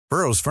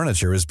Burrow's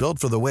furniture is built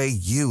for the way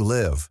you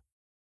live.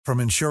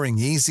 From ensuring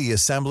easy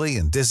assembly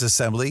and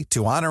disassembly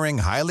to honoring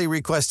highly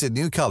requested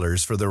new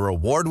colors for their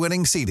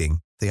award-winning seating,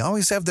 they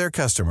always have their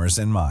customers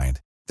in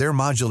mind. Their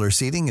modular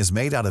seating is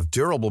made out of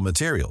durable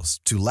materials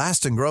to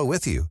last and grow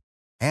with you.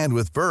 And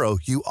with Burrow,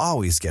 you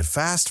always get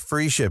fast,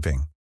 free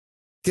shipping.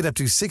 Get up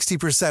to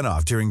 60%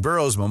 off during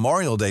Burrow's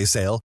Memorial Day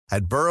sale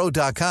at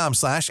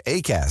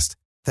burrow.com/ACAST.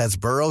 That's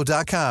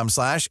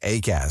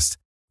burrow.com/ACAST.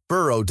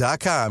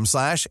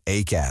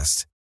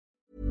 burrow.com/ACAST.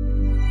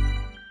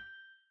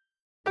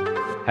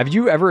 Have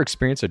you ever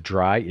experienced a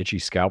dry, itchy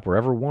scalp or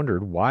ever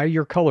wondered why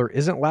your color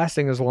isn't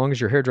lasting as long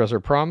as your hairdresser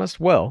promised?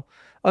 Well,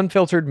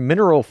 unfiltered,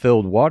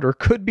 mineral-filled water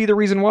could be the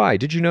reason why.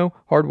 Did you know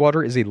hard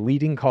water is a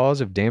leading cause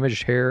of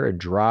damaged hair and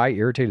dry,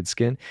 irritated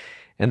skin?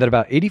 And that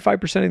about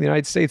 85% of the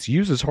United States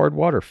uses hard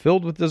water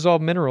filled with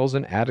dissolved minerals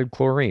and added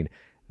chlorine.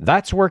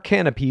 That's where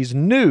Canopy's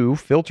new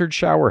filtered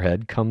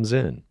showerhead comes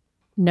in.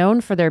 Known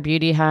for their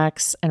beauty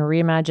hacks and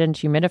reimagined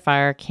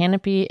humidifier,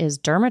 Canopy is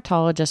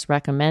dermatologist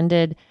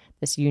recommended.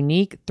 This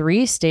unique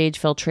 3-stage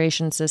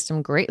filtration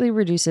system greatly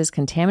reduces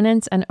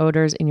contaminants and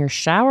odors in your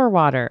shower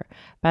water.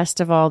 Best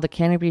of all, the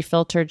Canopy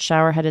filtered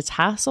showerhead is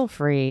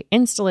hassle-free,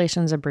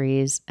 installation's a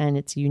breeze, and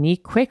its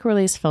unique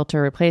quick-release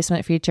filter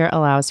replacement feature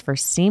allows for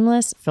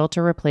seamless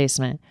filter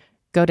replacement.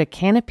 Go to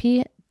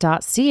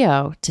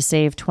canopy.co to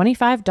save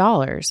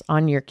 $25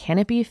 on your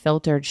Canopy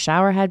filtered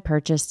showerhead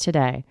purchase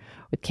today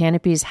with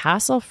Canopy's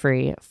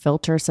hassle-free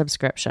filter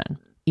subscription.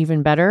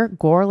 Even better,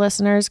 Gore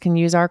listeners can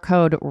use our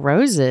code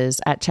ROSES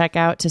at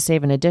checkout to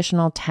save an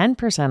additional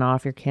 10%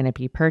 off your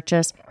Canopy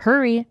purchase.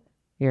 Hurry,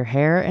 your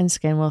hair and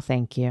skin will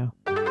thank you.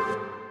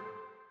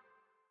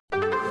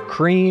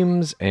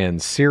 Creams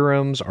and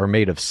serums are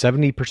made of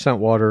 70%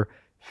 water,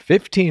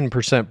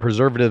 15%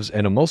 preservatives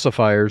and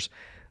emulsifiers,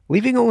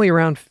 leaving only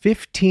around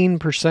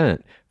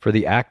 15% for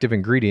the active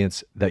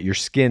ingredients that your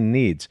skin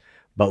needs.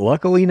 But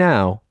luckily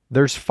now,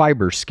 there's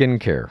fiber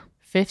skincare.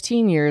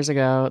 15 years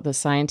ago, the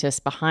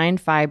scientists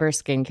behind fiber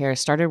skincare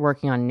started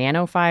working on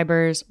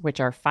nanofibers, which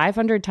are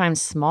 500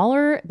 times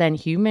smaller than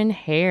human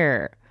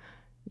hair.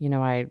 You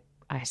know, I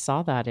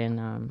saw that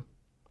in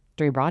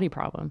Three Body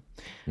Problem.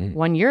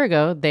 1 year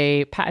ago,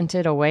 they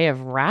patented a way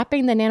of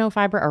wrapping the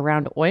nanofiber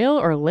around oil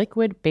or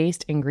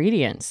liquid-based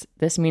ingredients.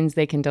 This means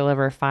they can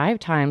deliver 5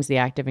 times the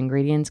active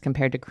ingredients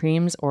compared to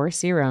creams or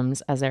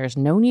serums, as there is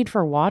no need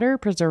for water,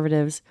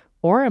 preservatives,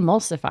 or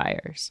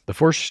emulsifiers. The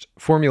first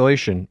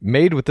formulation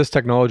made with this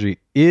technology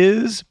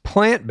is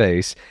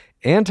plant-based,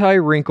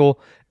 anti-wrinkle.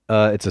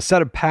 It's a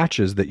set of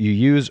patches that you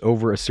use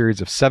over a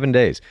series of 7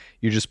 days.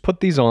 You just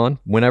put these on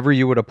whenever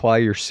you would apply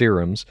your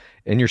serums,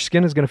 and your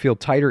skin is going to feel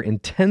tighter in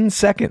 10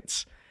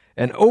 seconds.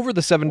 And over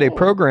the 7-day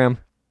program,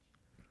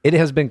 it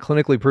has been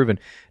clinically proven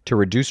to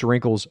reduce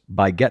wrinkles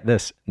by, get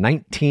this,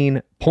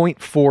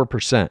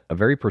 19.4%, a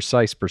very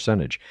precise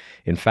percentage.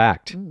 In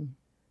fact,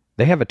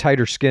 they have a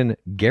tighter skin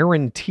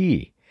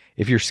guarantee.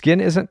 If your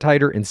skin isn't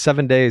tighter in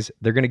 7 days,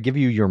 they're going to give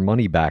you your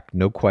money back,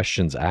 no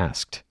questions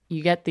asked.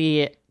 You get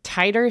the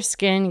tighter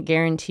skin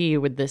guarantee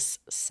with this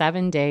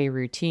 7-day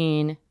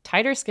routine.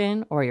 Tighter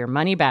skin or your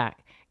money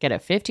back. Get a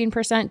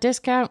 15%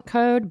 discount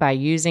code by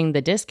using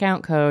the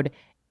discount code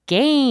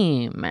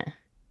GAME.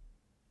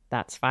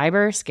 That's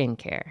Fiber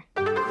Skincare.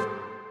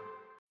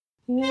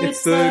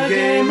 It's the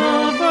Game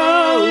of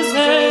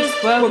Roses.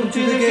 Welcome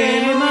to the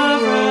Game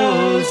of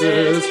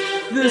Roses.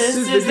 This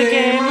is the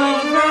Game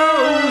of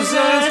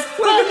Roses.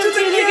 Welcome to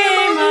the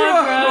Game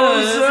of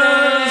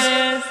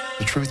Roses.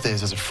 The truth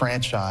is, as a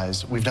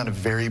franchise, we've done a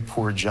very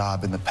poor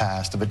job in the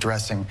past of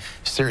addressing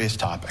serious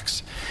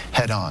topics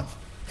head on.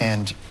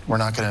 And we're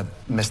not going to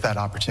miss that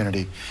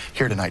opportunity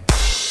here tonight.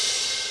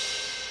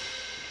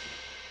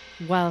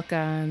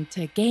 Welcome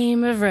to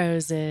Game of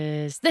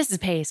Roses. This is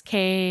Pace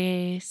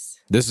Case.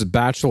 This is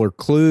Bachelor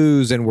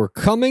Clues, and we're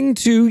coming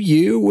to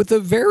you with a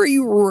very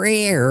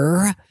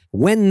rare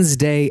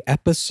Wednesday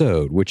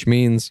episode, which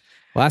means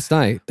last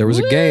night there was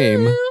a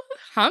game.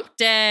 Hump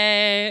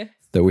Day.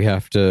 That we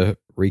have to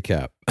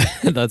recap.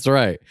 That's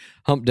right.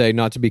 Hump Day,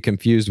 not to be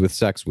confused with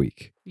Sex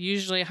Week.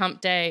 Usually Hump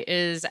Day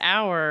is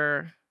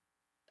our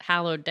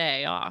hallowed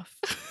day off.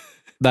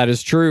 That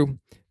is true,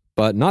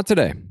 but not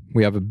today.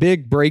 We have a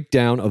big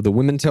breakdown of the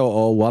Women Tell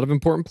All. A lot of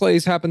important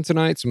plays happened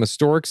tonight. Some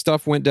historic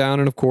stuff went down.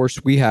 And of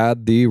course, we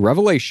had the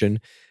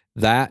revelation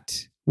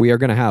that we are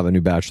going to have a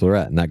new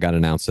Bachelorette. And that got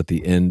announced at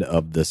the end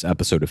of this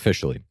episode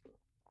officially.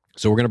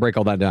 So we're going to break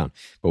all that down.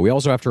 But we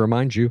also have to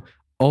remind you,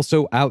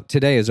 also out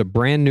today is a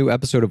brand new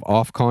episode of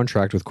Off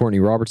Contract with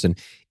Courtney Robertson,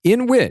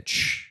 in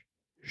which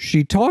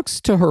she talks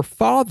to her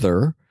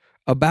father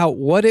about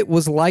what it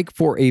was like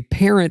for a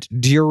parent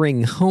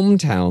during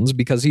hometowns,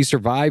 because he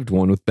survived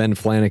one with Ben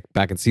Flajnik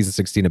back in season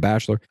 16 of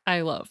Bachelor.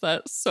 I love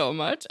that so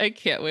much. I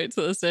can't wait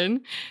to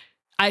listen.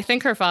 I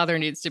think her father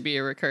needs to be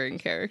a recurring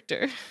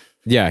character.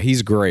 Yeah,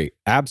 he's great.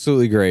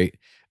 Absolutely great.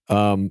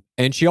 And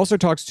she also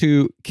talks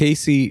to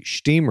Casey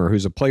Steamer,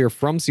 who's a player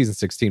from season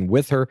 16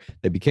 with her.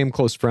 They became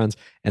close friends,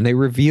 and they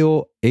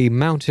reveal a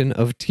mountain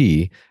of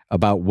tea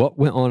about what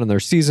went on in their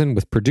season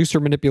with producer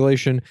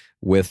manipulation,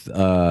 with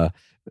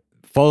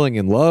falling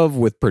in love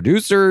with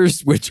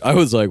producers, which I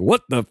was like,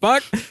 what the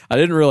fuck? I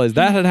didn't realize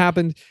that had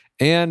happened.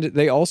 And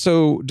they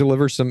also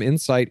deliver some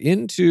insight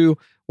into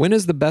when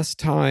is the best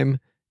time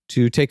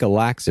to take a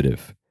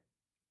laxative.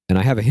 And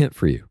I have a hint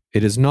for you.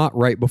 It is not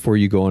right before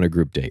you go on a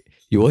group date.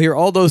 You will hear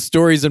all those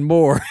stories and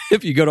more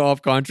if you go to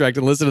Off Contract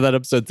and listen to that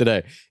episode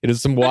today. It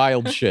is some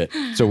wild shit.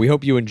 So we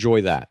hope you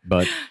enjoy that.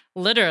 But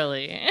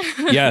literally.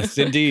 Yes,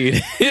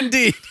 indeed.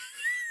 Indeed.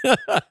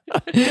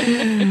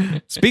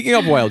 Speaking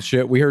of wild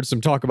shit, we heard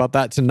some talk about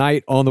that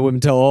tonight on the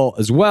Women Tell All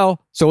as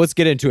well. So let's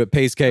get into it,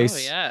 Pace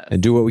Case,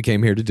 and do what we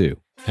came here to do.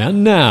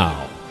 And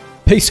now,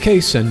 Pace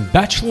Case and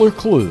Bachelor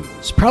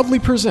Clues proudly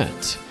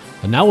present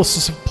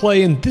analysis of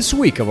play in this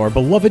week of our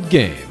beloved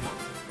game.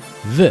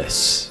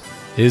 This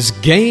is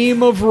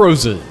Game of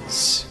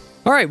Roses.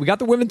 All right, we got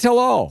the Women Tell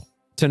All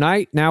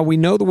tonight. Now, we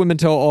know the Women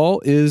Tell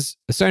All is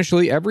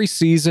essentially every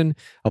season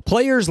a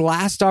player's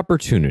last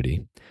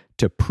opportunity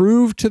to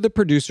prove to the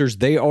producers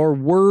they are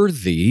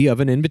worthy of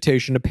an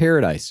invitation to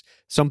paradise.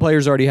 Some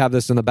players already have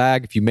this in the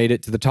bag. If you made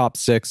it to the top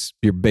 6,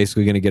 you're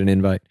basically going to get an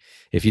invite.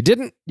 If you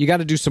didn't, you got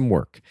to do some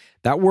work.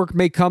 That work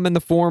may come in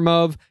the form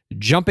of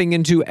jumping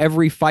into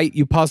every fight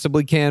you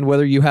possibly can,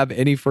 whether you have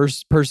any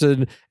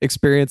first-person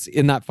experience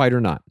in that fight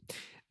or not.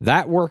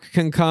 That work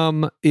can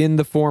come in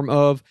the form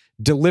of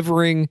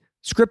delivering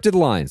scripted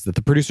lines that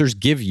the producers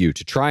give you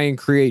to try and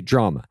create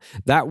drama.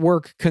 That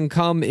work can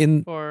come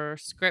in... Or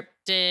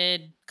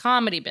scripted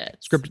comedy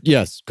bits.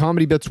 Yes,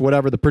 comedy bits,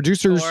 whatever. The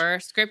producers... Or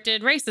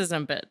scripted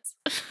racism bits.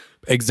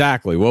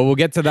 Exactly. Well, we'll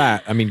get to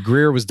that. I mean,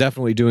 Greer was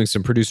definitely doing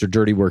some producer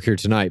dirty work here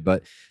tonight,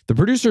 but the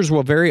producers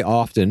will very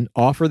often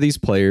offer these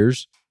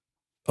players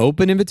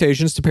open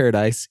invitations to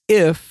paradise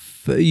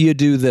if you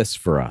do this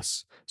for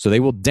us. So they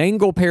will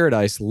dangle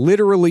paradise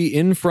literally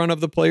in front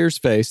of the player's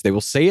face. They will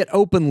say it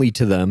openly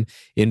to them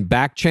in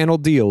back channel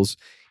deals.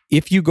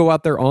 If you go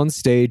out there on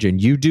stage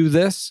and you do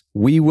this,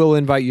 we will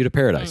invite you to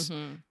paradise.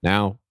 Mm-hmm.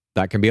 Now,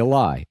 that can be a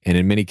lie, and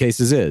in many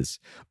cases is.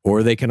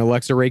 Or they can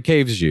Alexa Ray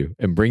Caves you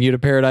and bring you to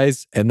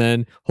paradise and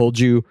then hold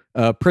you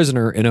a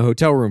prisoner in a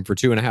hotel room for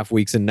 2.5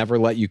 weeks and never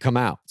let you come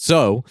out.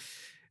 So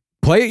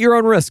play at your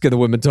own risk in the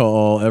Women Tell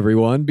All,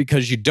 everyone,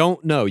 because you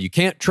don't know. You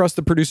can't trust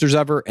the producers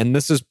ever, and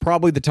this is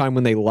probably the time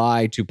when they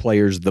lie to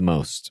players the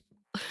most.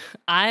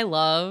 I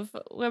love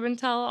Women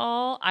Tell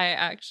All. I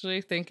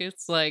actually think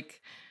it's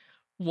like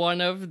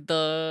one of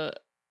the...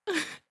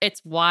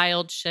 it's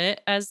wild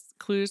shit, as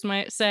Clues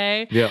might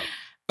say. Yeah.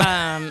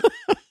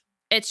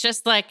 It's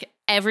just like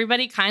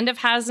everybody kind of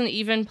has an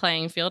even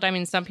playing field. I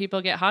mean, some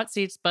people get hot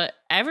seats, but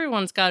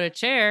everyone's got a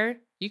chair.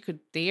 You could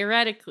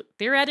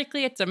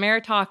theoretically, it's a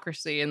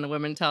meritocracy in the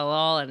Women Tell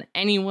All, and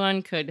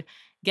anyone could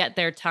get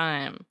their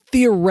time.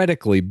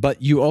 Theoretically,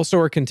 but you also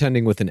are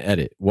contending with an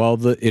edit.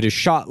 While it is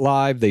shot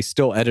live, they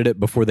still edit it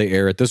before they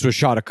air it. This was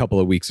shot a couple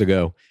of weeks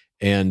ago,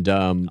 and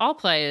all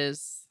play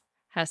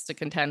has to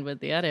contend with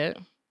the edit.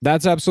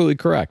 That's absolutely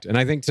correct. And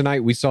I think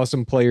tonight we saw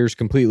some players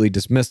completely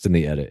dismissed in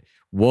the edit.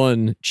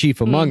 One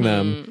chief among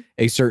them,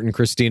 a certain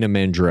Christina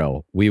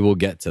Mandrell. We will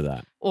get to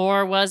that.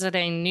 Or was it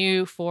a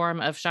new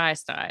form of shy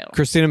style?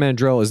 Christina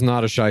Mandrell is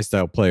not a shy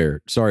style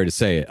player. Sorry to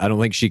say it. I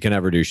don't think she can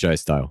ever do shy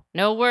style.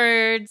 No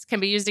words can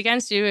be used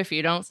against you if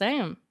you don't say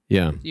them.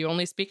 Yeah. You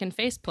only speak in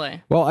face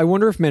play. Well, I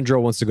wonder if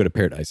Mandrell wants to go to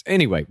paradise.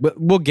 Anyway,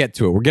 we'll get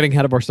to it. We're getting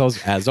ahead of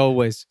ourselves as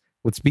always.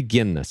 Let's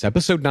begin this.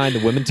 Episode 9,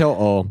 The Women Tell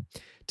All.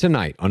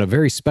 Tonight, on a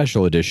very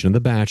special edition of The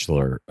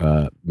Bachelor,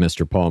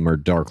 Mr. Palmer,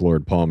 Dark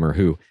Lord Palmer,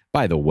 who,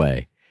 by the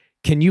way,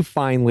 can you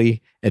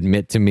finally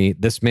admit to me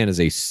this man is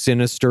a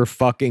sinister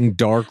fucking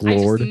Dark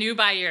Lord? I just knew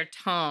by your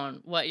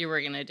tone what you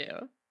were going to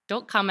do.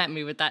 Don't come at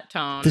me with that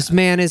tone. This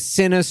man is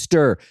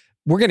sinister.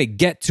 We're going to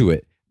get to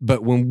it.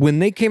 But when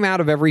they came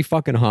out of every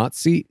fucking hot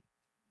seat,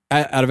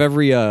 out of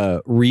every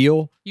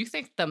reel. You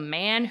think the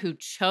man who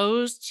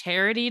chose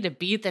Charity to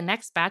be the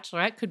next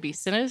Bachelorette could be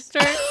sinister?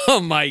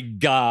 Oh my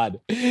God.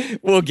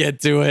 We'll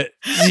get to it.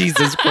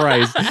 Jesus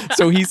Christ.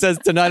 So he says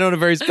tonight on a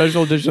very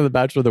special edition of The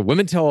Bachelor, the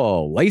Women Tell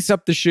All. Lace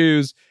up the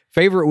shoes.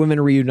 Favorite women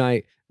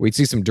reunite. We'd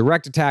see some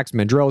direct attacks.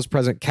 Mandrell is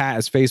present. Kat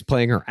is face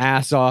playing her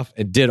ass off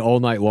and did all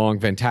night long.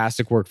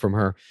 Fantastic work from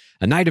her.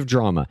 A night of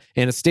drama.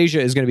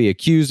 Anastasia is going to be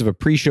accused of a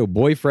pre-show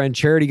boyfriend.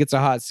 Charity gets a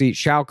hot seat.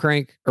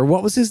 Shallcrank, or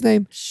what was his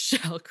name?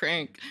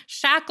 Shacklecross.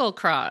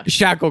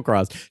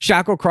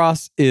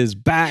 Shacklecross is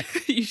back.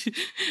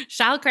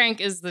 Shallcrank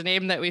is the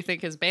name that we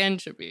think his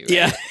band should be. Right?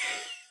 Yeah.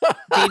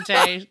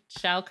 DJ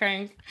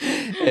Shallcrank.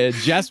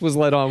 Jess was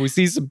led on. We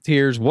see some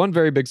tears. One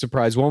very big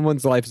surprise.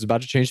 One's life is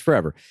about to change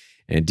forever.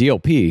 And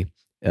DLP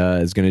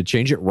is going to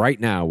change it right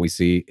now. We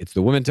see it's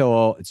the Women Tell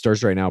All. It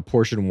starts right now.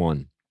 Portion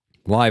 1.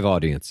 Live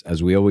audience,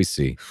 as we always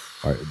see.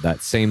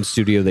 That same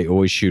studio they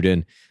always shoot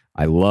in.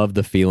 I love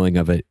the feeling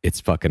of it.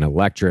 It's fucking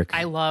electric.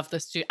 I love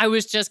the studio. I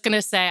was just going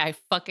to say, I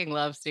fucking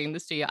love seeing the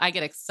studio. I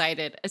get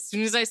excited. As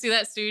soon as I see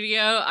that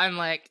studio, I'm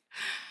like,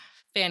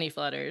 fanny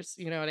flutters.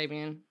 You know what I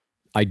mean?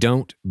 I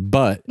don't,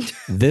 but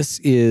this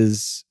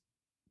is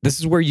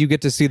where you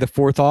get to see the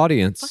fourth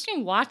audience.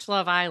 Fucking watch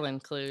Love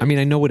Island, Clues. I mean,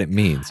 I know what it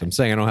means. I'm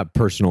saying I don't have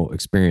personal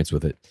experience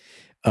with it.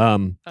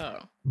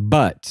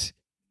 But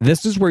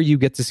This is where you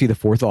get to see the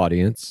fourth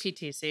audience.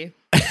 PTC.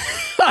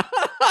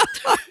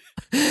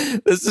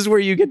 This is where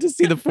you get to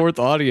see the fourth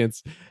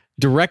audience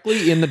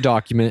directly in the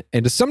document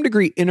and to some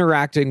degree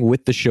interacting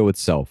with the show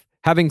itself,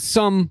 having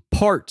some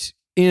part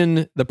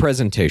in the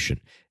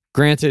presentation.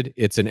 Granted,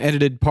 it's an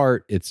edited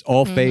part. It's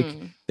all fake.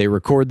 They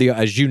record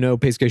as you know,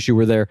 Pace Case, you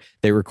were there.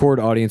 They record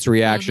audience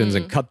reactions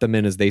and cut them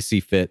in as they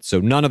see fit. So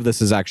none of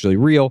this is actually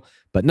real,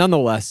 but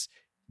nonetheless,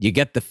 you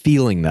get the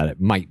feeling that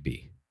it might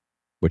be,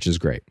 which is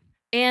great.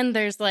 And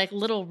there's like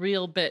little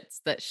real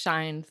bits that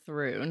shine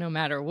through no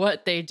matter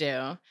what they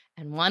do.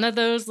 And one of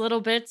those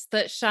little bits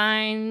that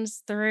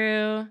shines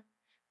through,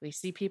 we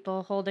see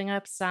people holding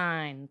up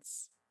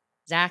signs.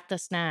 Zach the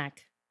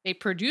Snack. A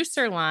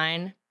producer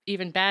line,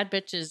 even bad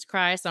bitches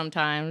cry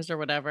sometimes or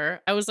whatever.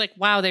 I was like,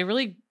 wow, they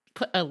really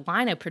put a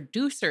line a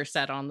producer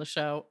said on the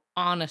show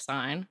on a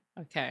sign.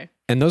 Okay.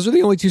 And those are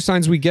the only two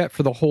signs we get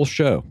for the whole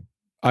show.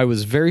 I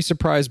was very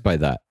surprised by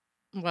that.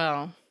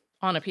 Well,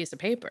 on a piece of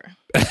paper.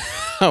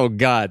 Oh,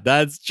 God,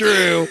 that's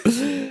true.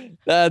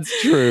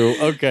 That's true.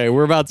 Okay,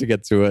 we're about to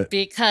get to it.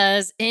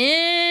 Because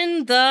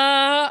in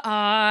the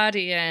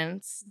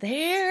audience,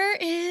 there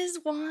is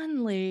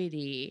one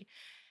lady,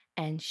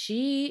 and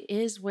she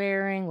is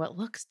wearing what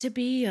looks to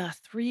be a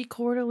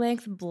 3/4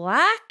 length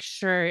black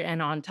shirt,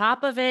 and on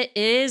top of it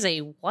is a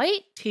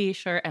white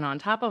t-shirt, and on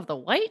top of the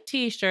white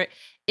t-shirt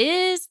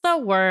is the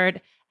word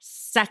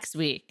Sex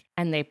Week.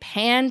 And they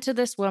pan to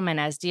this woman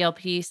as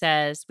DLP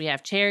says, we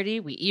have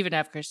Charity, we even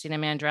have Christina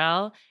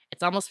Mandrell.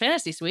 It's almost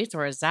Fantasy Suites,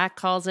 or as Zach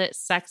calls it,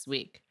 Sex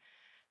Week.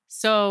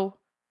 So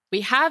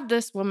we have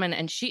this woman,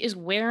 and she is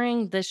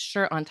wearing this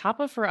shirt on top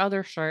of her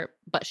other shirt,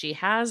 but she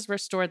has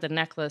restored the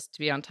necklace to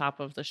be on top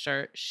of the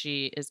shirt.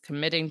 She is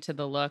committing to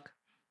the look,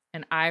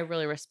 and I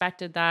really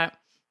respected that.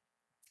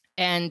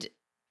 And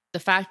the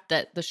fact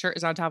that the shirt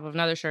is on top of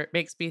another shirt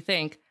makes me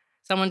think,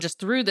 someone just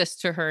threw this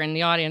to her in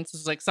the audience. It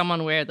was like,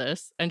 someone wear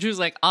this. And she was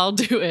like, I'll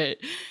do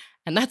it.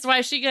 And that's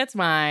why she gets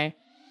my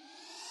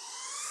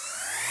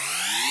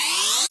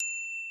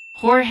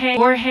Jorge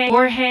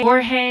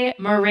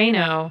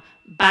Moreno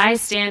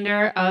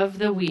Bystander of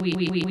the Week.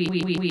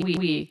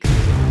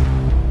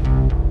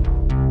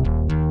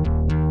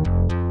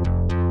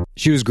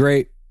 She was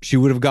great. She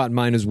would have gotten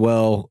mine as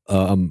well.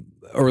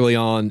 Early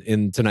on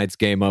in tonight's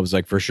game, I was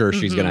like, for sure,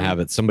 she's going to have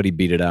it. Somebody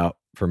beat it out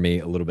for me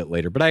a little bit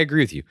later. But I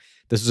agree with you.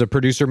 This is a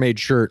producer-made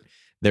shirt.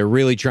 They're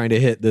really trying to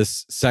hit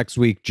this Sex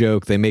Week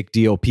joke. They make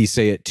DLP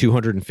say it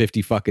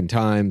 250 fucking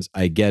times.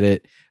 I get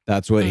it.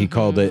 That's what he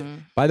called it.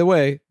 By the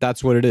way,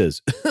 that's what it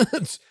is.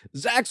 It's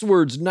Zach's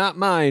words, not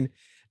mine.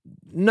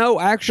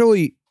 No,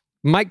 actually,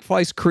 Mike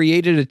Fleiss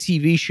created a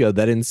TV show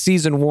that in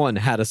season 1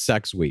 had a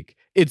Sex Week.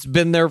 It's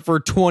been there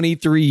for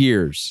 23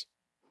 years.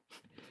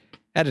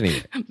 At any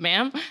rate.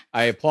 Ma'am?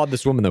 I applaud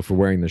this woman, though, for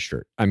wearing this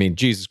shirt. I mean,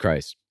 Jesus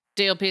Christ.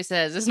 DLP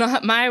says, it's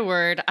not my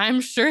word.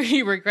 I'm sure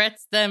he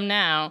regrets them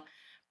now,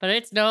 but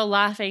it's no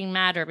laughing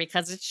matter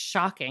because it's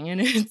shocking.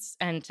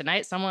 And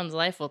tonight someone's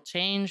life will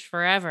change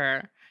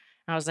forever.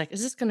 And I was like,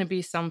 is this going to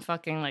be some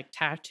fucking like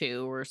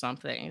tattoo or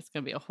something? It's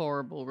going to be a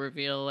horrible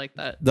reveal like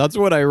that. That's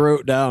what I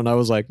wrote down. I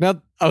was like,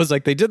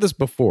 they did this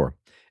before,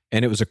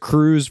 and it was a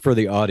cruise for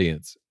the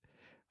audience.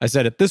 I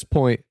said, at this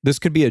point, this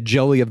could be a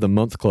Jelly of the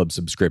Month Club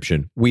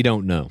subscription. We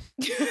don't know.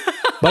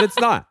 But it's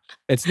not.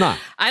 It's not.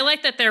 I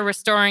like that they're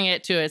restoring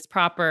it to its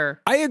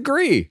proper I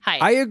agree.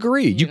 height. I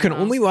agree. You can know?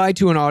 only lie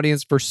to an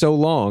audience for so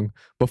long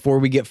before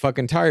we get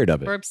fucking tired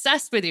of it. We're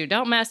obsessed with you.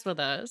 Don't mess with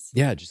us.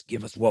 Yeah, just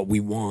give us what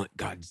we want.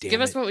 God damn it.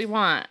 Give us what we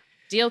want.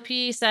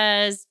 DLP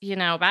says,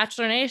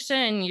 Bachelor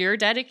Nation, you're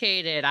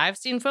dedicated. I've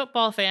seen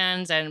football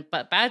fans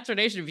but Bachelor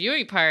Nation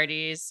viewing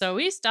parties. So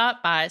we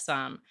stopped by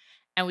some,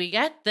 and we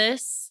get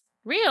this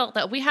reel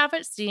that we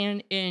haven't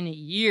seen in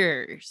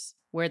years,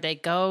 where they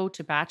go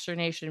to Bachelor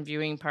Nation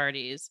viewing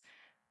parties.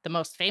 The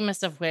most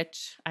famous of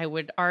which I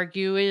would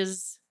argue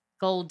is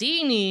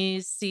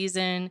Goldini's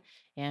season,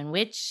 in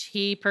which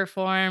he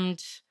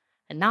performed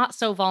a not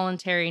so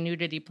voluntary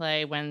nudity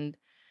play when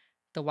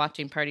the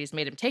watching parties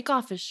made him take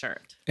off his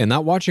shirt. And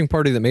that watching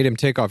party that made him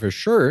take off his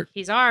shirt,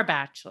 He's our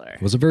bachelor.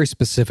 was a very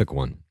specific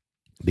one,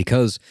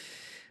 because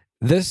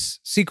this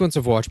sequence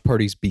of watch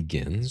parties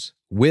begins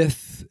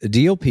with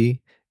DLP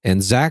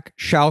and Zach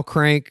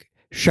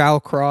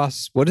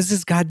Shallcross. What is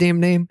his goddamn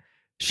name?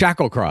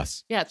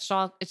 Shacklecross. Yeah, it's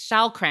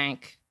Shallcrank.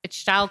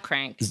 It's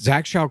Shallcrank.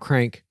 Zach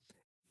Shallcrank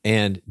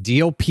and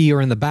DLP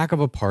are in the back of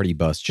a party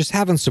bus, just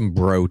having some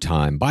bro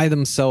time by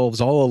themselves,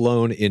 all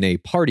alone in a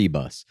party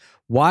bus.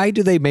 Why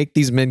do they make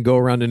these men go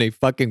around in a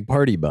fucking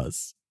party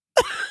bus?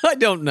 I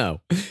don't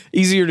know.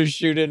 Easier to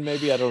shoot in,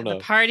 maybe. I don't know.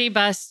 The party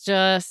bus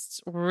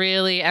just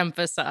really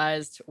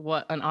emphasized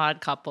what an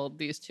odd couple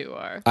these two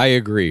are. I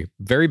agree.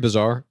 Very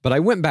bizarre. But I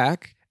went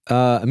back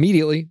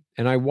immediately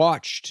and I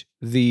watched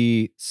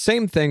the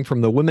same thing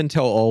from the Women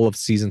Tell All of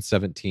season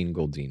 17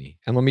 Goldini.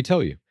 And let me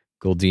tell you,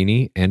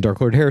 Goldini and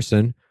Dark Lord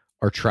Harrison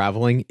are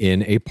traveling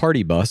in a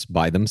party bus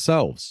by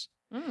themselves.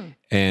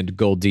 And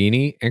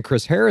Goldini and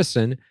Chris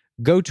Harrison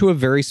go to a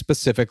very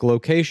specific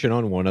location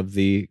on one of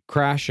the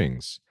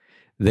crashings.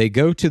 They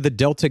go to the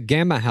Delta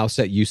Gamma house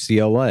at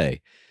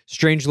UCLA.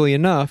 Strangely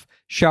enough,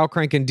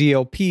 Crank and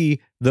DLP,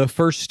 the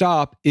first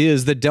stop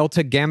is the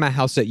Delta Gamma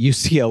house at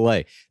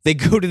UCLA. They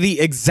go to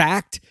the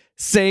exact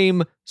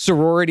same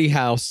sorority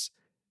house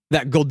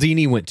that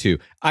Goldini went to.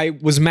 I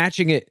was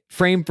matching it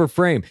frame for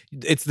frame.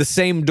 It's the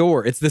same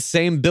door. It's the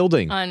same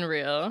building.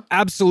 Unreal.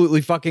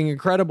 Absolutely fucking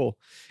incredible.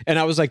 And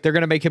I was like, they're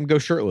going to make him go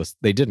shirtless.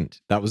 They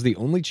didn't. That was the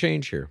only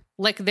change here.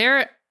 Like,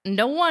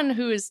 no one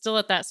who is still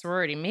at that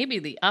sorority, maybe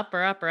the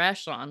upper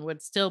echelon,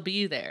 would still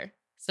be there.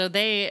 So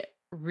they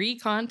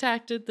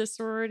recontacted the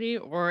sorority,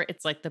 or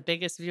it's like the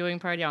biggest viewing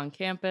party on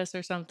campus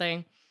or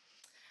something.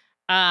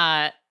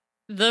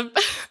 The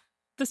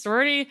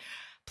sorority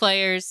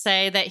players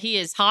say that he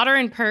is hotter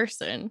in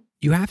person.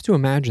 You have to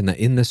imagine that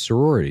in this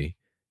sorority,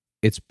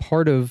 it's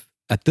part of,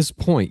 at this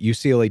point,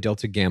 UCLA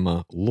Delta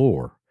Gamma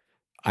lore.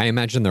 I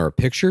imagine there are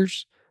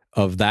pictures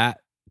of that,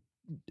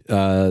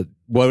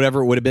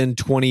 whatever it would have been,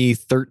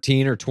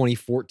 2013 or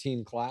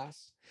 2014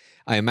 class.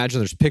 I imagine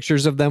there's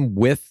pictures of them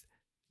with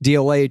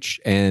DLH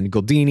and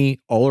Goldini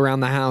all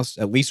around the house,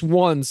 at least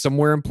one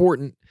somewhere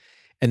important.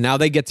 And now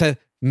they get to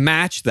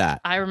match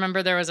that. I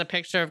remember there was a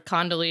picture of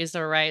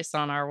Condoleezza Rice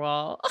on our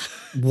wall.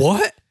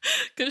 What?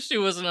 Because she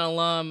was an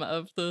alum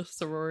of the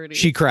sorority.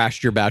 She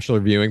crashed your Bachelor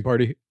viewing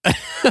party?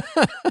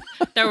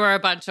 There were a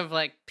bunch of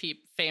like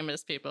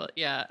famous people.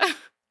 Yeah.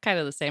 Kind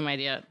of the same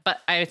idea. But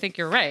I think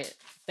you're right.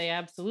 They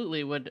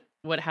absolutely would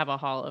have a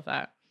hall of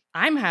that.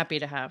 I'm happy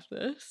to have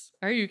this.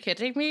 Are you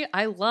kidding me?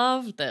 I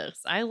love this.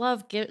 I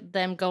love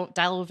them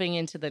delving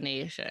into the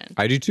nation.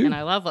 I do too. And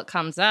I love what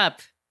comes up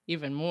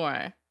even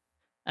more.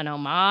 An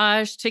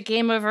homage to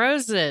Game of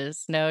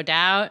Roses, no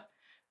doubt.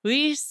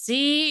 We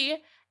see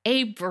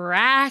a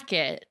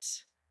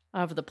bracket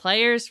of the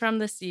players from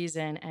the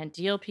season, and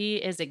DLP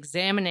is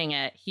examining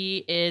it. He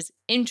is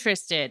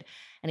interested,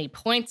 and he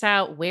points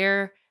out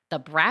where the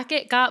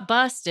bracket got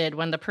busted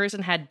when the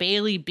person had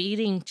Bailey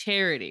beating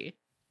Charity.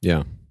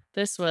 Yeah.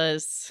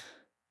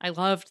 I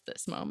loved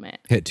this moment.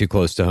 Hit too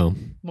close to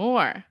home.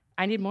 More.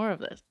 I need more of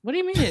this. What do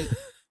you mean?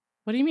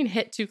 What do you mean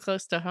hit too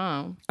close to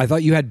home? I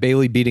thought you had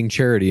Bailey beating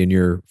Charity in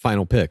your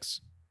final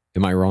picks.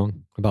 Am I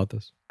wrong about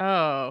this?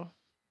 Oh,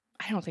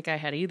 I don't think I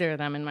had either of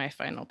them in my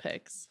final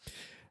picks.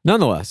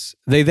 Nonetheless,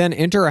 they then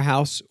enter a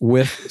house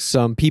with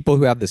some people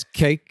who have this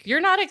cake.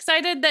 You're not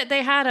excited that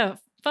they had a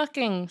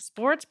fucking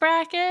sports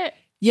bracket?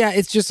 Yeah,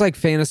 it's just like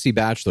Fantasy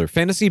Bachelor.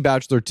 Fantasy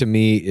Bachelor to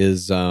me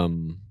is,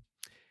 I'm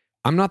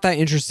not that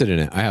interested in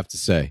it, I have to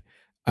say.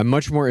 I'm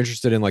much more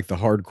interested in like the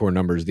hardcore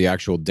numbers, the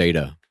actual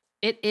data.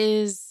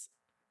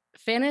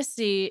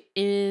 Fantasy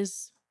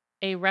is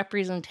a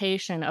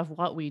representation of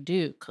what we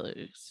do,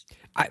 Clues.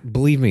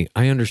 Believe me,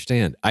 I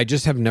understand. I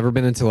just have never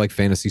been into like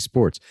fantasy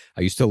sports.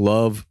 I used to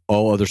love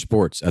all other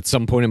sports. At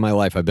some point in my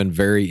life, I've been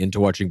very into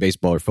watching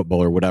baseball or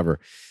football or whatever.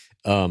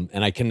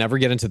 And I can never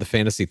get into the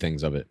fantasy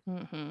things of it.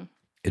 Mm-hmm.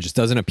 It just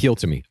doesn't appeal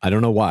to me. I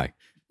don't know why.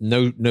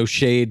 No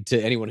shade to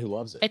anyone who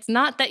loves it. It's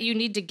not that you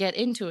need to get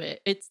into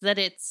it. It's that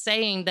it's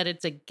saying that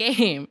it's a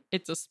game.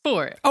 It's a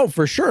sport. Oh,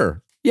 for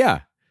sure. Yeah.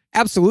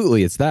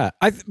 Absolutely, it's that.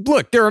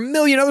 Look, there are a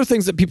million other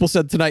things that people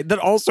said tonight that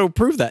also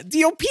prove that.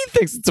 DLP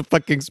thinks it's a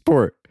fucking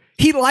sport.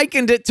 He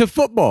likened it to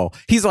football.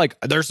 He's like,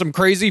 there's some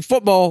crazy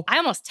football. I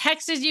almost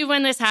texted you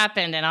when this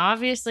happened, and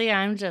obviously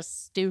I'm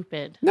just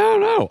stupid.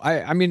 No.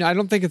 I mean, I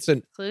don't think it's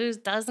an... Clues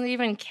doesn't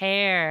even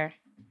care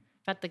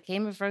about the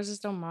Game of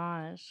Roses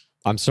homage.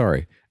 I'm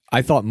sorry.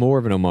 I thought more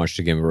of an homage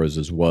to Game of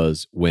Roses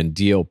was when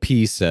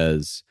DLP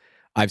says,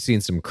 I've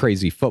seen some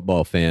crazy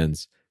football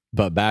fans,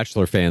 but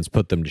Bachelor fans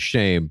put them to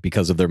shame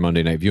because of their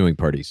Monday night viewing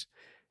parties.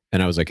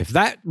 And I was like, if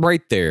that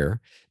right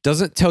there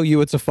doesn't tell you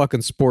it's a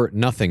fucking sport,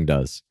 nothing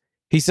does.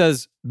 He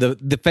says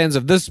the fans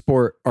of this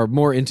sport are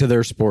more into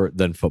their sport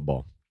than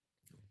football.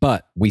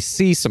 But we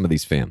see some of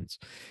these fans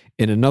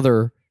in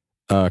another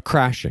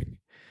crashing.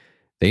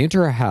 They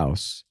enter a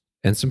house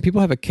and some people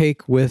have a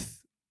cake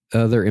with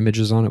their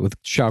images on it, with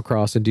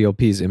Shawcross and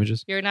DLP's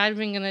images. You're not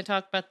even going to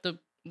talk about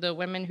the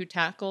women who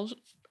tackle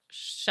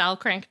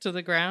Crank to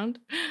the ground?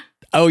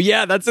 Oh,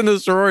 yeah, that's in the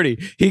sorority.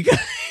 He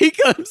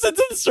comes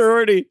into the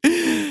sorority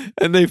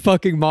and they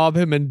fucking mob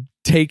him and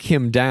take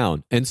him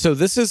down. And so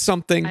this is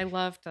something... I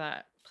loved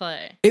that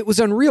play. It was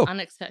unreal.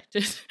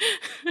 Unexpected.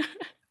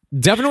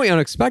 Definitely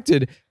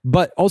unexpected,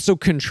 but also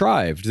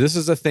contrived. This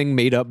is a thing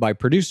made up by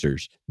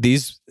producers.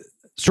 These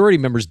sorority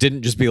members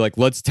didn't just be like,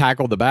 let's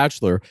tackle the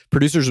Bachelor.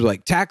 Producers were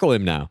like, tackle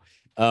him now.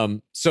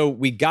 So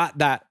we got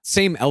that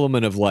same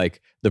element of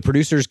like, the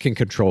producers can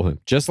control him.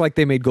 Just like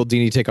they made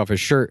Goldini take off his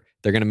shirt,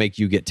 they're going to make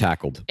you get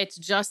tackled. It's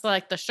just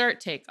like the shirt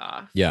take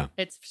off. Yeah.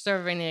 It's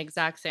serving the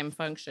exact same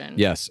function.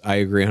 Yes, I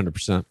agree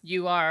 100%.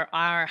 You are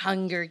our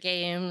Hunger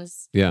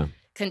Games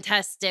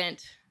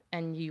contestant,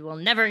 and you will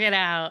never get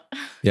out.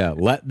 Yeah,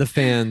 let the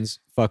fans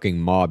fucking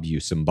mob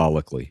you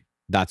symbolically.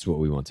 That's what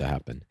we want to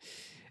happen.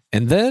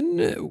 And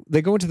then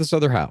they go into this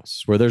other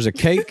house where there's a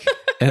cake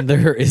and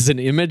there is an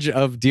image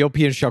of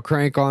DLP and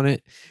Crank on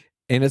it.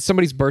 And it's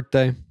somebody's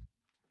birthday.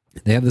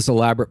 They have this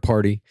elaborate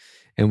party.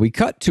 and we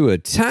cut to a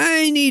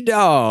tiny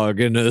dog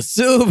in a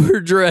silver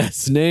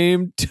dress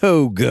named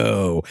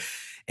Togo.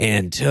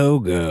 And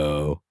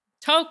Togo.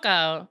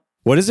 Toko.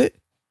 What is it?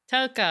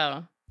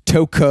 Toko.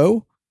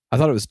 Toko? I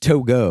thought it was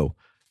Togo.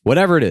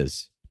 Whatever it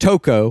is,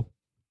 Toko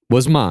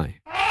was mine.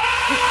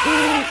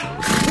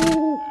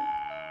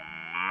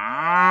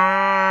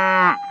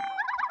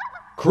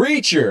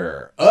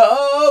 Creature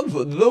of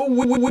the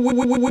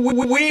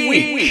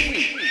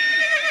week.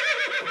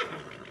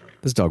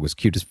 This dog was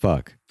cute as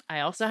fuck.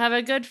 I also have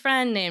a good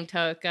friend named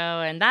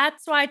Toko, and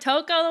that's why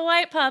Toko the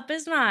white pup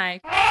is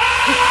mine.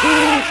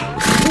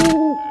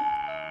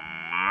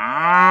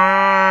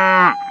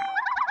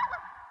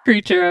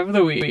 Creature of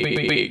the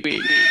week.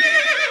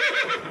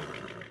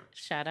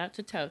 Shout out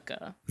to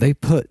Toko. They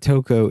put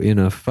Toko in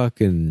a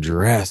fucking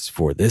dress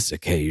for this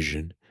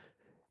occasion.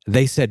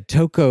 They said,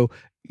 Toko,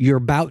 you're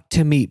about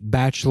to meet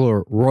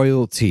Bachelor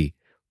royalty.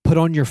 Put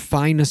on your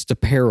finest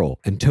apparel.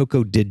 And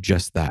Toko did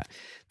just that.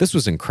 This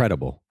was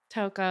incredible.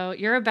 Toko,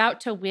 you're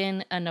about to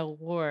win an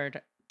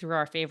award through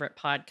our favorite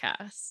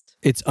podcast.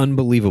 It's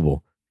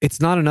unbelievable. It's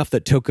not enough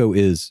that Toko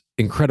is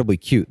incredibly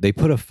cute. They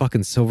put a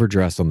fucking silver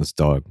dress on this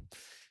dog.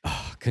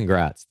 Oh,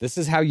 congrats. This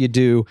is how you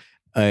do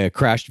a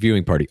crashed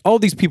viewing party. All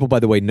these people, by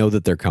the way, know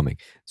that they're coming.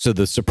 So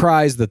the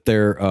surprise that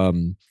they're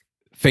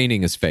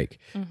feigning is fake.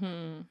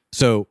 Mm-hmm.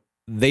 So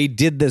they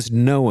did this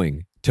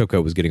knowing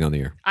Toko was getting on the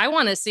air. I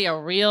want to see a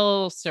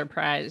real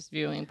surprise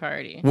viewing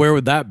party. Where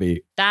would that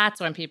be? That's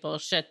when people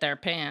shit their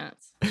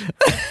pants.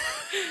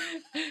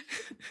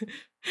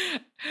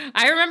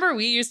 I remember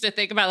we used to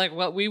think about like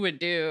what we would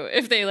do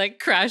if they like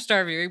crashed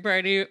our viewing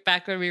party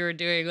back when we were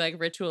doing like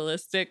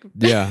ritualistic.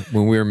 Yeah,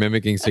 when we were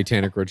mimicking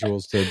satanic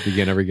rituals to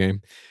begin every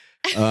game.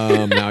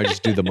 Now I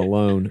just do them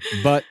alone.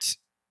 But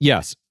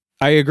yes,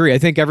 I agree. I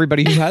think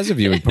everybody who has a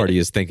viewing party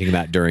is thinking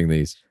that during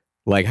these.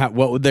 Like,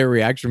 what would their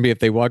reaction be if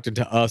they walked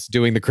into us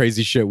doing the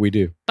crazy shit we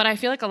do? But I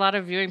feel like a lot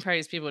of viewing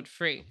parties people would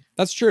freak.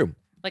 That's true.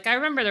 Like, I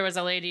remember there was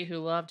a lady who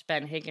loved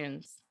Ben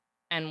Higgins.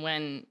 And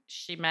when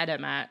she met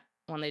him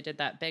when they did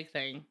that big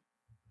thing,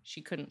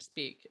 she couldn't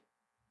speak.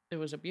 It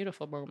was a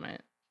beautiful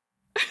moment.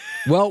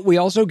 Well, we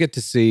also get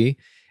to see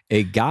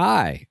a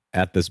guy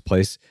at this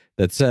place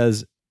that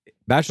says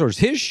Bachelor's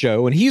his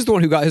show, and he's the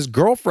one who got his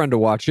girlfriend to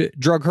watch it,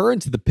 drug her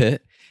into the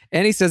pit.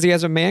 And he says he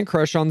has a man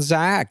crush on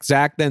Zach.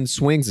 Zach then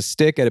swings a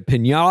stick at a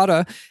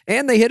piñata,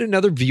 and they hit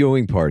another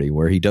viewing party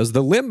where he does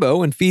the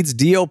limbo and feeds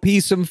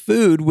DLP some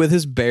food with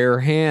his bare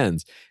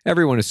hands.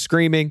 Everyone is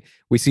screaming.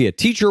 We see a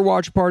teacher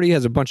watch party,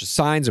 has a bunch of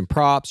signs and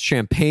props,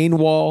 champagne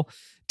wall.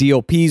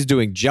 DLP's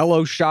doing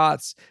jello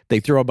shots. They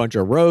throw a bunch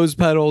of rose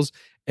petals.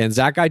 And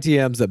Zach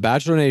ITMs that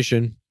Bachelor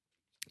Nation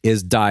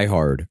is die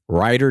hard,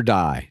 ride or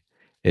die.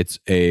 It's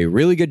a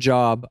really good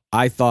job,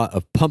 I thought,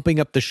 of pumping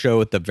up the show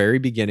at the very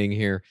beginning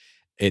here.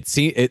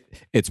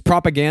 It's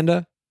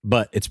propaganda,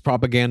 but it's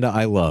propaganda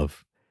I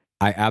love.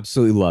 I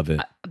absolutely love it.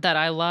 That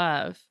I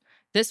love.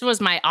 This was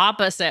my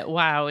opposite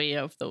wowie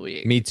of the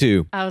week. Me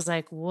too. I was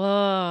like,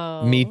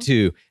 whoa. Me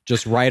too.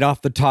 Just right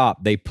off the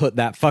top, they put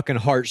that fucking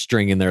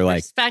heartstring in there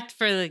like... Respect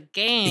for the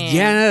game.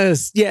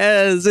 Yes.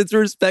 It's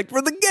respect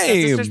for the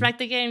game. Does it respect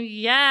the game?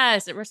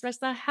 Yes. It respects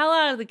the hell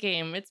out of the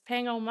game. It's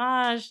paying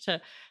homage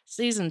to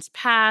seasons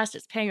past.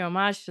 It's paying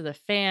homage to the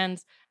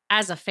fans.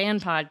 As a fan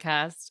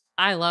podcast,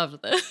 I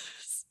love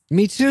this.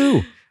 Me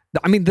too.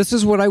 I mean, this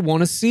is what I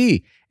want to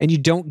see. And you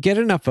don't get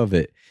enough of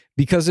it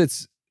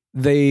because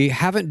they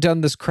haven't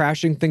done this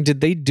crashing thing.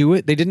 Did they do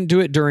it? They didn't do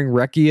it during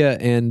Rekia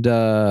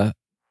and...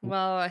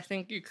 Well, I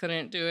think you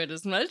couldn't do it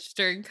as much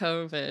during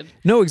COVID.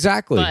 No,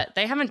 exactly. But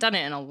they haven't done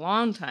it in a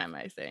long time,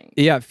 I think.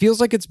 Yeah, it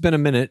feels like it's been a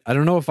minute. I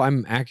don't know if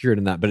I'm accurate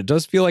in that, but it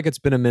does feel like it's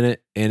been a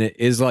minute. And it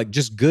is like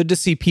just good to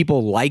see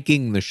people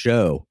liking the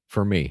show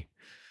for me,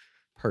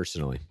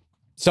 personally.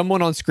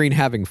 Someone on screen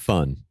having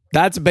fun.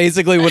 That's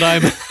basically what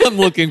I'm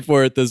looking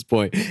for at this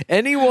point.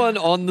 Anyone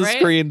on the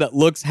screen that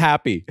looks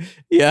happy.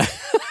 Yeah.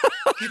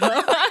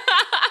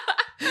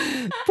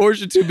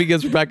 Portion 2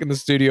 begins. We're back in the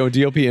studio.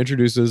 DLP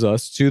introduces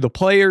us to the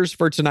players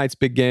for tonight's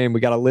big game. We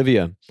got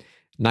Olivia,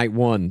 night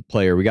 1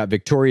 player. We got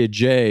Victoria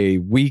J,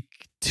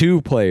 week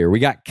 2 player. We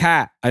got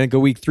Kat, I think a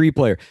week 3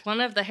 player.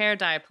 One of the hair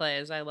dye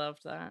plays. I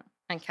loved that.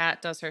 And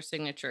Kat does her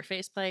signature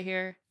face play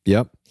here.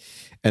 Yep.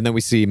 And then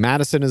we see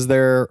Madison is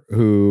there,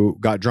 who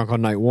got drunk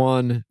on night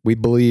 1, we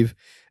believe.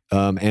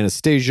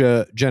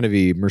 Anastasia,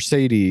 Genevieve,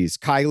 Mercedes,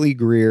 Kylie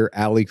Greer,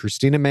 Allie,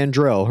 Christina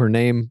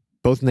Mandrell,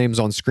 both names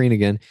on screen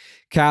again.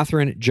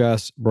 Catherine,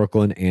 Jess,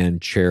 Brooklyn,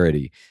 and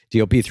Charity.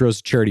 DLP throws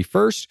Charity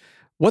first.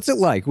 What's it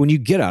like when you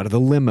get out of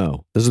the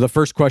limo? This is the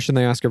first question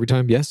they ask every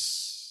time.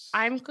 Yes?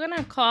 I'm going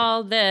to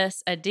call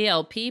this a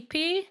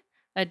DLPP,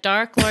 a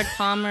Dark Lord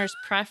Palmer's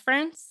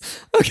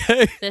preference.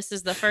 Okay. This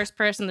is the first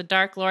person the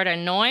Dark Lord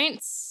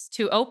anoints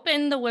to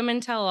open the Women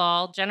Tell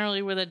All,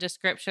 generally with a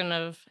description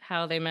of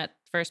how they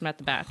first met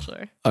the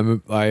Bachelor.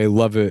 I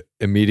love it.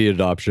 Immediate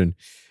adoption.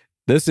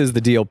 This is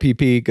the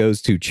DLPP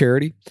goes to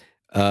Charity.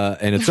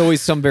 And it's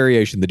always some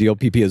variation. The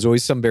DLPP is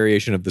always some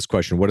variation of this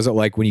question. What is it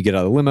like when you get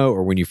out of the limo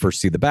or when you first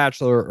see The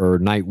Bachelor or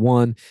night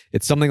 1?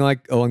 It's something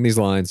like along these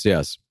lines.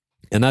 Yes.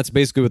 And that's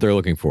basically what they're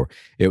looking for.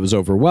 It was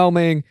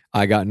overwhelming.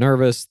 I got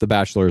nervous. The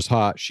Bachelor is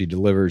hot. She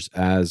delivers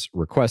as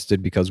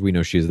requested because we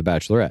know she's the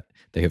Bachelorette.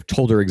 They have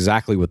told her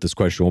exactly what this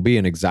question will be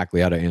and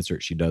exactly how to answer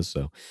it. She does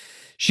so.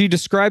 She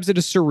describes it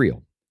as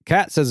surreal.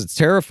 Kat says it's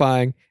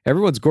terrifying.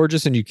 Everyone's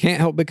gorgeous and you can't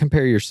help but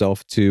compare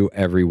yourself to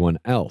everyone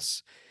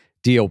else.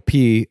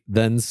 DLP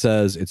then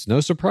says it's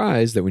no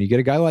surprise that when you get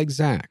a guy like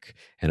Zach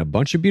and a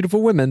bunch of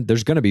beautiful women,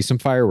 there's going to be some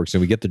fireworks.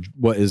 And we get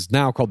what is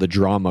now called the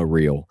drama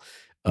reel.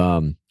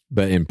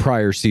 But in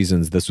prior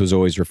seasons, this was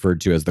always referred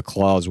to as the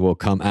claws will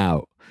come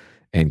out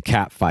and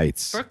cat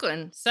fights.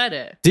 Brooklyn said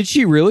it. Did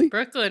she really?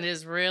 Brooklyn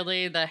is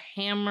really the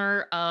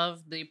hammer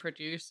of the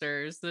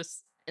producers.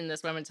 This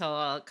Women Tell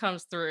All, it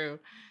comes through.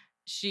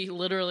 She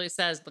literally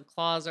says the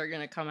claws are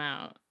going to come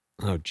out.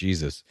 Oh,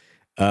 Jesus.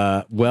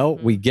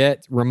 We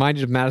get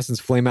reminded of Madison's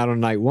flame out on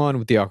night one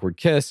with the awkward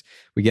kiss.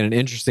 We get an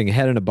interesting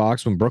head in a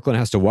box when Brooklyn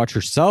has to watch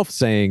herself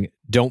saying,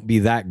 "Don't be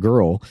that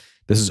girl."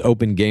 This is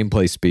open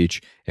gameplay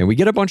speech. And we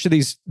get a bunch of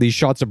these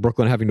shots of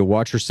Brooklyn having to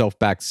watch herself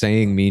back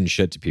saying mean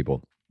shit to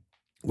people.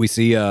 We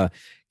see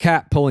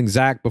Kat pulling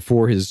Zach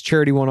before his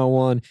charity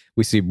one-on-one.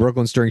 We see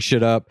Brooklyn stirring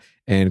shit up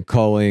and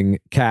calling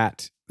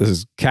Kat. This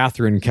is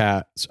Catherine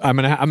Kat.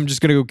 I'm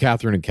just gonna go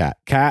Catherine and Kat.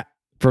 Kat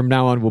from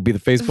now on will be the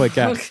faceplate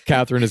Kat. Okay.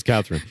 Catherine is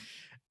Catherine.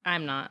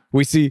 I'm not.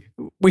 We see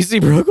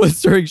Brooklyn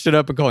stirring shit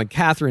up and calling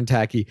Catherine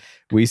tacky.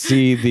 We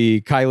see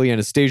the Kylie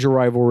Anastasia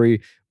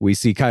rivalry. We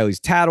see Kylie's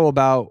tattle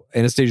about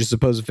Anastasia's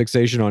supposed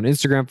fixation on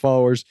Instagram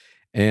followers.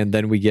 And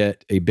then we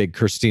get a big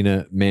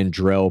Christina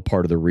Mandrell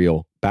part of the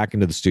reel back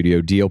into the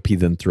studio. DLP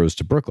then throws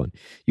to Brooklyn.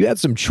 You had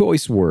some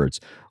choice words.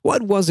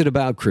 What was it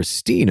about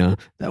Christina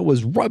that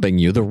was rubbing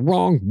you the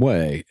wrong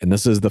way? And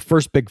this is the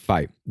first big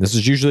fight. This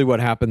is usually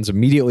what happens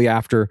immediately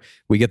after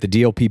we get the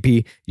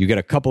DLPP. You get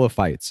a couple of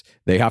fights.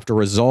 They have to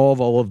resolve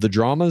all of the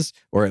dramas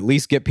or at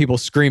least get people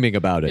screaming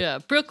about it. Yeah,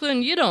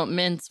 Brooklyn, you don't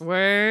mince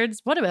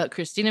words. What about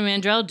Christina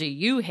Mandrell do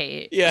you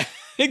hate? Yeah,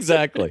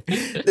 exactly.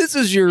 This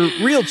is your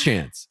real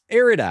chance.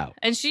 Air it out.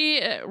 And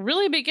she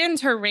really begins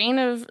her reign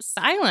of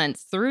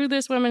silence through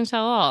this Women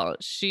Tell All.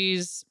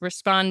 She's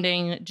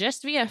responding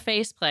just via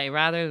faceplay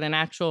rather than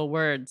actual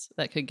words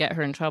that could get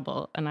her in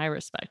trouble. And I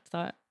respect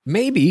that.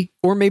 Maybe,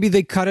 or maybe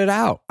they cut it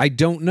out. I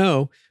don't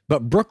know.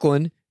 But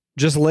Brooklyn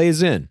just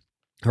lays in.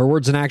 Her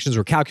words and actions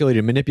were calculated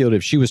and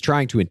manipulative. She was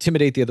trying to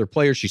intimidate the other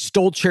players. She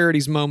stole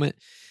Charity's moment.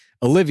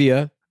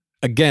 Olivia's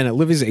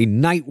a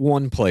night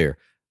one player.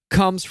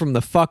 Comes from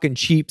the fucking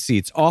cheap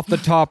seats off the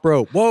top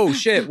rope. Whoa,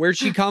 shit, where'd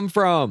she come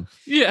from?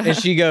 Yeah. And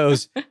she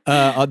goes,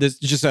 this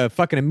just a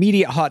fucking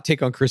immediate hot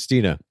take on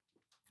Christina.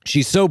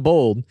 She's so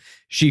bold.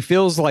 She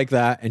feels like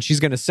that, and she's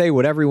going to say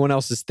what everyone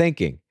else is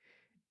thinking.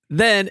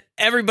 Then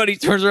everybody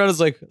turns around and is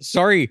like,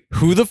 sorry,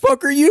 who the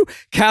fuck are you?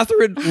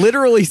 Catherine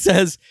literally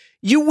says,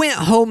 you went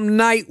home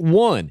night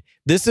one.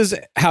 This is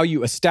how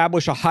you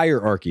establish a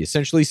hierarchy,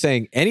 essentially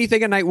saying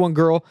anything a night one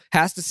girl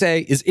has to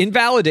say is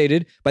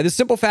invalidated by the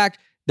simple fact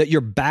that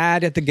you're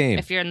bad at the game.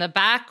 If you're in the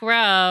back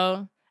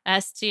row,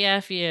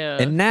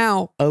 STFU. And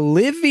now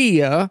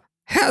Olivia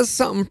has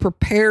something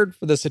prepared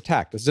for this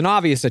attack. This is an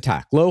obvious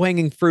attack.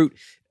 Low-hanging fruit.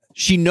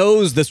 She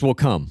knows this will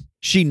come.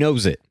 She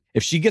knows it.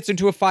 If she gets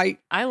into a fight.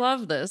 I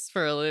love this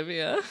for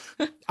Olivia.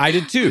 I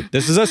did too.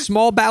 This is a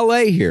small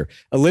ballet here.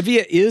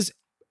 Olivia is,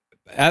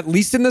 at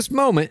least in this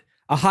moment,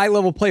 a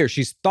high-level player.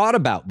 She's thought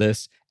about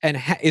this and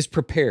is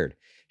prepared.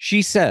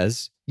 She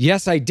says,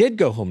 yes, I did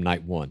go home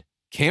night one.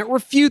 Can't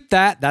refute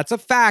that. That's a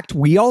fact.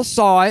 We all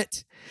saw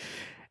it.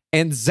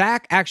 And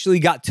Zach actually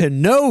got to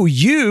know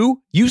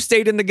you. You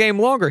stayed in the game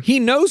longer. He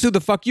knows who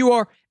the fuck you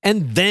are.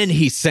 And then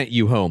he sent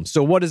you home.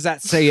 So what does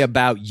that say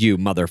about you,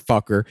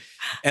 motherfucker?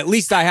 At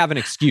least I have an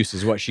excuse,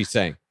 is what she's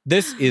saying.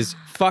 This is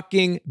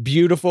fucking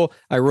beautiful.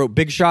 I wrote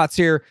big shots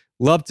here.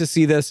 Love to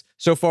see this.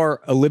 So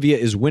far, Olivia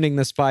is winning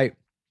this fight.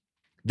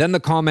 Then the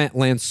comment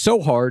lands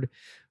so hard,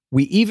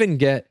 we even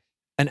get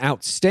an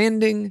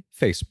outstanding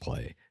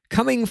faceplay.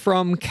 Coming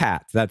from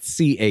Kat, that's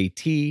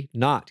C-A-T,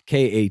 not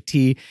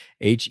K-A-T-H-E-R-I-N-E.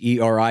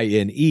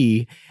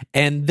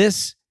 And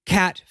this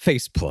Kat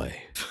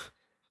faceplay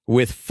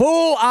with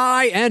full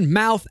eye and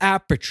mouth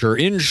aperture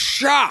in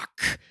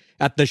shock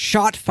at the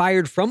shot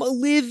fired from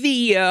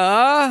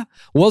Olivia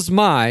was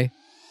my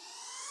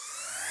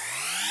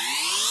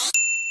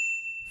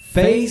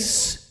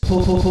face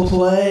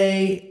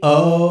play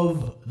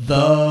of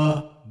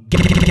the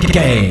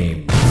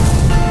game.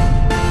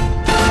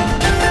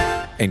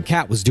 And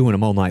Kat was doing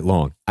them all night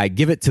long. I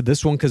give it to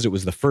this one because it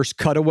was the first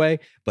cutaway,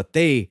 but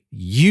they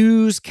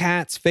use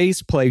Kat's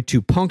faceplay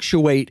to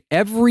punctuate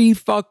every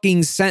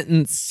fucking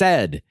sentence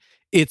said.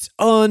 It's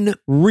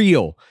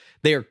unreal.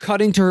 They are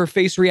cutting to her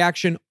face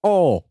reaction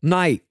all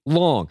night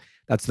long.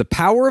 That's the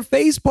power of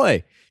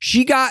faceplay.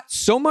 She got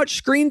so much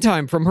screen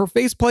time from her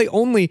faceplay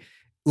only.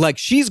 Like,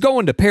 she's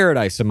going to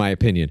paradise, in my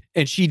opinion.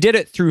 And she did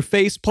it through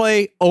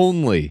faceplay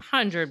only.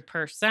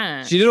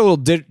 100%. She did a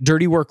little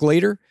dirty work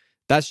later.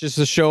 That's just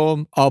to show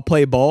them I'll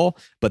play ball.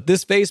 But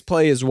this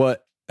faceplay is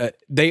what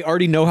they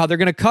already know how they're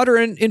going to cut her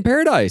in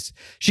Paradise.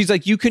 She's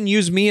like, you can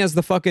use me as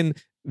the fucking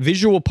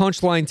visual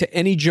punchline to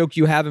any joke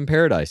you have in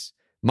Paradise.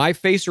 My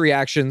face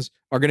reactions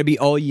are going to be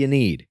all you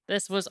need.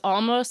 This was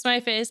almost my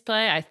face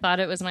play. I thought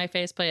it was my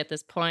face play at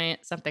this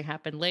point. Something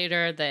happened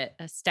later that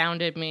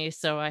astounded me,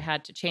 so I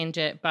had to change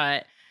it.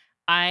 But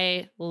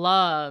I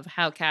love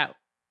how Kat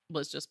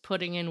was just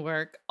putting in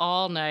work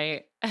all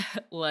night,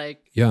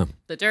 like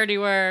the dirty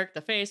work,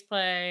 the face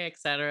play,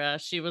 etc.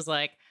 She was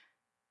like,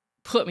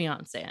 put me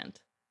on sand,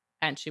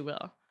 and she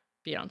will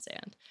be on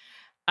sand.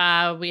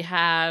 We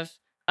have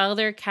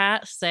other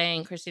Kat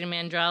saying Christina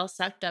Mandrell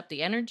sucked up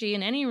the energy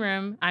in any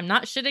room. I'm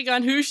not shitting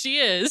on who she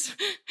is.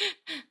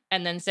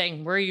 And then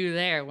saying, were you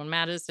there when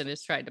Madison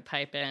is trying to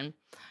pipe in?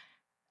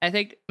 I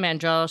think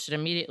Mandrell should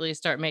immediately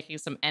start making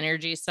some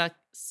energy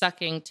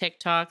sucking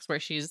TikToks where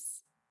she's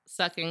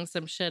sucking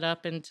some shit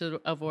up into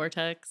a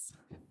vortex.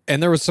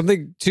 And there was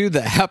something, too,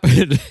 that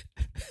happened.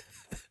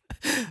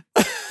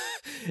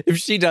 If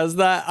she does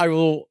that, I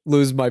will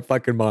lose my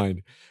fucking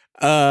mind.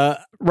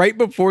 Right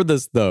before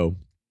this, though,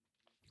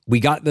 we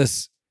got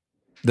this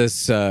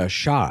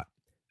shot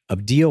of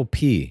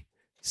DLP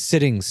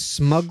sitting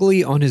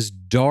smugly on his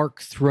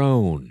dark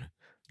throne,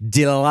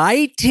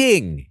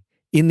 delighting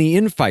in the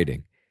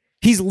infighting.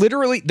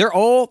 They're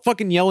all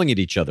fucking yelling at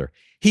each other.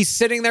 He's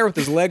sitting there with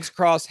his legs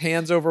crossed,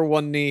 hands over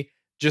one knee,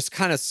 just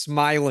kind of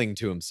smiling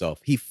to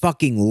himself. He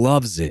fucking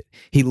loves it.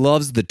 He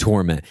loves the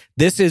torment.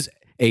 This is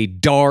a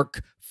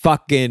dark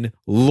fucking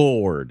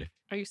lord.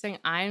 Are you saying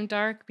I'm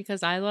dark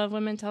because I love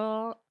women tell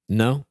all?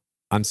 No,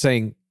 I'm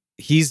saying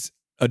he's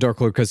a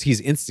dark lord because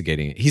he's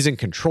instigating it. He's in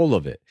control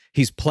of it.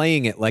 He's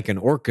playing it like an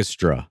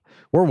orchestra.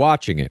 We're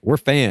watching it. We're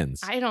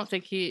fans. I don't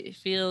think he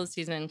feels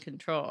he's in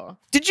control.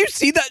 Did you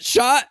see that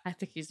shot? I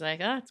think he's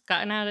like, oh, it's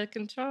gotten out of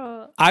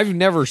control. I've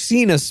never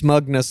seen a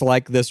smugness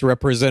like this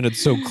represented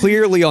so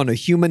clearly on a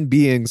human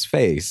being's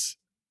face.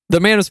 The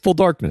man is full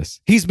darkness.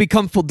 He's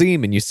become full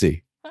demon, you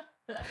see.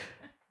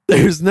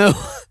 There's no...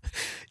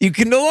 You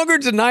can no longer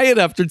deny it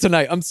after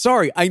tonight. I'm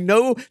sorry. I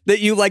know that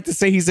you like to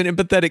say he's an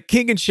empathetic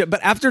king and shit,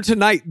 but after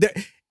tonight,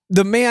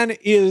 the man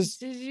is...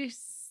 Did you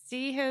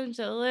see him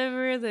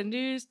deliver the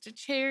news to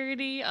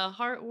Charity? A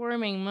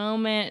heartwarming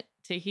moment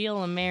to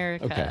heal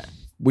America. Okay.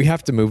 We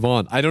have to move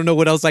on. I don't know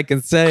what else I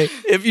can say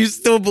if you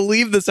still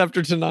believe this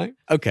after tonight.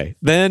 Okay.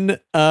 Then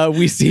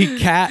we see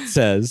Kat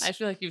says... I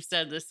feel like you've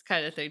said this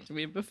kind of thing to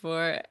me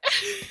before.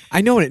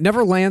 I know, and it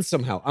never lands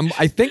somehow.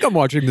 I think I'm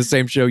watching the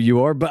same show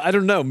you are, but I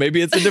don't know.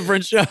 Maybe it's a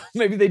different show.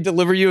 Maybe they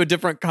deliver you a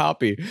different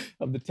copy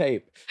of the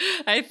tape.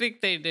 I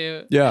think they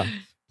do. Yeah.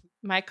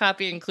 My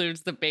copy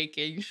includes the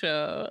baking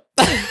show.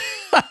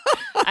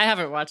 I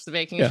haven't watched the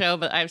baking show,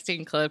 but I've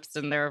seen clips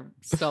and they're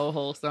so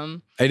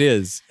wholesome. It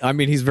is. I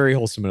mean, he's very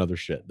wholesome in other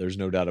shit. There's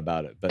no doubt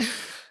about it. But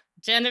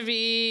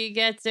Genevieve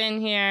gets in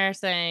here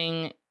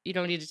saying you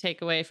don't need to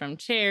take away from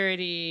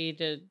Charity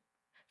to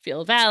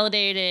feel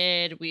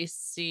validated. We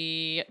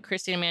see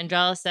Christina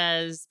Mandrella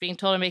says, being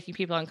told I'm making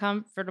people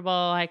uncomfortable.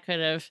 I could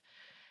have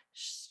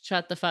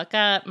shut the fuck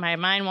up. My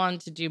mind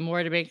wanted to do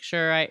more to make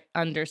sure I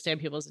understand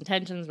people's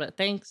intentions, but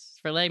thanks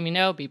for letting me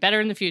know. Be better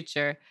in the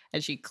future.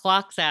 And she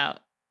clocks out.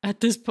 At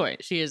this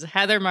point, she is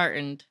Heather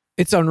Martin.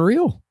 It's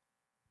unreal.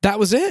 That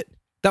was it.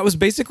 That was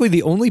basically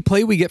the only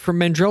play we get from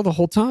Mandrell the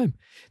whole time.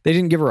 They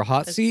didn't give her a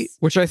hot seat,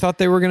 which I thought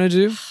they were going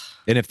to do.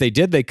 And if they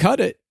did, they cut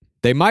it.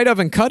 They might have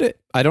and cut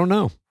it. I don't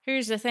know.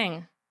 Here's the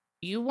thing.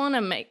 You want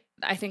to make,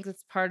 I think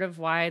that's part of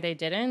why they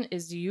didn't,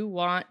 is you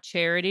want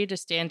Charity to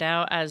stand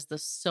out as the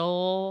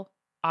sole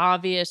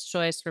obvious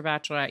choice for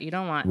Bachelorette. You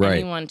don't want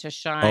anyone to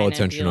shine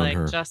and be like,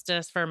 her.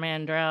 Justice for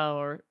Mandrell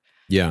or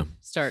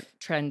start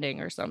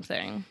trending or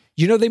something.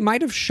 You know, they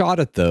might have shot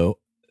it, though.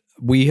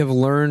 We have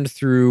learned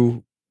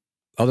through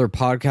other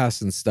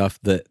podcasts and stuff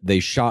that they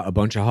shot a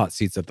bunch of hot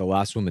seats at the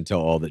last Women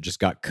Tell All that just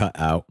got cut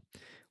out.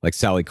 Like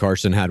Sally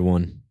Carson had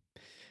one.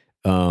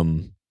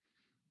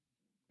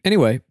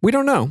 Anyway, we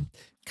don't know.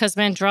 Because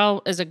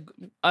Mandrell is an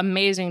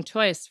amazing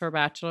choice for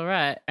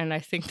Bachelorette. And I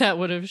think that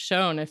would have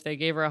shown if they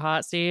gave her a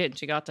hot seat and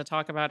she got to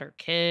talk about her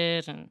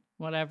kid and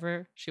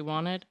whatever she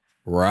wanted.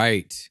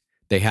 Right.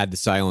 They had to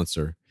silence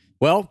her.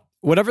 Well,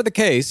 whatever the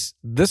case,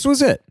 this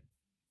was it.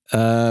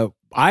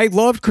 I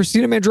loved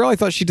Christina Mandrell. I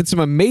thought she did some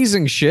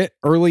amazing shit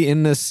early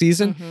in this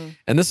season. Mm-hmm.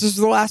 And this is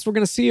the last we're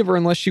going to see of her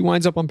unless she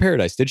winds up on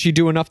Paradise. Did she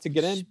do enough to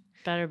get in? She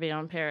better be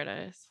on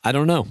Paradise. I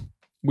don't know.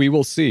 We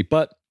will see.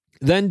 But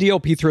then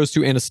DLP throws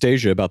to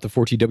Anastasia about the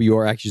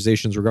 4TWR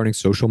accusations regarding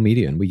social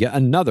media. And we get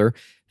another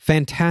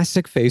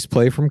fantastic face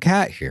play from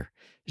Kat here.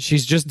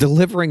 She's just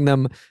delivering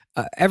them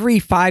every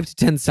 5 to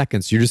 10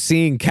 seconds. You're just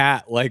seeing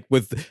Kat like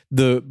with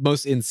the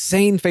most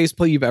insane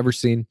faceplay you've ever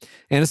seen.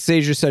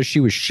 Anastasia says she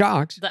was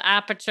shocked. The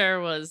aperture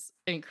was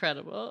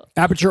incredible.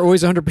 Aperture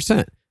always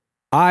 100%.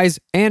 Eyes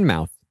and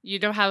mouth. You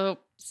know how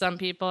some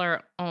people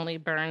are only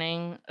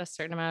burning a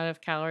certain amount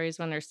of calories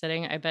when they're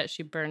sitting? I bet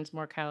she burns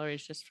more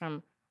calories just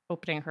from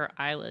opening her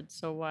eyelids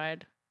so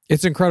wide.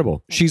 It's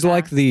incredible. She's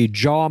like the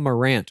Jaw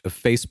Morant of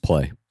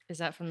faceplay. Is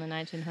that from the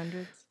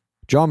 1900s?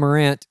 Jaw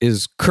Morant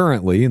is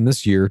currently, in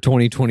this year,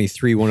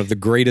 2023, one of the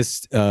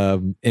greatest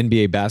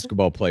NBA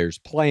basketball players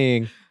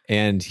playing,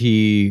 and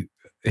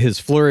his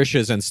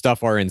flourishes and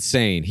stuff are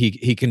insane.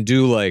 He can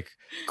do like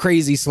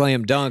crazy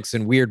slam dunks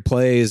and weird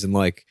plays. And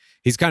like,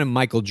 he's kind of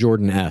Michael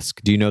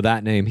Jordan-esque. Do you know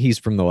that name? He's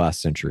from the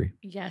last century.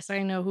 Yes,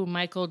 I know who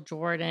Michael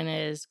Jordan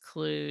is.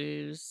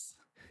 Clues.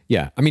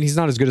 Yeah. I mean, he's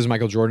not as good as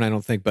Michael Jordan, I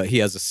don't think, but he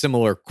has a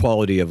similar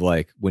quality of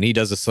like, when he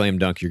does a slam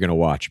dunk, you're going to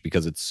watch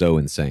because it's so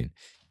insane.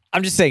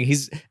 I'm just saying,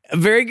 he's a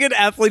very good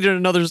athlete in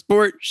another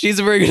sport. She's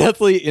a very good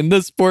athlete in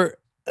this sport.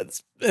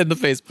 That's in the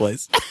face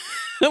place.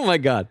 Oh my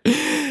God.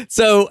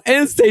 So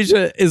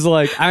Anastasia is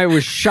like, I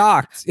was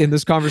shocked in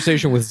this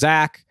conversation with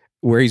Zach,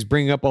 where he's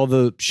bringing up all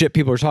the shit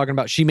people are talking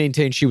about. She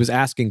maintained she was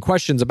asking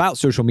questions about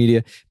social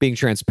media, being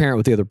transparent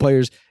with the other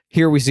players.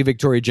 Here we see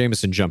Victoria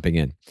Jameson jumping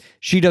in.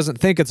 She doesn't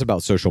think it's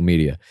about social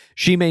media.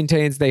 She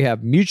maintains they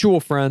have mutual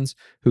friends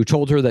who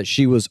told her that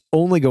she was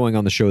only going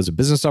on the show as a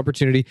business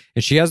opportunity,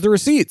 and she has the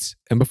receipts.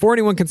 And before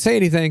anyone can say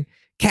anything,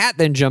 Kat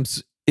then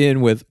jumps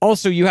in with,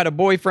 also, you had a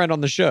boyfriend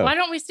on the show. Why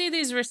don't we see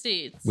these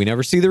receipts? We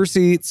never see the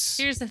receipts.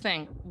 Here's the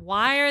thing.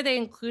 Why are they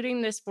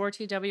including this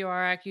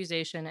 4TWR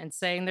accusation and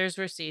saying there's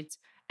receipts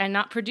and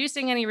not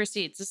producing any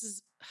receipts? This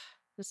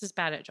is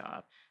bad at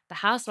job. The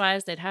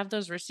housewives, they'd have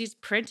those receipts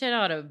printed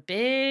on a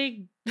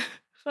big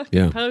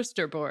fucking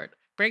poster board.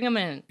 Bring them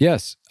in.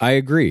 Yes, I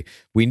agree.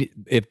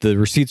 If the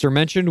receipts are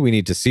mentioned, we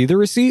need to see the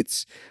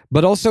receipts.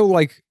 But also,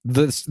 like,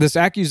 this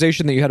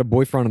accusation that you had a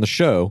boyfriend on the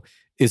show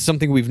is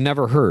something we've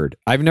never heard.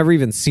 I've never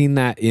even seen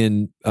that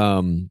in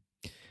online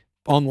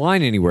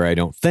anywhere, I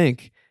don't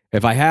think.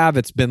 If I have,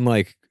 it's been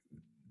like,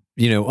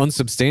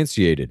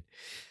 unsubstantiated.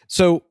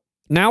 So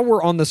now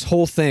we're on this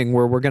whole thing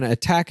where we're going to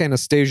attack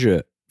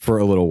Anastasia for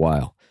a little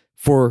while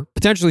for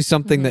potentially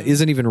something that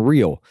isn't even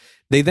real.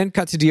 They then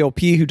cut to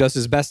DLP, who does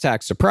his best to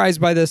act surprised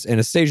by this.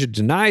 Anastasia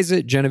denies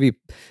it. Genevieve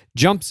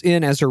jumps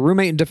in as her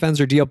roommate and defends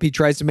her. DLP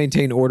tries to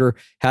maintain order,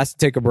 has to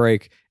take a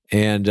break,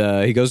 and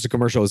he goes to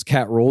commercial as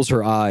Kat rolls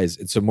her eyes.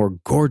 It's a more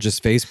gorgeous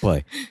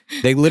faceplay.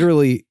 They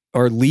literally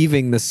are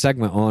leaving this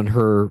segment on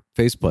her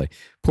faceplay.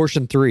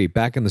 Portion 3,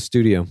 back in the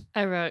studio.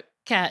 I wrote,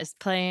 Kat is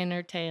playing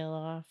her tail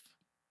off.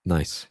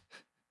 Nice.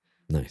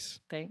 Thanks.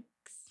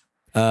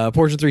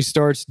 Portion 3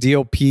 starts.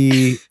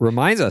 DLP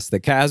reminds us that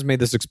Kat has made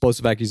this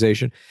explosive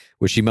accusation,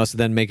 which she must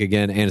then make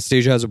again.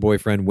 Anastasia has a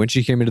boyfriend. When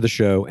she came into the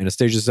show,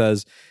 Anastasia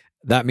says,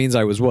 that means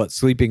I was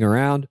sleeping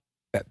around?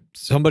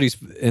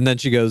 And then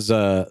she goes,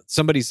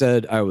 somebody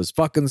said I was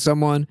fucking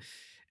someone.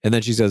 And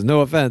then she says,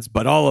 no offense,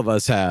 but all of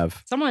us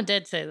have. Someone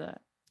did say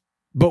that.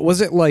 But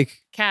was it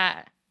like...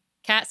 Kat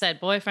said,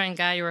 boyfriend,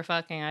 guy you were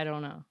fucking, I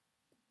don't know.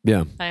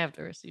 Yeah. I have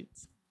the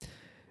receipts.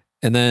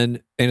 And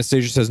then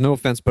Anastasia says, no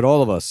offense, but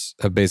all of us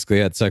have basically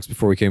had sex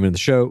before we came into the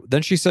show.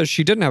 Then she says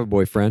she didn't have a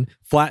boyfriend.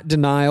 Flat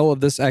denial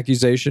of this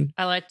accusation.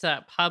 I liked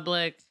that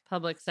public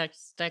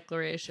sex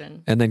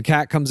declaration. And then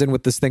Kat comes in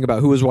with this thing about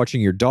who was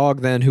watching your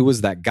dog then. Who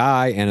was that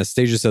guy?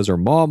 Anastasia says her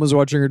mom was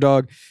watching her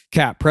dog.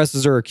 Kat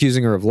presses her,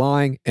 accusing her of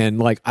lying. And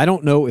like, I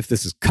don't know if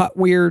this is cut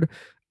weird.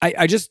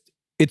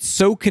 It's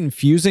so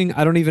confusing.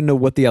 I don't even know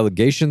what the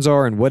allegations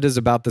are and what is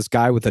about this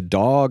guy with a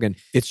dog. And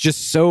it's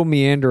just so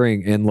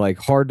meandering and like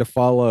hard to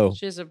follow.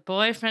 She has a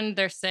boyfriend.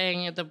 They're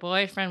saying the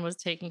boyfriend was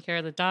taking care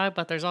of the dog,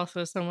 but there's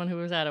also someone who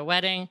was at a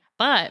wedding.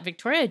 But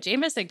Victoria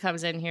Jameson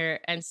comes in here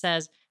and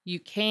says, you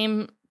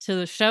came to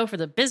the show for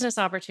the business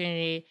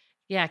opportunity.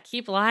 Yeah,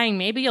 keep lying.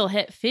 Maybe you'll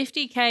hit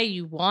 50K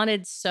you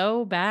wanted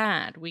so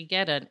bad. We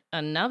get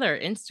another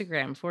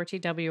Instagram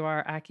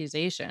 4TWR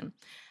accusation.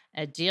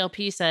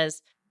 DLP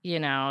says,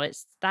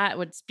 that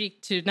would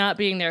speak to not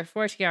being there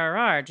for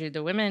TRR. Do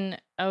the women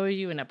owe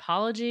you an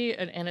apology?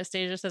 And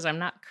Anastasia says, I'm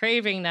not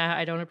craving that.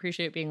 I don't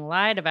appreciate being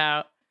lied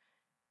about.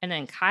 And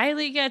then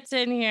Kylie gets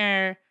in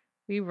here.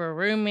 We were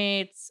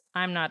roommates.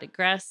 I'm not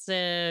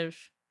aggressive.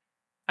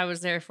 I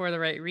was there for the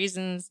right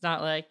reasons,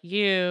 not like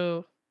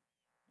you.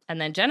 And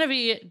then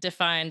Genevieve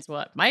defines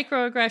what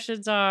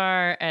microaggressions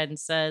are and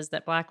says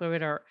that Black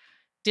women are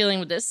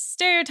dealing with this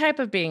stereotype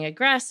of being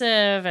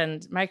aggressive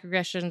and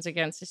microaggressions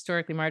against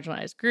historically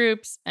marginalized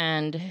groups.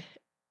 And,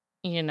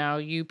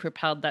 you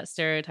propelled that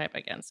stereotype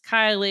against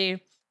Kylie.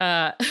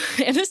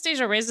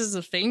 Anastasia raises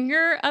a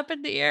finger up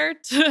in the air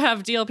to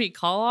have DLP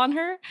call on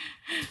her.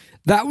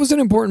 That was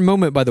an important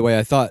moment, by the way.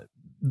 I thought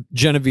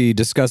Genevieve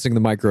discussing the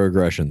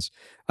microaggressions.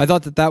 I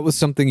thought that was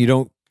something you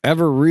don't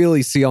ever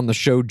really see on the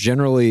show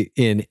generally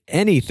in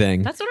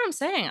anything. That's what I'm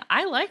saying.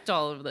 I liked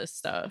all of this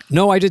stuff.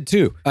 No, I did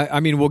too.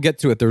 I mean, we'll get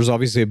to it. There's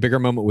obviously a bigger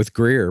moment with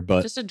Greer,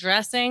 but... Just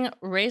addressing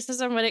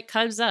racism when it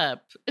comes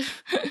up.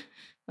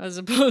 As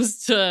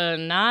opposed to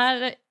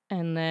not,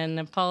 and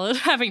then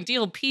having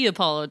DLP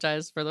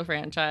apologize for the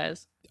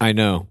franchise. I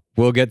know.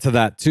 We'll get to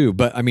that too.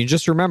 But I mean,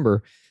 just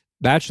remember,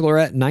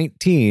 Bachelorette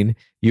 19,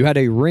 you had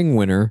a ring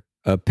winner.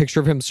 A picture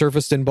of him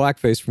surfaced in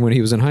blackface from when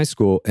he was in high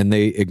school, and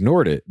they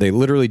ignored it. They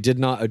literally did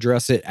not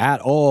address it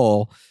at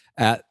all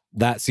at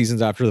that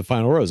season's After the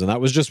Final Rose. And that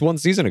was just one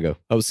season ago.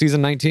 That was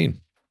season 19.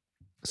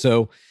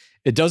 So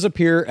it does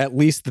appear at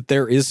least that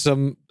there is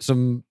some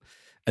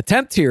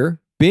attempt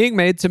here being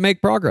made to make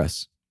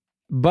progress.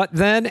 But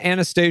then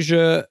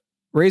Anastasia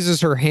raises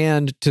her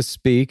hand to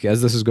speak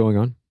as this is going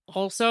on.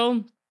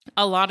 Also,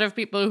 a lot of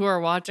people who are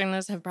watching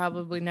this have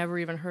probably never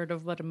even heard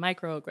of what a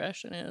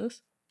microaggression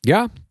is.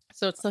 Yeah,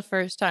 So it's the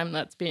first time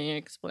that's being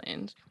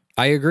explained.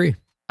 I agree.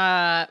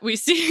 We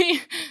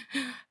see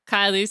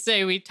Kylie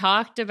say, we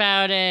talked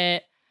about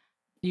it.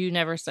 You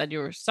never said you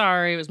were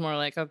sorry. It was more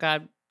like, oh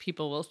God,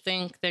 people will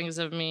think things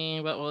of me.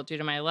 What will it do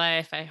to my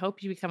life? I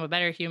hope you become a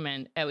better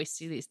human. And we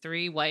see these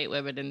 3 white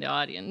women in the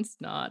audience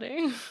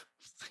nodding.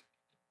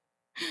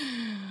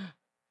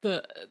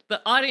 The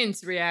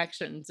audience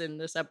reactions in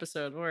this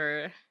episode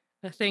were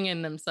a thing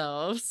in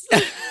themselves.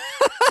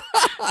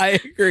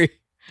 I agree.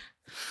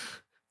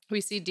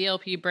 We see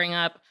DLP bring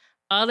up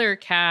other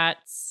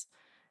cats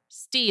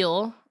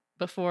steal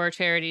before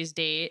Charity's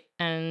date.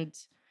 And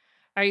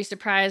are you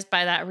surprised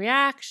by that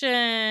reaction?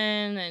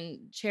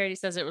 And Charity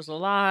says it was a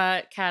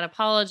lot. Cat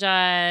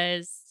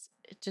apologized.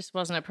 It just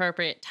wasn't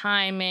appropriate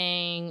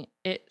timing.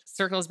 It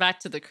circles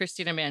back to the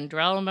Christina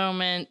Mandrell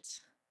moment.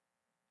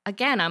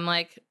 Again, I'm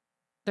like,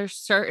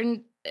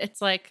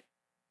 it's like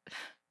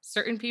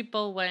certain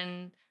people,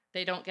 when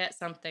they don't get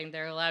something,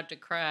 they're allowed to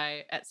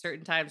cry at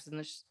certain times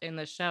in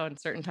the show and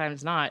certain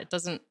times not.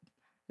 There's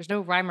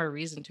no rhyme or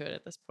reason to it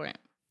at this point.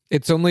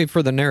 It's only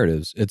for the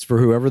narratives. It's for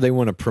whoever they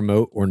want to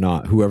promote or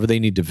not, whoever they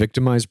need to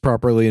victimize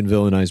properly and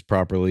villainize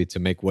properly to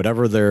make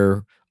whatever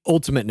their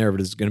ultimate narrative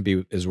is going to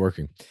be is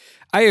working.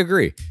 I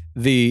agree.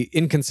 The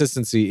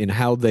inconsistency in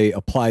how they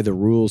apply the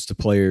rules to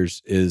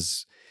players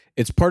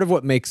it's part of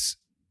what makes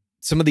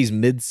some of these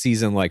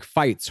mid-season like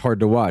fights hard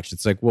to watch.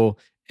 It's like, well,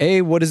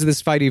 A, what is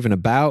this fight even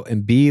about?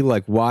 And B,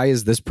 like, why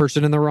is this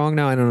person in the wrong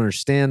now? I don't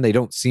understand. They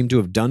don't seem to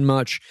have done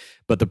much,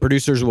 but the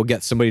producers will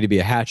get somebody to be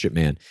a hatchet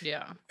man.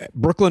 Yeah.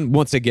 Brooklyn,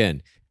 once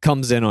again,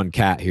 comes in on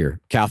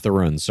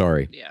Catherine,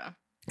 sorry. Yeah.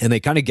 And they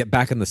kind of get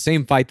back in the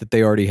same fight that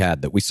they already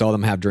had, that we saw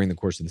them have during the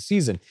course of the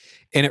season.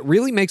 And it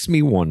really makes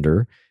me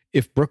wonder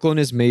if Brooklyn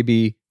is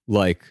maybe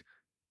like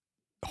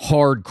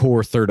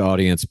hardcore third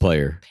audience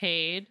player.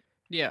 Paid.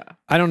 Yeah.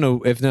 I don't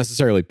know if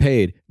necessarily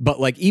paid, but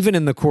like even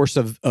in the course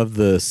of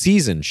the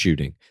season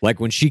shooting, like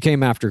when she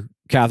came after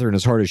Catherine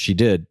as hard as she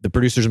did, the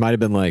producers might have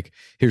been like,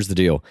 here's the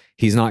deal.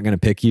 He's not going to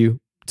pick you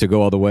to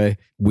go all the way.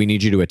 We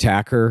need you to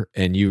attack her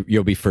and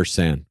you'll be first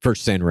sand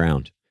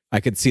round.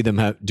 I could see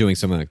them doing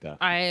something like that.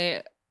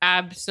 I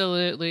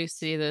absolutely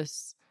see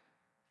this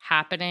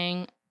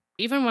happening.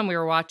 Even when we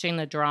were watching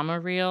the drama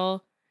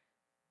reel,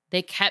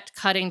 they kept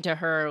cutting to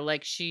her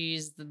like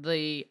she's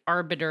the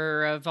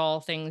arbiter of all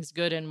things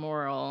good and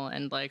moral.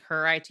 And like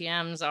her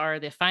ITMs are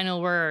the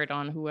final word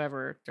on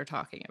whoever they're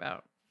talking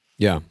about.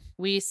 Yeah.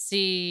 We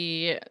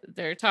see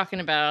they're talking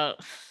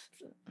about,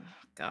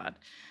 God,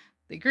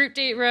 the group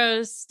date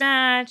rose,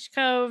 snatch,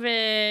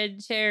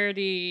 COVID,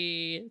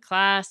 charity,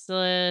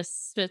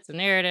 classless, fits the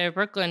narrative.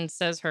 Brooklyn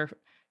says her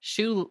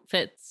shoe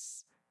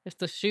fits. If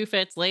the shoe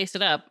fits, lace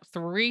it up.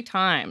 3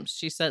 times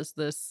she says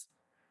this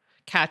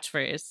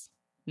catchphrase.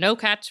 No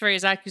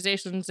catchphrase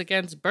accusations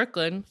against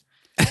Brooklyn.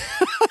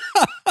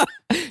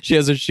 She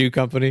has a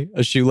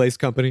shoelace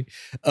company.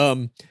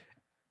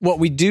 What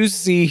we do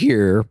see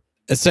here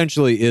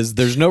essentially is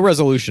there's no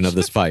resolution of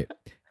this fight.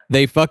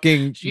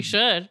 She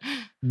should.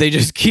 They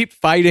just keep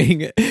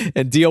fighting,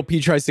 and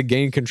DLP tries to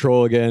gain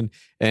control again.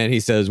 And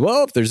he says,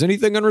 well, if there's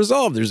anything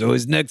unresolved, there's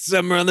always next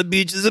summer on the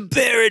beaches of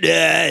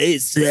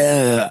paradise.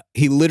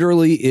 He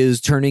literally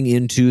is turning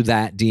into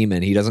that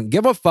demon. He doesn't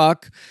give a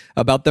fuck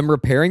about them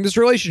repairing this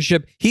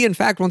relationship. He, in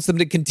fact, wants them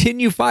to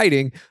continue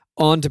fighting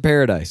on to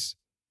paradise.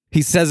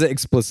 He says it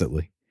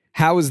explicitly.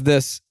 How is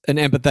this an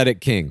empathetic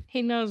king?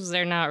 He knows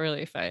they're not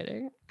really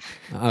fighting.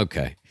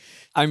 Okay.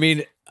 I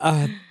mean,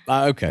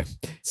 okay.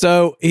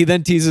 So he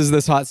then teases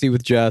this hot seat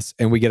with Jess,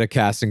 and we get a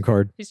casting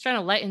card. He's trying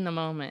to lighten the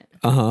moment.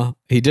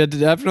 He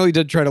definitely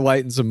did try to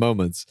lighten some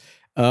moments.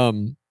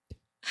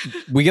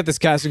 We get this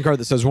casting card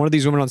that says one of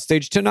these women on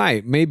stage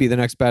tonight may be the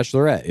next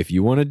Bachelorette. If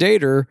you want to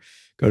date her,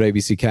 go to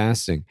ABC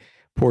Casting.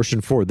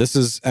 Portion 4. This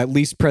is at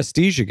least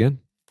prestige again.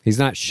 He's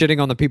not shitting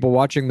on the people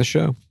watching the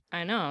show.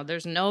 I know.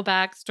 There's no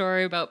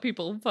backstory about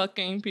people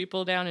fucking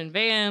people down in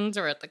vans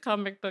or at the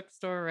comic book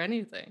store or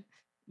anything.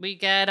 We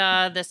get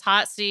this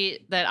hot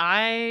seat that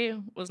I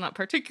was not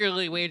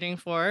particularly waiting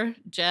for,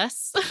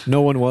 Jess.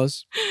 No one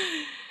was.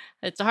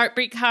 It's a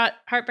heartbreak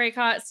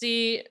hot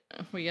seat.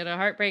 We get a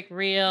heartbreak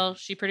reel.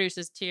 She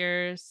produces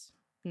tears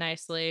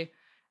nicely.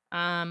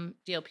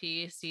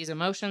 DLP sees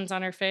emotions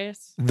on her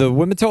face. The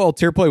Women Tell All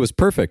tier play was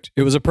perfect.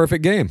 It was a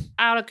perfect game.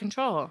 Out of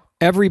control.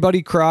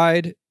 Everybody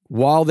cried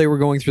while they were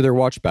going through their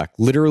watch back.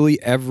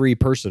 Literally every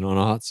person on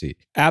a hot seat.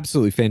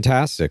 Absolutely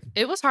fantastic.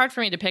 It was hard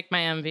for me to pick my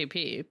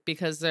MVP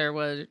because there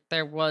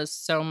was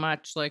so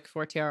much like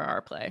for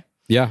TRR play.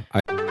 Yeah.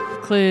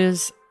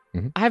 Clues.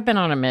 Mm-hmm. I've been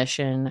on a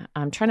mission.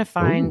 I'm trying to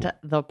find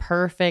the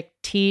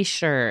perfect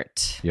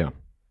t-shirt. Yeah.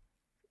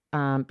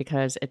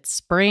 Because it's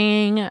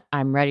spring.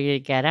 I'm ready to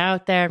get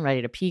out there. I'm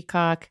ready to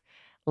peacock.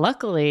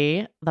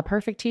 Luckily, the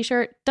perfect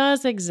t-shirt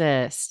does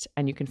exist,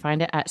 and you can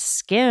find it at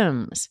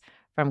Skims.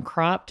 From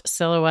cropped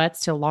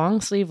silhouettes to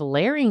long sleeve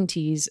layering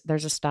tees,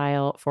 there's a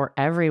style for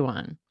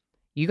everyone.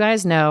 You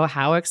guys know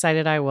how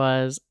excited I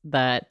was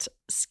that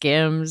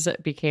Skims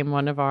became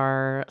one of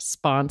our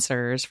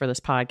sponsors for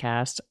this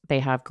podcast. They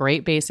have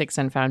great basics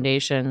and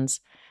foundations.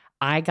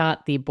 I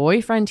got the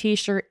boyfriend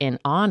t-shirt in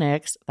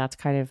onyx. That's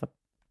kind of a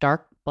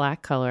dark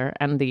black color.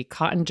 And the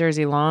cotton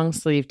jersey long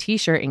sleeve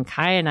t-shirt in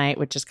kyanite,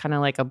 which is kind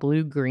of like a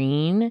blue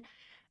green.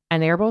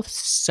 And they're both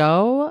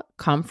so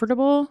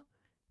comfortable.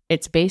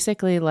 It's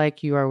basically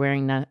like you are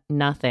wearing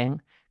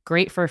nothing.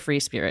 Great for free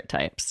spirit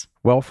types.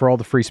 Well, for all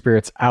the free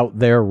spirits out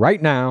there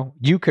right now,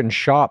 you can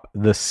shop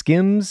the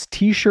Skims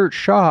t-shirt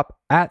shop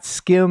at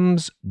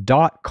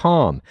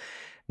skims.com.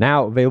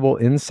 Now available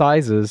in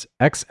sizes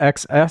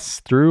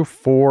XXS through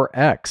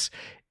 4X.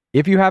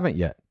 If you haven't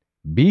yet,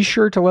 be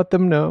sure to let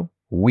them know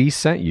we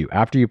sent you.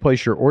 After you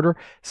place your order,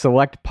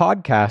 select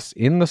podcasts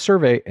in the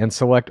survey and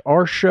select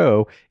our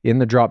show in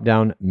the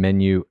drop-down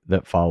menu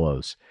that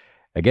follows.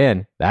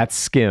 Again, that's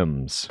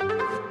Skims.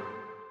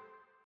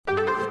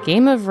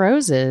 Game of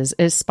Roses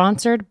is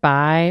sponsored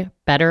by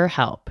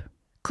BetterHelp.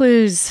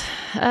 Clues.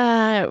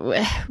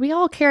 We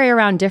all carry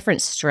around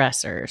different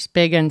stressors,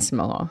 big and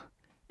small.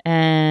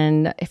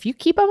 And if you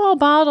keep them all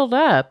bottled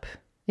up,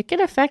 it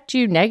can affect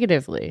you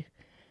negatively.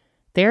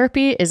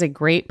 Therapy is a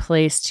great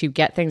place to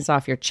get things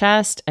off your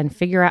chest and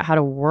figure out how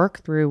to work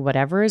through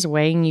whatever is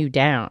weighing you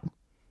down.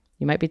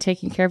 You might be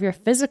taking care of your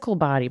physical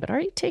body, but are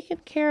you taking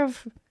care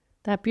of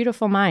that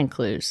beautiful mind,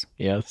 Clues?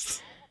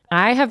 Yes.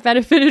 I have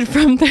benefited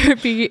from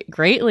therapy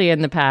greatly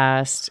in the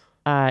past.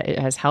 It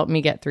has helped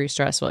me get through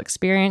stressful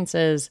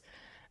experiences,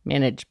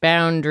 manage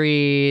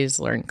boundaries,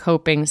 learn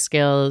coping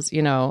skills.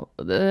 You know,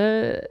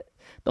 the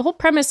whole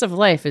premise of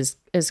life is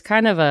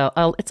kind of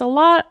it's a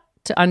lot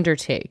to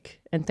undertake,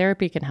 and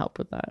therapy can help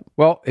with that.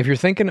 Well, if you're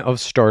thinking of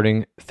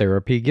starting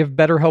therapy, give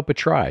BetterHelp a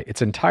try.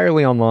 It's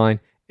entirely online.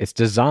 It's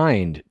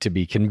designed to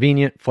be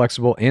convenient,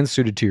 flexible, and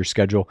suited to your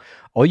schedule.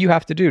 All you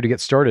have to do to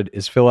get started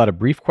is fill out a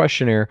brief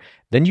questionnaire.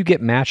 Then you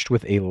get matched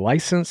with a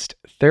licensed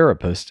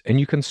therapist, and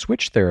you can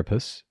switch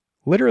therapists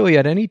literally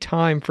at any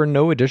time for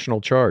no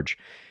additional charge.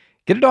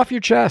 Get it off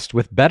your chest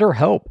with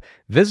BetterHelp.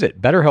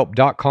 Visit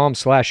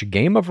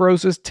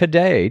betterhelp.com/gameofroses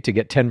today to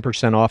get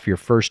 10% off your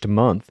first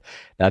month.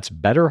 That's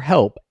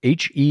BetterHelp,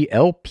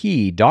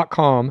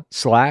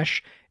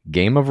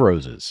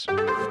 HELP.com/gameofroses.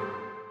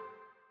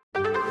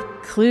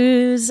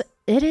 Clues.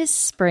 It is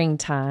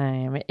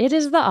springtime. It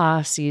is the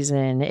off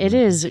season. It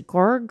is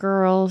Gore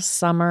Girl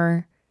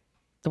summer.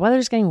 The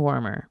weather's getting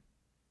warmer.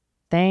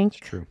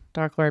 Thank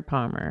Dark Lord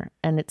Palmer.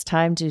 And it's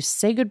time to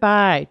say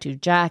goodbye to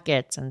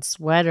jackets and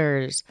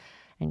sweaters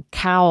and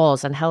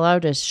cowls and hello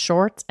to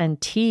shorts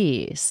and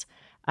tees.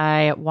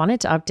 I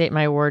wanted to update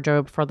my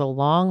wardrobe for the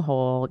long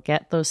haul,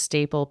 get those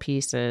staple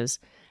pieces,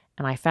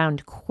 and I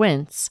found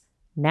Quince.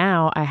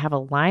 Now I have a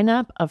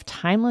lineup of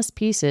timeless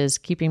pieces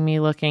keeping me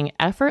looking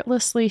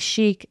effortlessly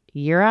chic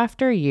year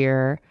after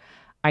year.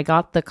 I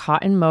got the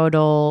cotton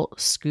modal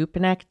scoop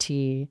neck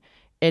tee.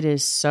 It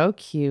is so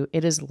cute.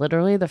 It is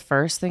literally the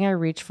first thing I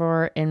reach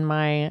for in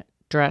my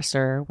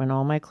dresser when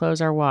all my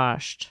clothes are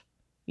washed.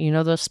 You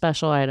know those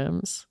special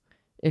items.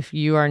 If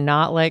you are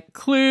not like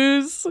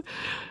Clues,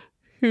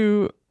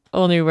 who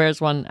only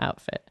wears one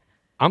outfit.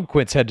 I'm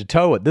Quince head to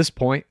toe at this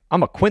point.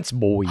 I'm a Quince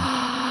boy.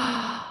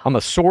 I'm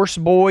a Source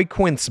boy,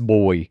 Quince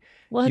boy.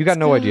 You got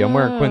no idea. I'm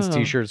wearing Quince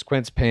t-shirts,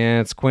 Quince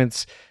pants,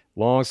 Quince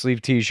long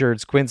sleeve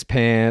t-shirts, Quince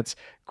pants,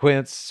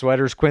 Quince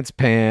sweaters, Quince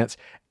pants.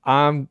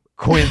 I'm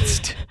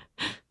Quinced.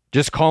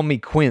 Just call me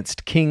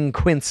Quinced. King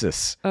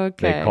Quinces.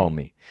 Okay. They call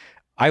me.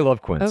 I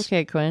love Quince.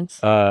 Okay, Quince.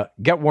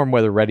 Get warm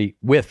weather ready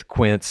with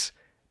Quince.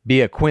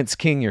 Be a Quince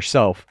king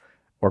yourself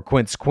or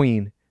Quince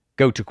queen.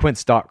 Go to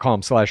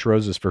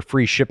quince.com/roses for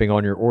free shipping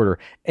on your order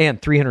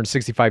and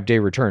 365-day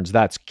returns.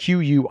 That's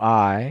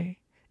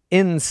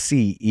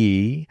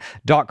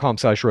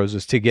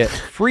QUINCE.com/roses to get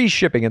free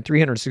shipping and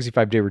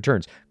 365-day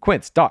returns.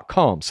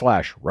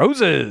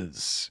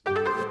 Quince.com/roses.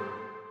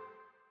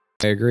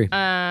 I agree.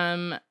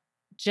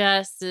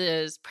 Jess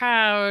is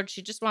proud.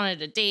 She just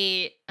wanted a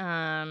date.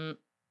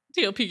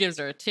 DLP gives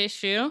her a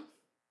tissue.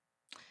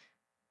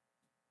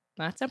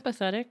 That's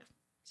empathetic.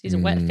 Sees a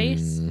wet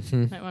face.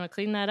 Might want to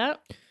clean that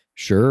up.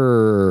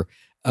 Sure.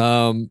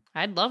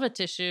 I'd love a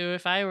tissue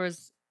if I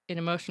was in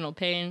emotional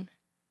pain.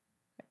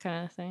 That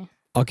kind of thing.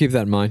 I'll keep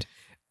that in mind.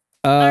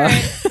 All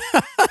right.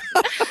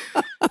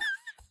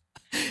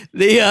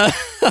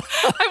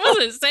 I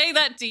wasn't saying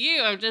that to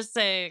you. I'm just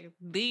saying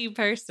the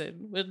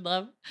person would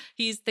love.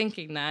 He's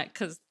thinking that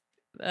because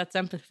that's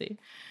empathy.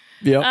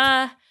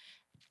 Yep.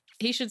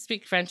 He should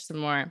speak French some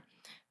more.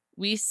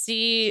 We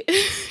see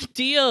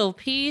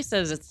DLP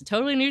says it's a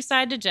totally new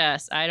side to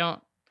Jess. I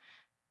don't.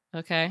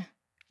 Okay.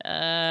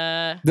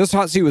 This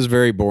hot seat was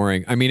very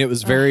boring. I mean, it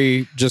was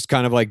very just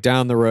kind of like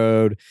down the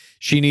road.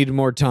 She needed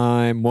more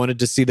time, wanted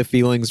to see the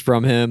feelings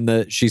from him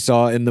that she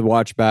saw in the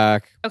watch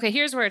back. Okay,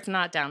 here's where it's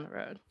not down the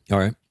road. All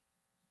right.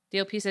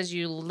 DLP says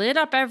you lit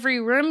up every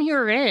room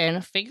you're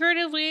in,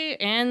 figuratively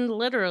and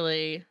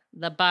literally,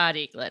 the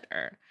body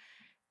glitter.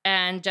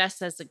 And Jess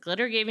says the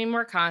glitter gave me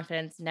more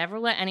confidence. Never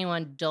let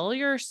anyone dull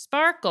your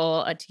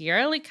sparkle. A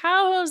Tierra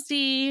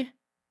Licauzi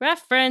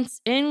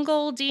reference in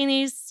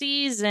Goldini's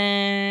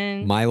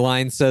season. My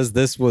line says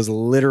this was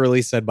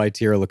literally said by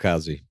Tierra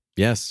Licauzi.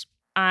 Yes.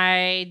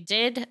 I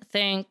did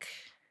think,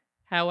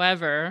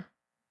 however,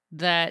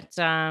 that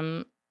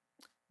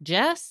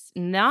Jess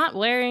not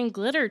wearing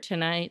glitter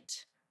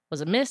tonight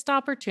was a missed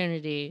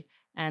opportunity.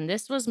 And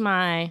this was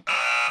my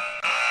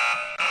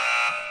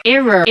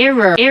error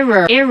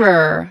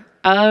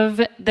of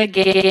the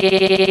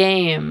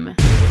game.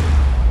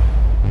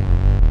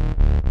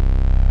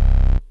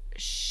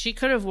 She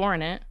could have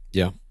worn it.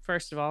 Yeah.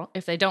 First of all,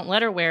 if they don't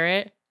let her wear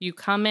it, you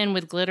come in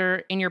with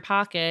glitter in your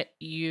pocket.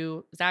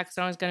 Zach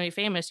Stone is going to be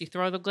famous. You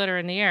throw the glitter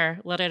in the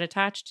air, let it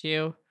attach to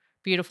you.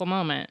 Beautiful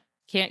moment.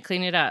 Can't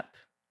clean it up.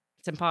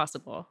 It's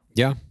impossible.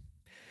 Yeah.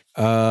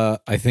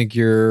 I think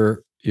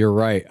you're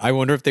right. I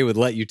wonder if they would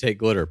let you take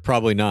glitter.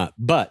 Probably not.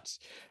 But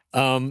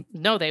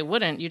no, they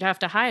wouldn't. You'd have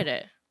to hide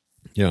it.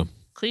 Yeah.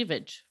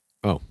 Cleavage.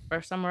 Oh.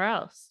 Or somewhere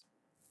else.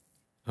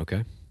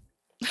 Okay.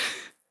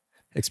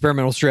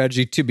 Experimental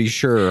strategy to be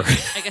sure.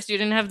 I guess you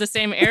didn't have the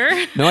same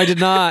error? No, I did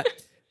not.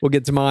 We'll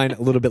get to mine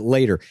a little bit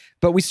later.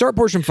 But we start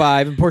portion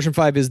 5, and portion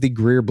 5 is the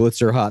Greer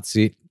Blitzer hot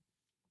seat.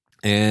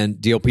 And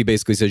DLP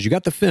basically says, you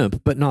got the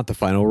FIMP, but not the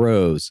final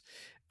rose.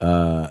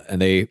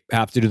 And they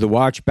have to do the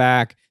watch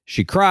back.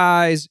 She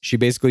cries. She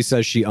basically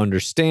says she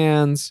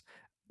understands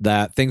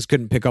that things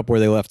couldn't pick up where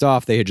they left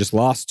off. They had just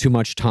lost too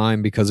much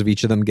time because of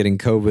each of them getting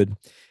COVID.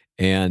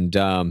 And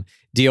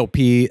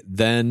DLP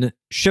then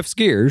shifts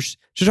gears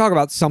to talk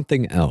about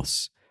something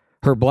else.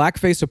 Her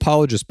blackface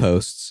apologist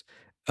posts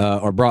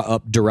are brought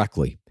up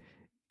directly.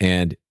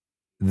 And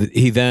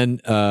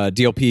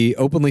DLP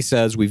openly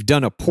says, we've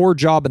done a poor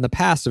job in the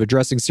past of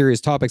addressing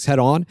serious topics head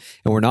on,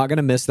 and we're not going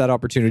to miss that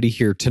opportunity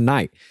here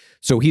tonight.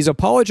 So he's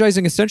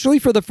apologizing essentially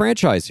for the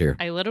franchise here.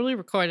 I literally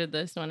recorded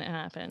this when it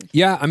happened.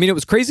 Yeah, I mean, it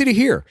was crazy to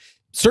hear.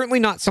 Certainly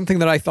not something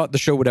that I thought the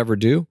show would ever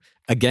do.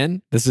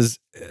 Again, this is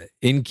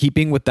in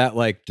keeping with that,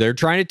 like, they're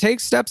trying to take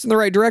steps in the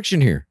right direction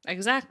here.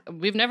 Exactly.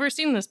 We've never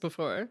seen this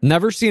before.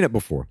 Never seen it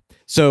before.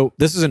 So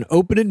this is an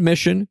open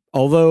admission,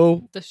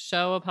 although the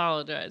show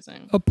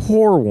apologizing. A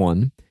poor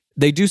one.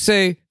 They do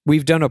say,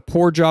 we've done a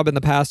poor job in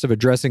the past of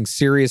addressing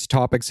serious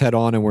topics head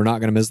on, and we're not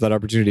going to miss that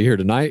opportunity here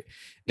tonight.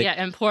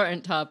 Yeah,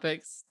 important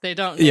topics. They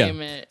don't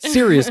name it.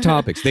 Serious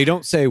topics. They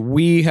don't say,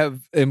 we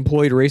have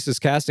employed racist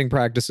casting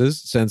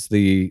practices since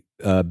the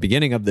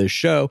beginning of this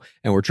show,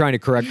 and we're trying to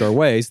correct our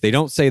ways. They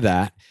don't say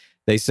that.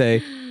 They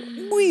say,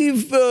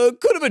 we've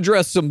could have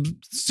addressed some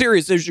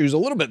serious issues a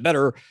little bit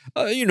better.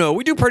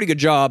 We do a pretty good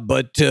job,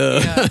 but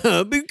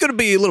we could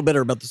be a little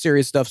better about the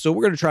serious stuff. So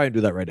we're going to try and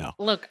do that right now.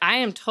 Look, I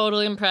am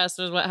totally impressed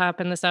with what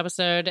happened this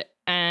episode,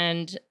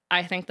 and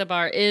I think the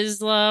bar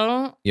is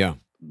low. Yeah.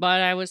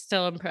 But I was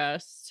still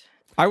impressed.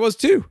 I was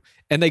too.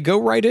 And they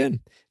go right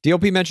in.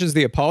 DLP mentions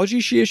the apology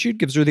she issued,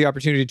 gives her the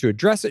opportunity to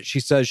address it. She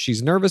says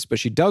she's nervous, but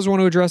she does want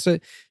to address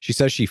it. She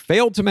says she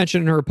failed to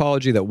mention in her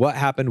apology that what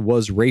happened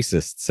was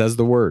racist, says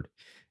the word.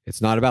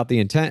 It's not about the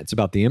intent, it's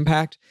about the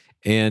impact.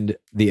 And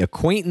the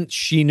acquaintance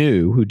she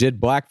knew who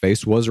did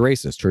blackface was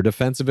racist. Her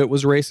defense of it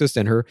was racist,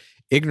 and her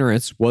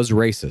ignorance was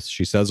racist.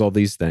 She says all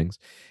these things.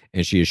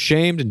 And she is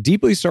shamed and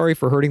deeply sorry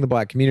for hurting the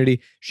black community.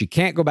 She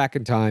can't go back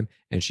in time,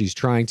 and she's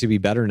trying to be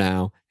better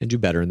now and do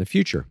better in the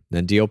future.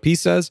 Then DLP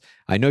says,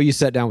 I know you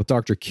sat down with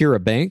Dr.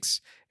 Kira Banks,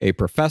 a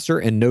professor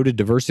and noted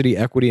diversity,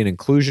 equity, and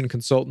inclusion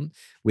consultant.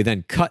 We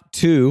then cut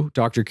to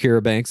Dr.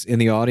 Kira Banks in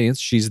the audience.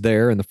 She's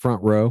there in the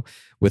front row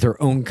with her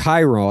own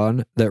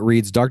chyron that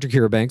reads, Dr.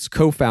 Kira Banks,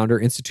 co-founder,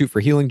 Institute for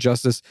Healing,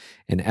 Justice,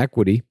 and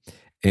Equity.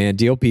 And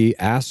DLP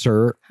asks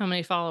her, how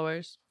many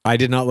followers? I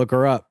did not look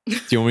her up. Do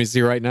you want me to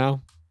see right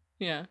now?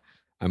 Yeah.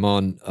 I'm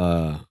on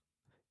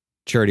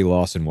Charity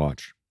Lawson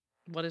Watch.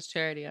 What is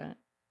Charity at?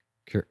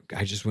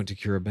 I just went to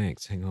Kira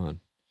Banks. Hang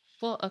on.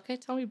 Well, okay,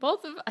 tell me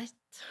both of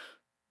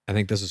I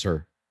think this is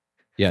her.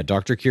 Yeah,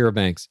 Dr. Kira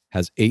Banks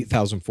has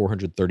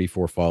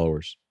 8,434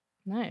 followers.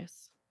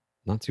 Nice.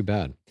 Not too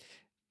bad.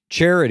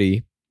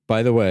 Charity,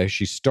 by the way,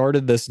 she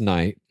started this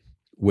night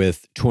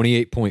with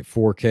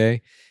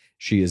 28.4K.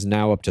 She is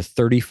now up to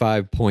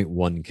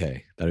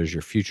 35.1K. That is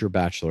your future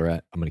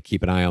bachelorette. I'm going to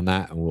keep an eye on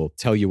that, and we'll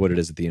tell you what it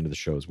is at the end of the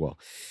show as well.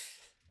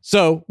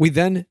 So we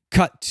then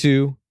cut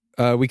to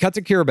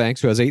Kira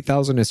Banks, who has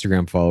 8,000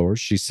 Instagram followers.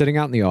 She's sitting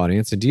out in the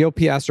audience, and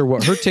DLP asked her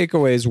what her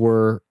takeaways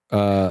were.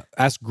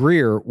 Asked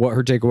Greer what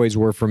her takeaways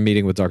were from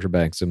meeting with Dr.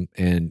 Banks,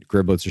 and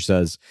Greer Blitzer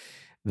says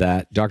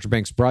that Dr.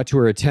 Banks brought to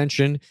her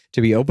attention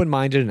to be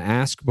open-minded and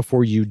ask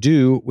before you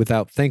do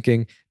without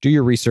thinking. Do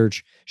your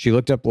research. She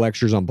looked up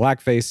lectures on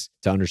blackface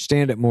to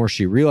understand it more.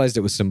 She realized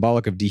it was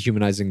symbolic of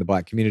dehumanizing the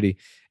black community,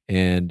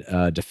 and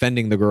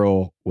defending the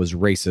girl was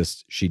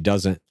racist. She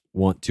doesn't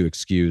want to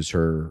excuse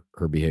her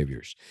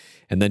behaviors.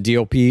 And then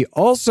DLP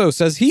also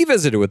says he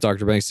visited with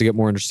Dr. Banks to get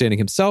more understanding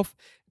himself,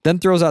 then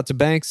throws out to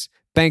Banks.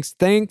 Banks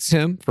thanks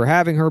him for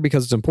having her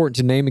because it's important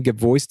to name and give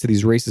voice to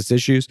these racist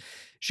issues.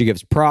 She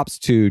gives props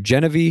to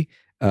Genevieve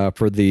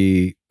for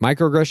the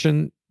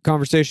microaggression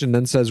conversation,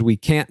 then says, we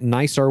can't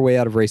nice our way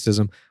out of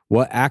racism.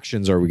 What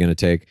actions are we going to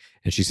take?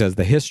 And she says,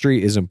 the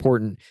history is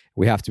important.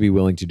 We have to be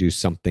willing to do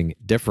something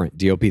different.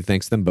 DLP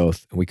thanks them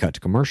both, and we cut to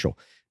commercial.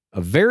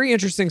 A very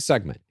interesting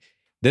segment.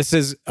 This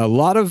is a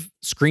lot of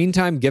screen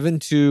time given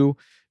to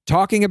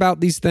talking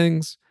about these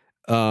things.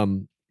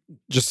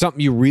 just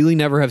something you really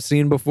never have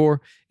seen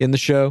before in the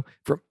show.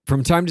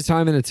 From time to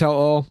time in a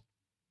tell-all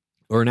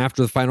or an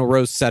after the final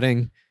rose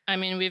setting. I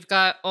mean, we've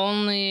got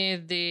only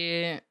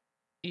the,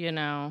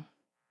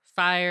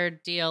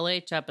 fired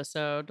DLH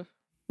episode.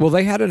 Well,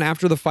 they had an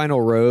after the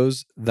final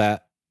rose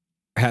that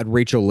had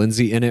Rachel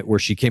Lindsay in it where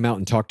she came out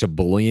and talked to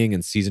bullying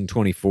in season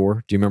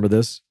 24. Do you remember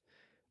this?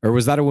 Or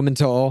was that a Women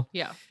Tell All?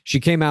 Yeah. She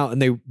came out and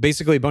they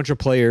basically a bunch of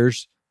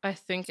players. I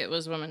think it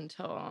was Women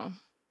Tell All.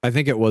 I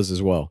think it was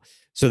as well.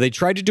 So they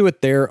tried to do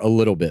it there a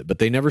little bit, but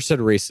they never said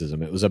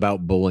racism. It was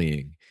about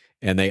bullying.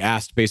 And they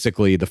asked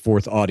basically the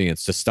fourth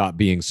audience to stop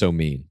being so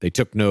mean. They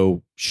took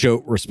no show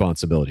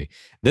responsibility.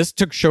 This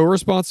took show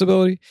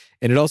responsibility.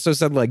 And it also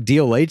said like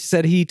DLH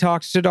said he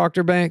talks to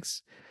Dr.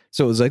 Banks.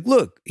 So it was like,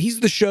 look, he's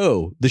the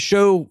show. The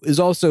show is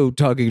also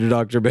talking to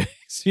Dr.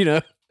 Banks,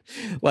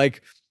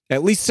 like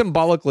at least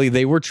symbolically,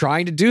 they were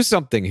trying to do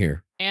something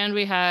here. And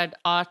we had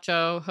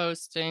Acho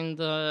hosting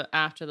the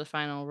after the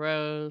final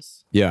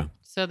rose. Yeah.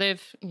 So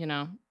they've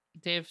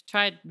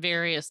tried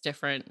various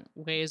different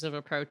ways of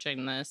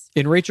approaching this.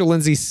 In Rachel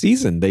Lindsay's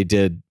season, they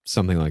did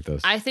something like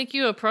this. I think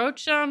you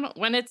approach them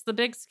when it's the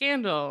big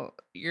scandal.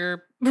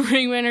 Your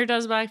ring winner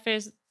does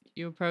blackface.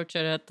 You approach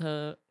it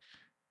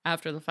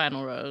after the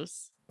final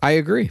rose. I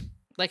agree.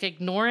 Like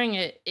ignoring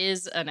it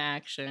is an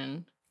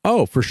action.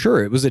 Oh, for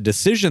sure. It was a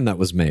decision that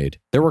was made.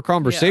 There were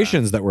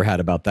conversations that were had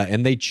about that,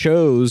 and they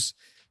chose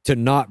to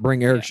not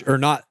bring Eric or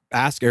not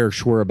ask Eric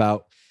Schwer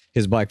about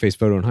his blackface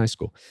photo in high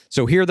school.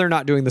 So here they're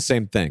not doing the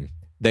same thing.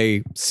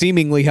 They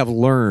seemingly have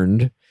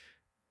learned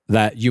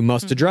that you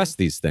must address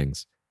these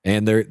things.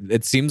 And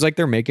it seems like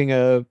they're making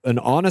an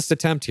honest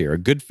attempt here, a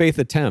good faith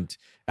attempt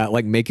at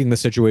like making the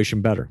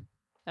situation better.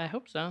 I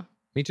hope so.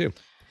 Me too.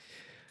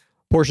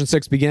 Portion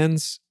 6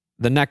 begins.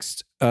 The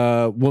next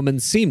woman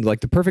seemed like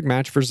the perfect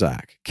match for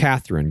Zach.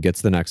 Catherine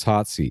gets the next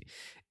hot seat.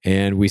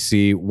 And we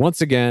see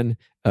once again,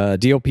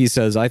 DLP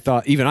says, I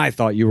thought you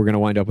were going to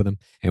wind up with him.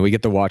 And we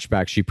get the watch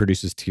back. She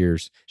produces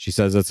tears. She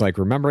says it's like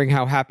remembering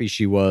how happy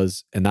she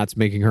was, and that's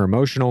making her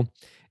emotional.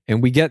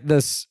 And we get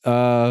this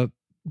kind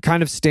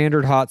of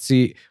standard hot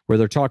seat where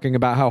they're talking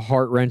about how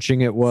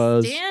heart-wrenching it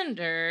was.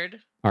 Standard?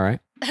 All right.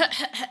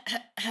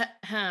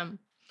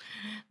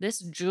 This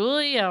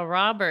Julia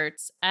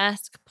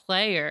Roberts-esque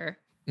player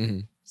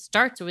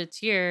starts with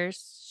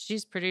tears.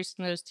 She's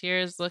producing those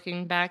tears,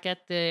 looking back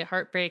at the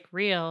heartbreak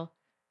reel.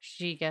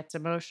 She gets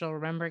emotional,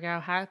 remembering how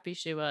happy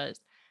she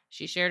was.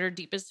 She shared her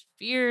deepest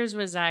fears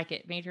with Zach.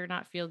 It made her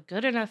not feel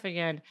good enough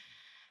again.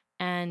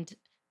 And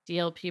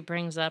DLP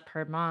brings up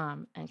her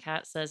mom. And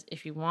Kat says,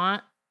 if you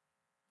want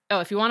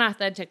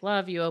authentic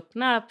love, you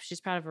open up.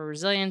 She's proud of her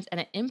resilience. And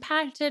it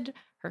impacted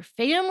her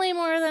family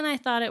more than I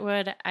thought it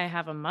would. I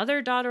have a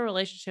mother-daughter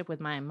relationship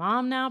with my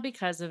mom now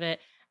because of it.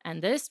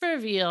 And this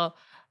reveal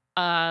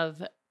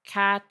of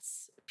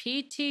Kat's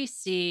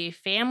PTC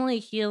family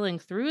healing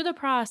through the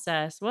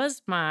process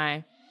was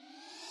my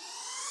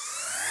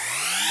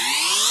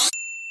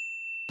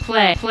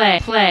play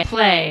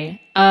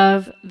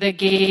of the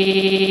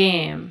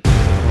game.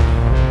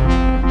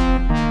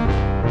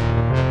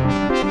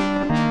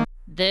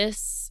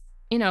 This,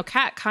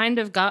 Kat kind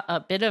of got a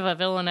bit of a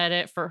villain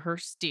edit for her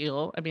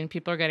steal. I mean,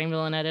 people are getting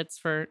villain edits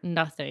for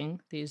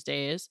nothing these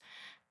days.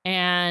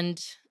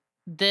 And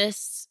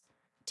this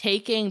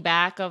taking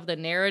back of the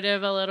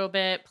narrative a little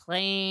bit,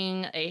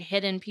 playing a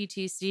hidden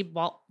PTC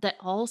that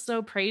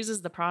also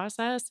praises the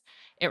process.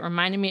 It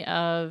reminded me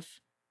of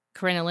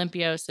Corinne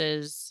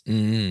Olympios's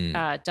Women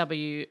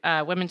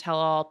Tell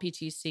All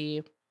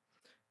PTC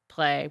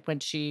play when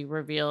she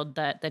revealed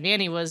that the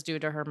nanny was due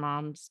to her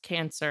mom's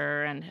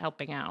cancer and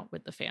helping out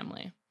with the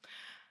family.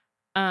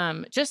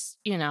 Just,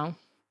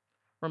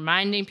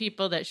 reminding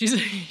people that she's a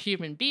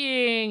human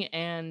being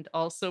and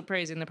also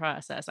praising the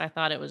process. I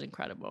thought it was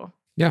incredible.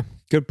 Yeah,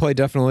 good play,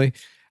 definitely.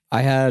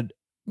 I had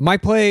my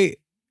play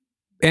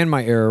and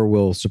my error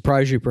will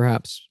surprise you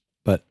perhaps,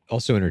 but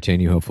also entertain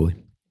you, hopefully.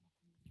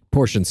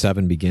 Portion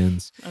 7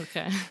 begins.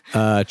 Okay.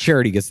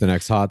 Charity gets the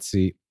next hot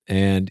seat.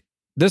 And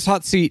this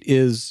hot seat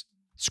is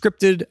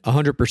scripted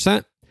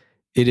 100%.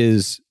 It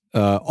is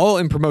all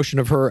in promotion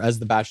of her as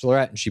the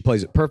Bachelorette, and she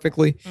plays it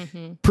perfectly,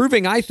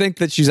 proving, I think,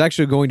 that she's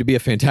actually going to be a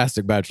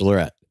fantastic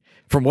Bachelorette.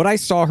 From what I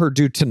saw her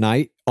do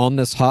tonight on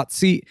this hot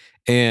seat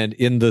and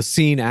in the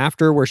scene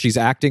after where she's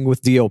acting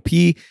with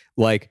DLP,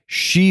 like,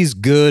 she's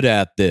good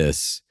at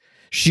this.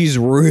 She's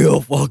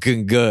real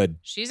fucking good.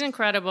 She's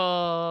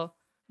incredible.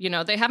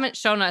 They haven't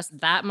shown us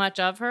that much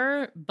of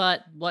her,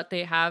 but what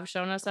they have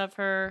shown us of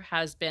her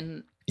has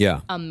been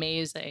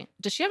amazing.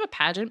 Does she have a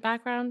pageant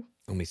background?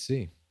 Let me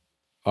see.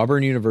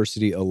 Auburn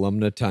University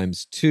alumna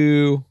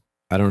 ×2.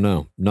 I don't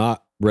know.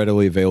 Not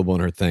readily available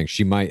in her thing.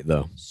 She might,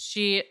 though.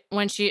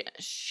 When she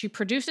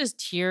produces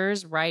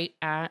tears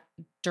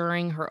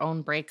during her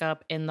own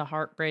breakup in the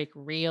heartbreak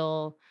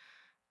reel.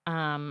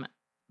 But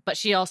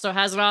she also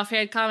has an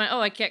offhand comment.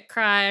 Oh, I can't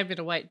cry. I'm in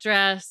a white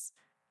dress.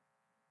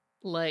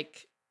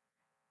 Like,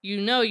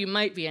 you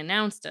might be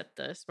announced at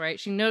this, right?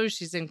 She knows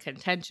she's in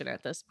contention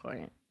at this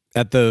point.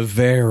 At the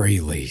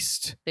very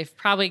least. They've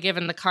probably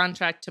given the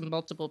contract to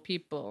multiple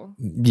people.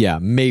 Yeah,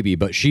 maybe.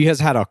 But she has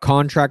had a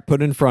contract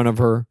put in front of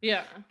her.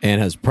 Yeah. And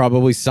has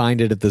probably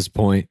signed it at this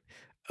point.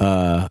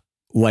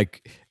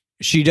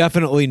 She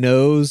definitely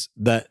knows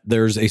that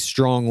there's a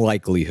strong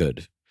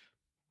likelihood,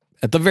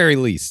 at the very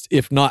least,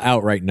 if not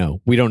outright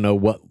no. We don't know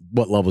what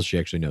levels she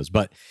actually knows.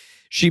 But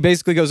she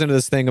basically goes into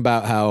this thing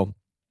about how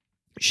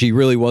she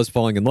really was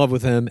falling in love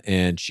with him,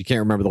 and she can't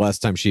remember the last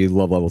time she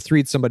love level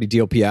 3'd somebody.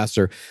 DLP asked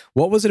her,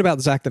 what was it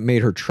about Zach that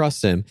made her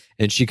trust him?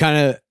 And she kind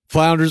of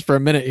flounders for a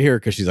minute here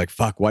because she's like,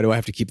 fuck, why do I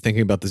have to keep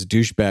thinking about this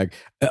douchebag?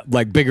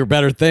 Like bigger,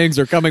 better things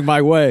are coming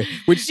my way,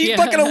 which she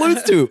fucking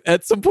alludes to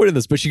at some point in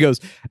this. But she goes,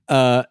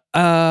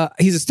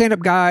 he's a stand-up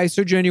guy,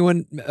 so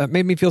genuine,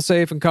 made me feel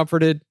safe and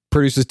comforted,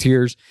 produces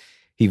tears.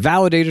 He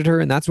validated her,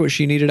 and that's what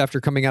she needed after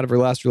coming out of her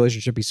last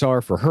relationship. He saw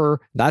her for her.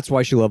 That's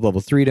why she love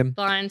level 3'd him.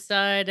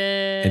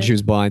 Blindsided. And she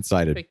was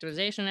blindsided.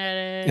 Victimization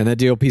edit. And that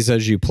DLP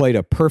says you played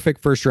a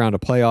perfect first round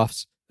of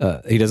playoffs.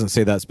 He doesn't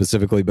say that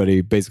specifically, but he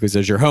basically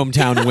says your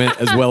hometown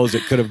went as well as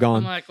it could have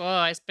gone. I'm like, whoa,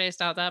 I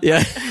spaced out that.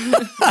 Yeah.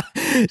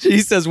 She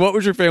says, what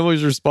was your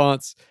family's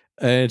response?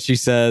 And she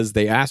says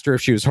they asked her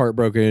if she was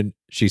heartbroken.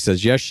 She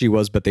says, yes, she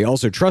was, but they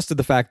also trusted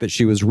the fact that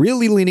she was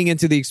really leaning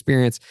into the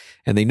experience,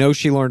 and they know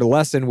she learned a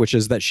lesson, which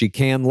is that she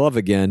can love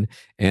again,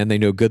 and they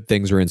know good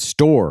things are in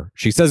store.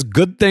 She says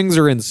good things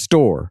are in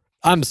store.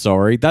 I'm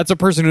sorry. That's a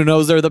person who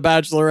knows they're the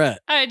Bachelorette.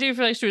 I do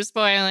feel like she was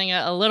spoiling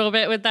it a little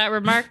bit with that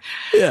remark.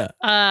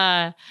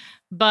 Yeah.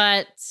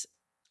 But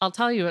I'll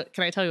tell you,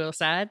 can I tell you a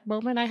sad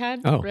moment I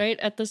had right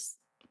at this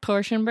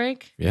portion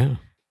break? Yeah.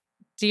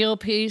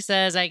 DLP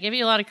says, I give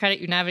you a lot of credit.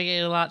 You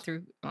navigated a lot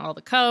through all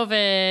the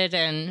COVID.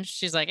 And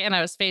she's like, and I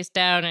was face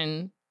down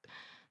in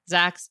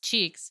Zach's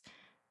cheeks.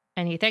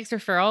 And he thanks her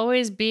for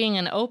always being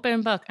an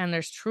open book. And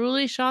there's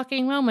truly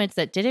shocking moments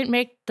that didn't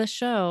make the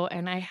show.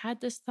 And I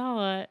had this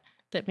thought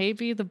that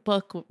maybe the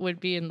book would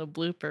be in the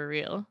blooper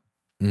reel.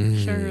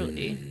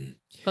 Surely.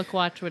 Book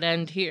watch would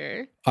end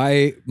here.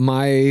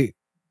 My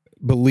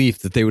belief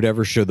that they would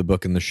ever show the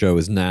book in the show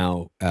is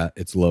now at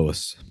its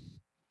lowest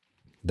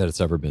that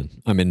it's ever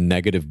been. I'm in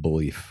negative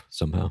belief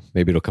somehow.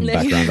 Maybe it'll come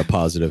back around to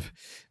positive.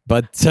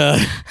 But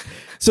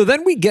so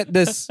then we get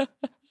this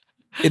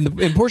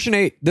in portion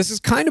 8. This is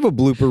kind of a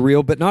blooper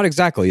reel, but not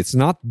exactly. It's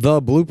not the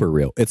blooper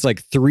reel. It's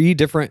like 3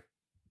 different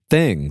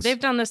things. They've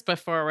done this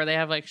before where they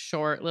have like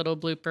short little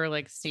blooper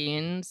like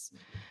scenes,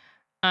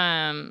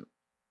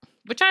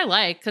 which I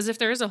like because if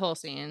there is a whole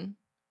scene,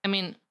 I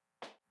mean,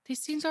 these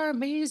scenes are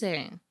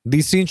amazing.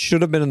 These scenes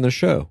should have been in the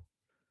show.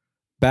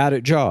 Bad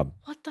at job.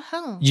 What the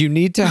hell? You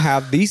need to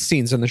have these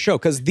scenes in the show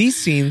because these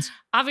scenes...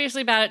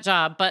 Obviously bad at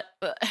job, but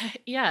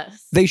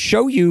yes. They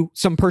show you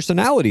some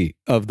personality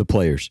of the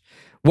players.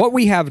 What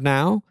we have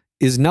now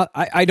is not...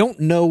 I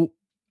don't know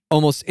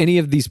almost any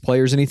of these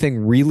players, anything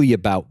really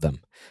about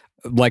them.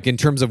 Like in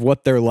terms of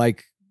what they're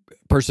like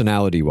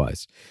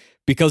personality-wise.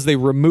 Because they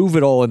remove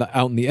it all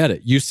out in the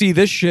edit. You see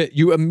this shit,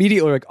 you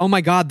immediately are like, oh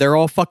my God, they're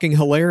all fucking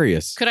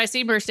hilarious. Could I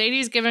see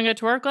Mercedes giving a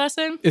twerk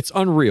lesson? It's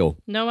unreal.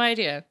 No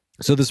idea.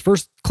 So this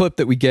first clip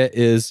that we get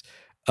is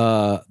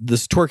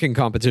this twerking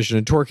competition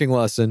and twerking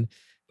lesson.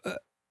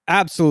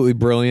 Absolutely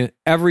brilliant.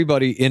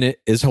 Everybody in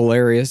it is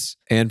hilarious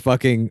and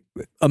fucking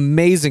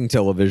amazing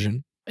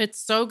television. It's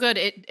so good.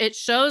 It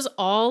shows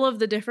all of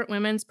the different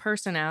women's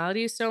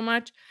personalities so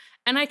much.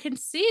 And I can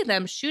see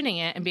them shooting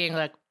it and being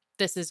like,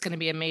 this is going to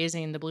be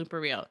amazing in the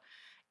blooper reel.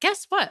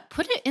 Guess what?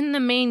 Put it in the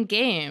main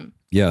game.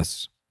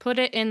 Yes. Put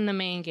it in the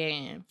main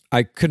game.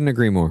 I couldn't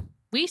agree more.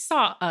 We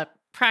saw a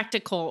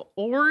practical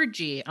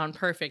orgy on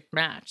Perfect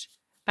Match.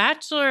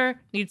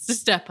 Bachelor needs to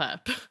step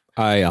up.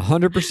 I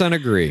 100%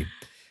 agree.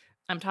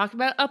 I'm talking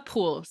about a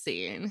pool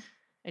scene,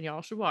 and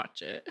y'all should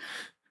watch it.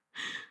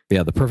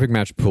 Yeah, the Perfect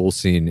Match pool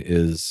scene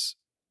is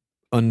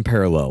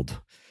unparalleled.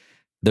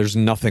 There's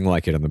nothing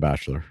like it in The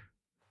Bachelor.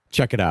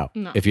 Check it out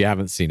if you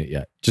haven't seen it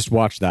yet. Just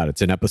watch that.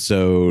 It's in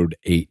episode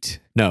 8.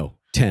 No,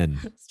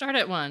 10. Start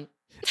at 1.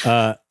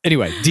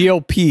 Anyway,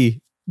 DLP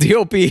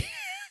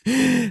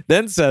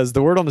then says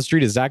the word on the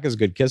street is Zach is a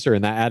good kisser,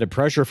 and that added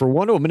pressure for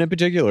one woman in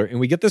particular. And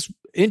we get this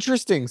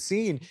interesting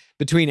scene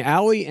between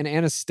Allie and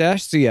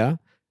Anastasia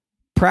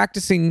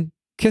practicing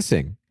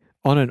kissing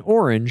on an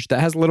orange that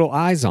has little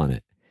eyes on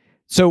it.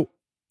 So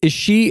is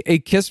she a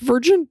kiss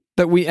virgin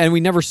that we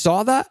never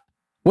saw that?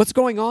 What's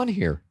going on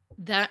here?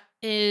 That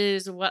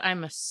is what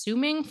I'm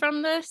assuming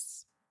from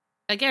this.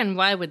 Again,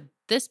 why would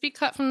this be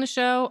cut from the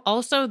show?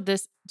 Also,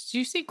 did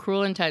you see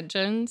Cruel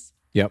Intentions?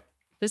 Yep.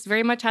 This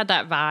very much had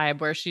that vibe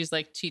where she's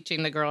like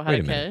teaching the girl how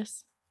to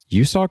kiss.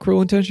 You saw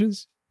Cruel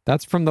Intentions?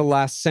 That's from the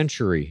last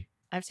century.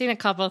 I've seen a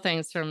couple of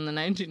things from the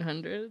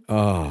 1900s.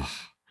 Oh,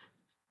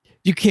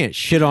 you can't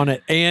shit on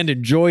it and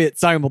enjoy it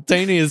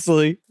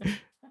simultaneously.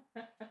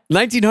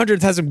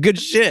 1900s has some good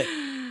shit.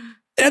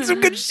 That's some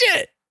good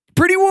shit.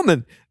 Pretty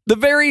Woman. The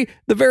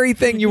very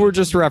thing you were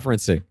just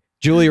referencing.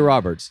 Julia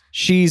Roberts.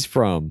 She's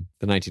from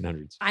the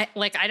 1900s. I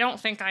don't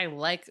think I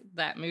like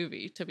that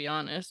movie, to be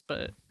honest,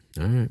 but...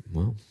 All right,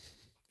 well...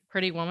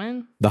 Pretty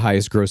Woman? The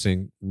highest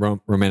grossing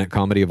romantic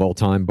comedy of all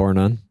time, bar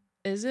none.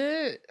 Is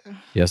it?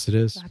 Yes, it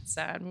is. That's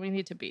sad. We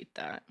need to beat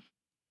that.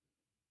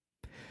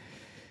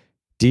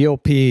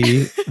 DOP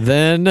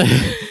then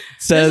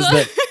says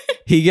that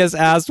he gets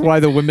asked why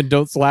the women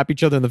don't slap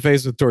each other in the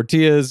face with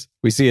tortillas.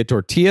 We see a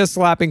tortilla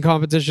slapping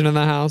competition in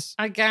the house.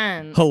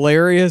 Again.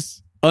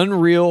 Hilarious.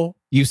 Unreal.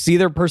 You see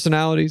their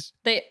personalities.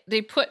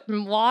 They put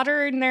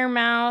water in their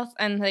mouth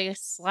and they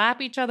slap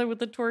each other with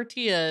the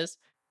tortillas.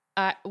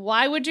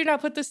 Why would you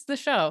not put this to the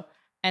show?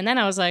 And then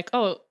I was like,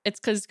 oh, it's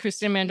because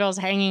Christina Mandrell's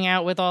hanging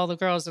out with all the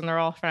girls and they're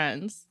all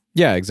friends.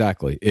 Yeah,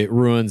 exactly. It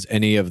ruins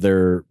any of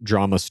their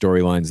drama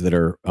storylines that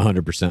are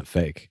 100%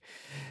 fake.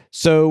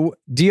 So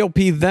DOP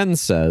then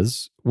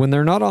says when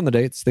they're not on the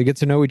dates, they get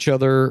to know each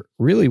other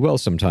really well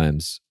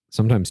sometimes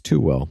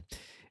too well.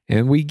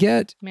 And we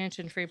get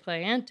mansion free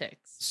play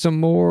antics. Some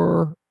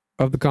more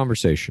of the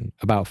conversation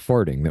about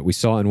farting that we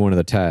saw in one of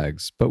the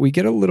tags, but we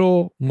get a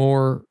little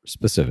more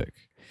specific.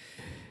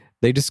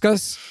 They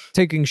discuss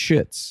taking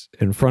shits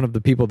in front of the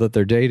people that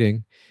they're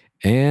dating,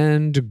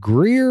 and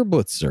Greer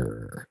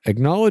Blitzer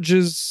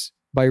acknowledges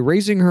by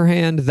raising her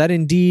hand that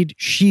indeed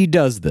she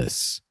does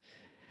this.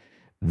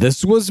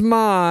 This was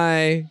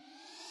my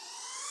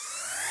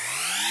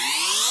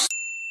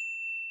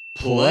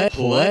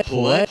play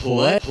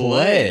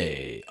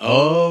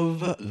of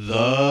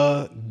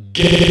the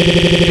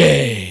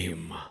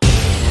game.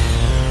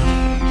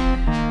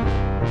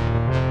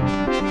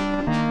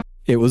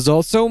 It was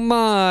also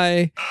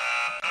my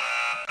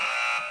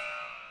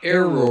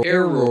error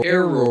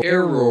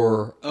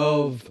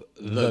of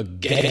the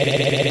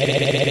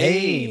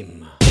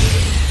game.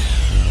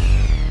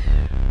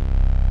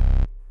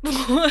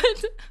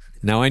 What?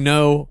 Now I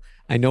know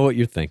what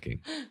you're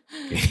thinking.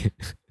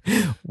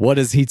 What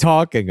is he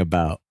talking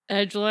about?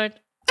 Edgelord?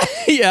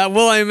 Yeah,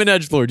 well, I'm an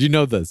edgelord. You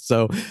know this.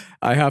 So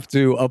I have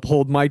to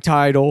uphold my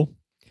title,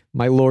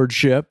 my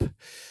lordship.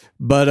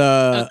 But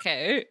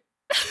okay.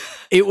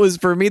 It was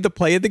for me the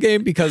play of the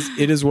game because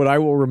it is what I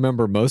will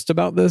remember most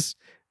about this,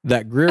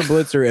 that Greer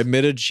Blitzer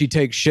admitted she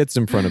takes shits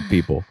in front of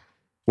people.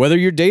 Whether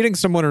you're dating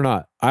someone or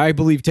not, I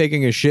believe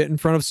taking a shit in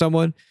front of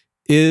someone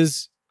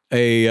is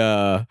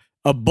a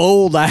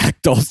bold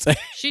act, I'll say.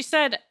 She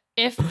said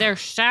if they're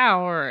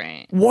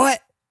showering.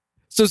 What?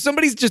 So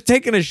somebody's just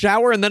taking a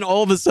shower and then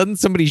all of a sudden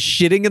somebody's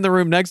shitting in the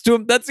room next to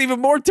him? That's even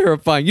more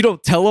terrifying. You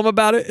don't tell them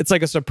about it. It's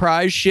like a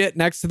surprise shit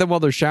next to them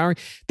while they're showering.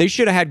 They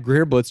should have had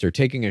Greer Blitzer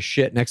taking a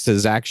shit next to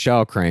Zach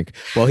Shallcrank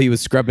while he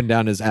was scrubbing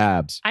down his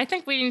abs. I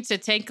think we need to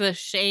take the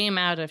shame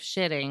out of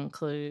shitting,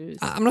 Clues.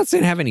 I'm not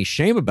saying have any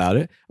shame about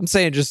it. I'm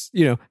saying just,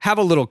 have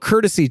a little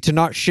courtesy to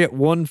not shit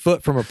 1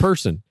 foot from a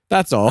person.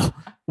 That's all.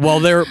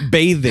 While they're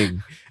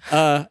bathing.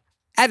 At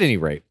any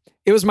rate,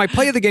 it was my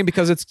play of the game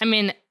because it's...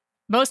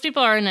 Most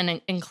people are in an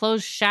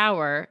enclosed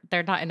shower.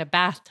 They're not in a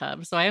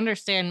bathtub. So I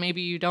understand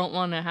maybe you don't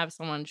want to have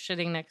someone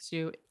shitting next to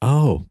you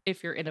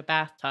if you're in a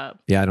bathtub.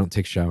 Yeah, I don't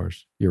take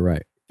showers. You're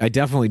right. I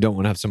definitely don't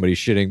want to have somebody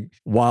shitting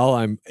while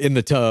I'm in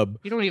the tub.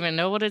 You don't even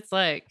know what it's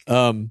like.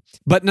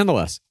 But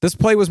nonetheless, this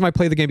play was my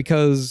play of the game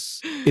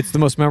because it's the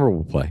most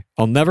memorable play.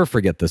 I'll never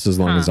forget this as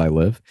long as I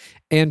live.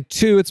 And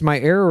 2, it's my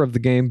error of the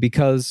game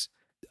because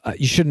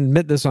you shouldn't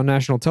admit this on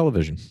national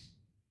television,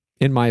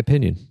 in my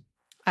opinion.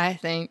 I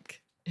think...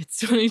 It's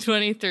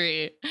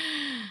 2023.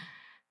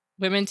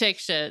 Women take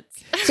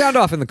shits. Sound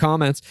off in the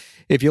comments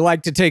if you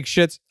like to take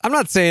shits. I'm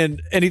not saying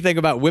anything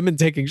about women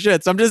taking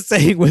shits. I'm just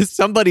saying with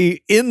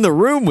somebody in the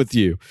room with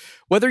you.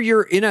 Whether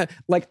you're in I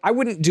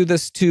wouldn't do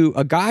this to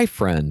a guy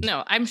friend.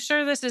 No, I'm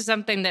sure this is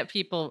something that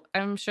people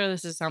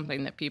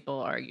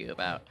argue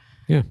about.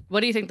 Yeah.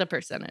 What do you think the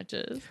percentage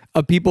is?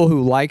 Of people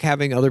who like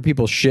having other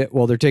people shit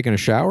while they're taking a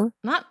shower?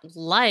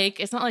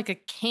 It's not like a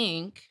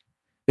kink.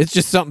 It's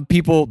just something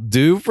people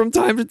do from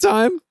time to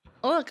time.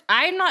 Look,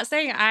 I'm not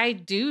saying I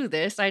do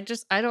this. I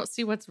don't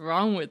see what's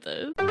wrong with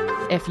this.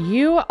 If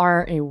you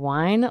are a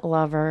wine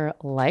lover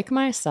like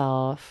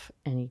myself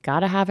and you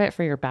got to have it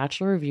for your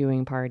bachelor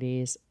viewing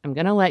parties, I'm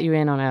going to let you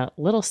in on a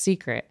little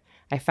secret.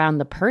 I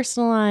found the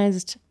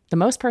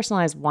most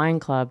personalized wine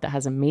club that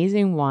has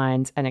amazing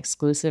wines and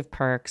exclusive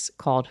perks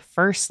called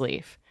First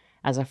Leaf.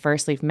 As a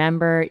First Leaf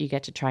member, you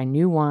get to try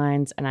new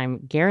wines, and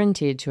I'm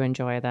guaranteed to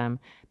enjoy them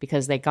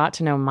because they got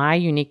to know my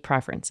unique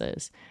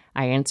preferences.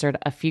 I answered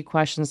a few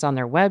questions on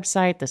their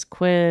website, this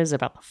quiz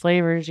about the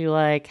flavors you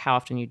like, how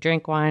often you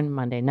drink wine,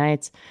 Monday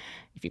nights,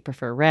 if you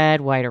prefer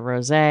red, white, or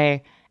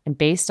rosé. And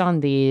based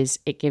on these,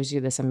 it gives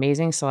you this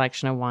amazing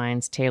selection of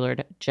wines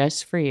tailored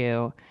just for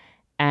you.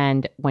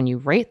 And when you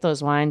rate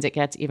those wines, it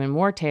gets even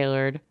more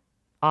tailored,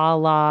 a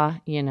la,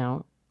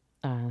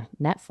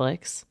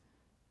 Netflix.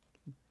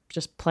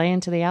 Just play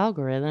into the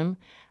algorithm.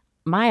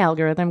 My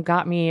algorithm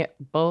got me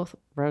both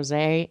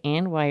rosé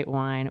and white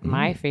wine,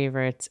 my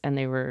favorites, and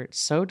they were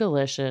so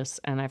delicious,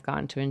 and I've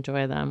gotten to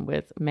enjoy them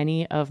with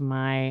many of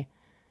my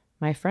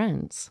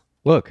friends.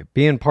 Look,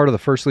 being part of the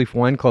First Leaf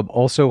Wine Club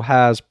also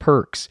has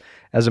perks.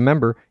 As a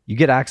member, you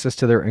get access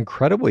to their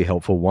incredibly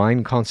helpful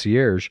wine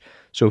concierge.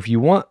 So if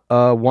you want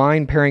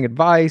wine pairing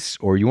advice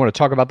or you want to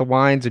talk about the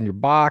wines in your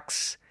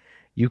box,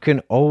 you can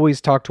always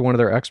talk to one of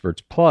their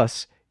experts.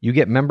 Plus, you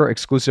get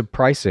member-exclusive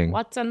pricing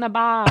What's in the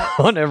box?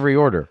 on every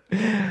order.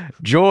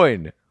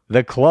 Join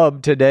the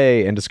club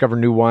today and discover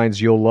new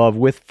wines you'll love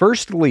with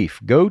First Leaf.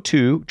 Go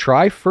to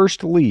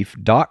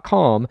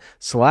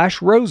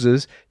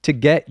tryfirstleaf.com/roses to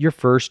get your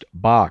first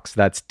box.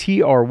 That's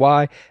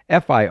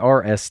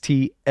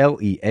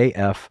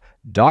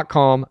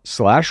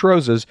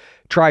tryfirstleaf.com/roses.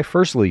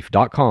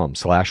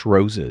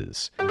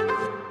 Tryfirstleaf.com/roses.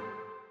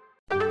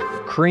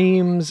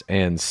 Creams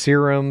and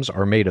serums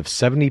are made of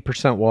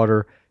 70%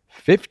 water,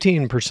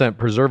 15%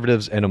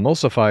 preservatives and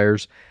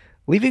emulsifiers,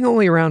 leaving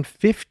only around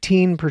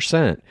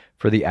 15%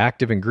 for the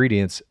active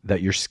ingredients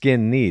that your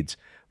skin needs.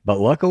 But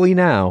luckily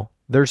now,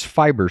 there's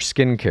Fiber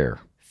Skincare.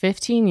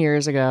 15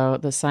 years ago,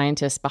 the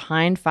scientists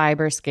behind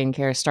Fiber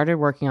Skincare started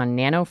working on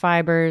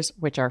nanofibers,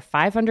 which are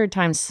 500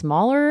 times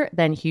smaller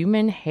than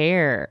human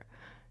hair.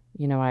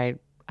 You know, I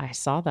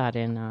saw that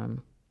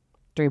in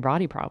Three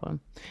Body Problem.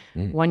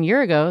 1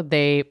 year ago,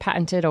 they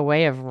patented a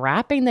way of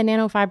wrapping the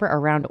nanofiber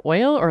around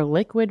oil or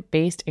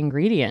liquid-based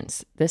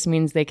ingredients. This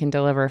means they can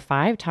deliver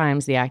 5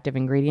 times the active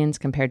ingredients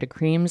compared to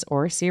creams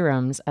or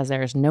serums, as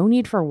there is no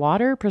need for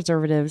water,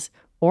 preservatives,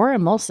 or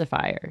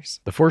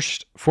emulsifiers. The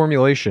first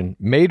formulation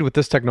made with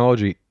this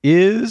technology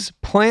is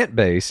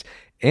plant-based,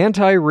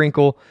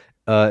 anti-wrinkle.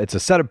 It's a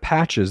set of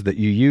patches that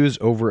you use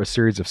over a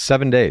series of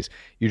 7 days.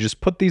 You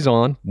just put these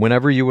on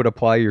whenever you would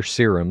apply your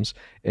serums,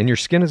 and your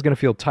skin is going to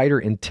feel tighter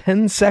in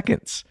 10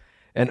 seconds.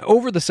 And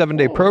over the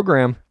 7-day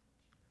program,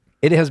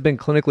 it has been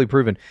clinically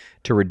proven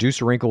to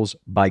reduce wrinkles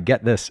by,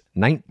 get this,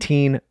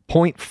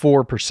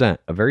 19.4%,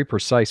 a very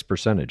precise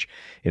percentage.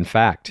 In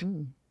fact,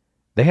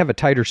 they have a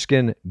tighter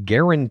skin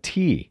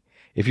guarantee.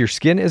 If your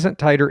skin isn't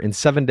tighter in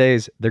 7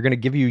 days, they're going to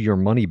give you your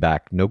money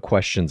back, no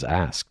questions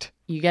asked.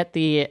 You get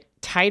the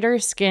tighter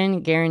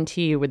skin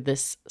guarantee with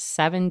this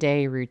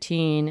 7-day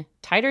routine.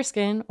 Tighter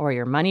skin or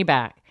your money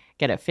back.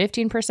 Get a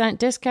 15%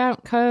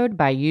 discount code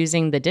by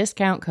using the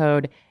discount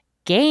code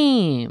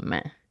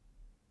GAME.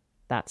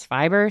 That's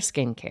Fiber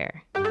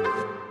Skincare.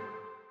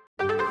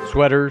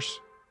 Sweaters,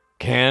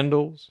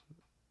 candles,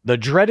 the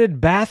dreaded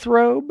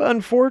bathrobe.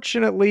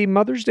 Unfortunately,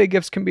 Mother's Day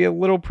gifts can be a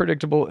little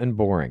predictable and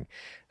boring.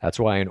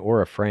 That's why an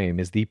Aura frame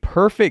is the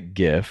perfect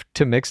gift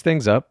to mix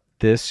things up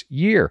this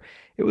year.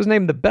 It was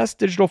named the best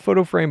digital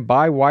photo frame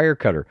by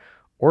Wirecutter.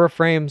 Aura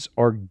frames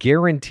are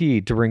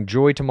guaranteed to bring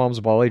joy to moms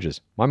of all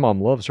ages. My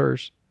mom loves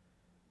hers.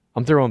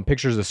 I'm throwing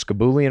pictures of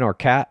Skaboolian, our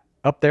cat,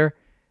 up there.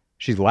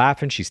 She's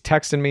laughing. She's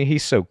texting me.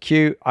 He's so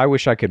cute. I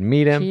wish I could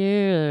meet him.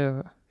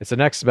 Cute. It's the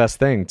next best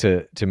thing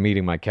to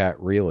meeting my cat,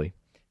 really.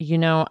 You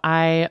know,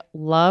 I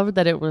love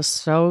that it was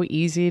so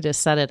easy to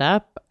set it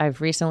up.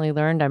 I've recently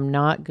learned I'm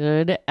not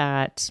good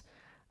at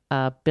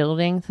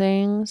building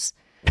things.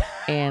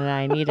 And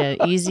I need an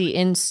easy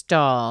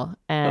install.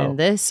 And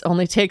this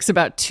only takes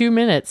about 2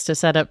 minutes to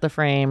set up the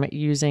frame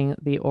using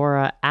the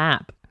Aura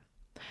app.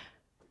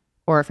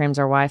 Aura frames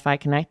are Wi-Fi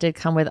connected,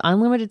 come with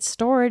unlimited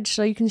storage,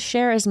 so you can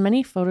share as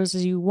many photos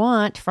as you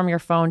want from your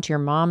phone to your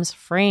mom's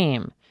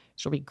frame.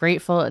 She'll be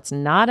grateful it's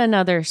not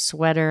another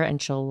sweater,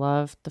 and she'll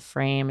love the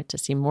frame to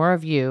see more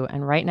of you.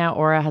 And right now,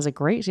 Aura has a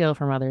great deal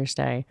for Mother's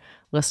Day.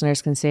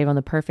 Listeners can save on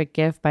the perfect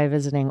gift by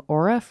visiting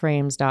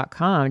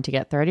auraframes.com to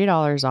get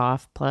 $30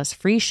 off plus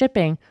free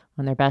shipping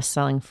on their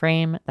best-selling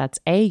frame. That's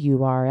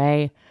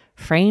AURA,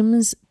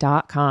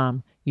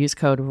 frames.com. Use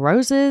code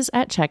ROSES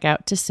at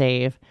checkout to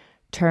save.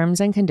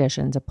 Terms and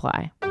conditions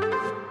apply.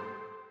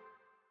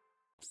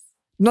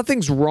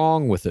 Nothing's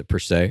wrong with it per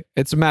se.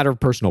 It's a matter of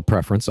personal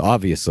preference,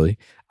 obviously.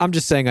 I'm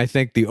just saying I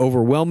think the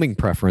overwhelming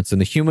preference in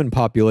the human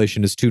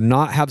population is to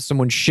not have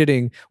someone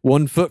shitting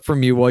 1 foot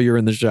from you while you're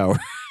in the shower.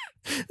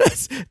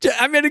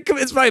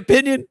 It's my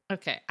opinion.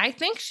 Okay. I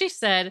think she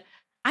said,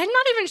 I'm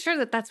not even sure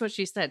that that's what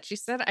she said. She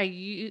said,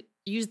 I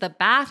use the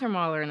bathroom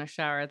while we're in the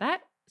shower.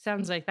 That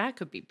sounds like that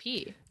could be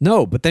pee.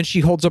 No, but then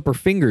she holds up her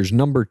fingers,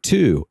 number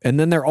 2, and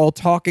then they're all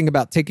talking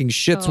about taking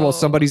shits while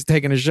somebody's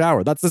taking a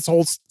shower. That's this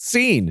whole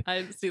scene. I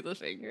didn't see the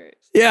fingers.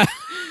 Yeah.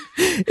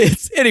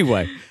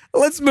 Anyway,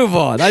 let's move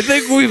on. I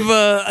think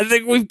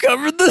we've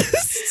covered the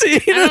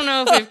scene. I don't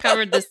know if we've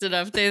covered this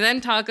enough. They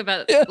then talk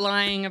about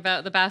lying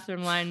about the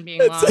bathroom line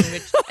being long,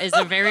 which is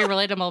a very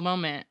relatable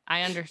moment.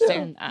 I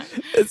understand that.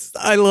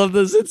 I love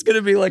this. It's going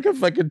to be like a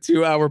fucking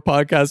 2-hour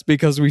podcast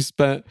because we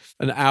spent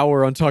an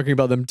hour on talking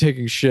about them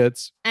taking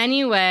shits.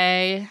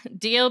 Anyway,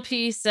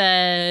 DLP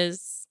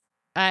says,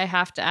 I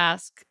have to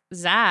ask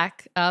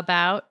Zach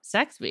about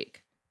Sex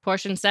Week.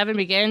 Portion 7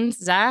 begins.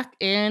 Zach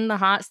in the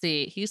hot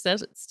seat. He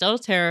says it's still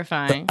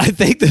terrifying. I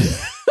think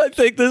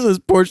this is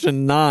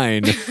portion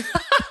 9.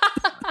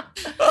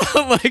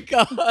 Oh my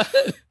God.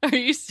 Are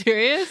you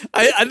serious?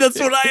 That's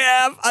what I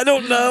have. I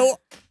don't know.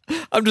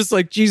 I'm just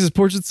like, Jesus,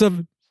 portion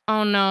 7.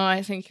 Oh no,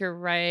 I think you're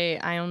right.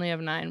 I only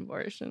have 9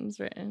 portions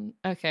written.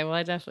 Okay, well,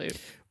 I definitely...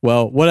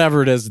 Well,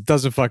 whatever it is, it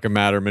doesn't fucking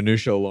matter.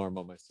 Minutia alarm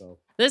on myself.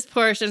 This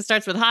portion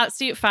starts with Hot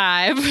Seat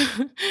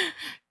 5.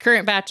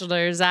 Current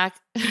Bachelor, Zach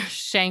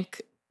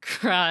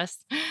Shankcross.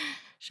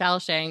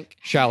 Shawshank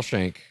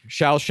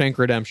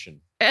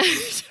Redemption.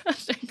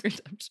 Shawshank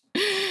Redemption.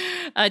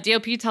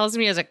 DOP tells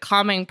me he has a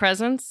calming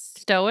presence,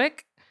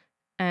 stoic,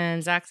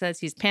 And Zach says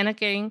he's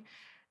panicking.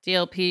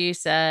 DLP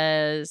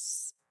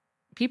says,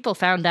 people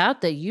found out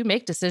that you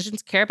make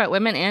decisions, care about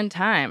women and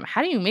time.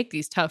 How do you make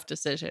these tough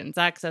decisions?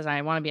 Zach says,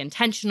 I want to be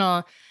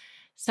intentional.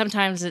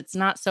 Sometimes it's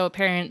not so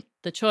apparent,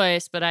 the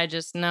choice, but I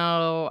just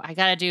know I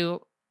got to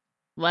do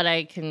what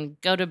I can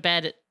go to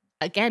bed.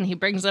 Again, he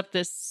brings up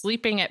this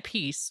sleeping at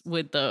peace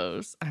with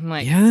those. I'm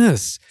like,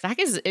 Yes. Zach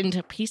is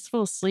into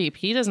peaceful sleep.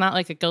 He does not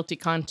like a guilty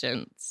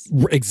conscience.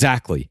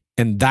 Exactly.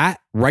 And that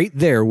right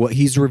there, what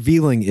he's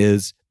revealing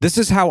is, this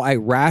is how I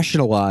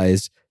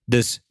rationalize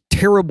this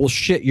terrible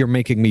shit you're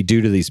making me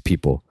do to these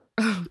people.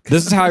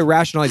 This is how I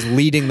rationalize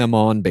leading them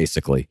on,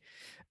 basically.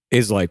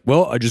 Is like,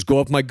 well, I just go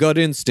off my gut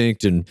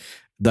instinct, and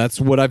that's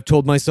what I've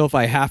told myself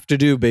I have to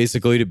do,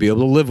 basically, to be able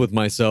to live with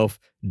myself,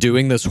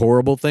 doing this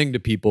horrible thing to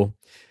people.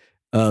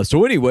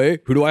 So anyway,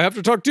 who do I have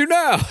to talk to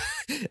now?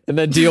 And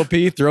then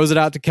DLP throws it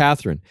out to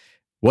Catherine.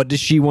 What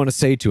does she want to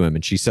say to him?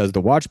 And she says, the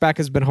watch back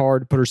has been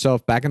hard, put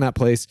herself back in that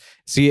place,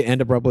 see it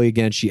end abruptly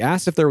again. She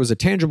asks if there was a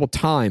tangible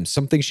time,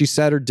 something she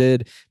said or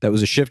did that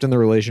was a shift in the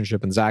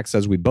relationship. And Zach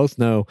says, we both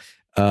know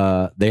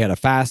they had a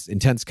fast,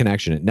 intense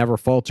connection. It never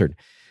faltered.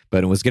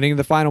 But it was getting to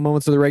the final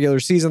moments of the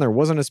regular season. There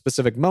wasn't a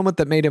specific moment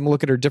that made him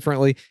look at her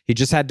differently. He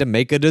just had to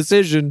make a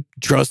decision.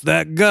 Trust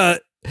that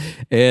gut.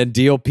 And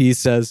DLP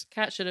says,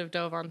 Kat should have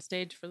dove on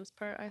stage for this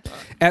part, I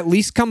thought. At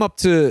least come up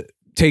to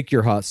take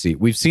your hot seat.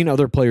 We've seen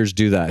other players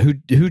do that.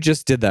 Who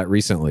just did that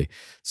recently?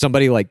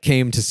 Somebody like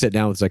came to sit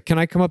down. It's like, can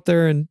I come up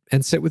there and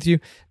sit with you?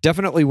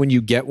 Definitely when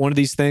you get one of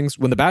these things,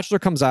 when The Bachelor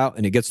comes out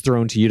and it gets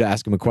thrown to you to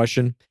ask him a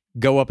question,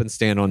 go up and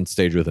stand on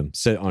stage with him.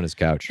 Sit on his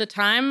couch. The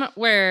time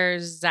where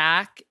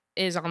Zach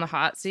is on the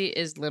hot seat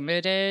is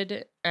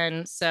limited.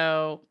 And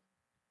so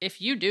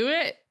if you do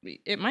it,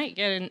 it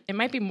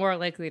might be more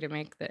likely to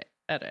make the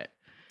edit.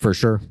 For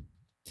sure.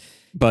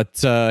 But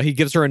he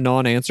gives her a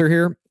non-answer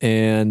here,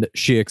 and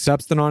she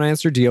accepts the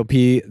non-answer.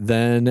 DLP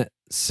then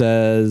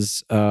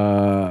says,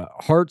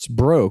 hearts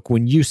broke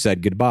when you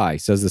said goodbye.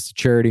 Says this to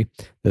Charity.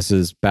 This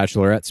is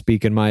Bachelorette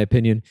speak, in my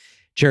opinion.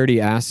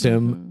 Charity asked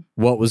him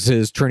what was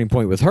his turning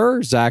point with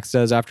her. Zach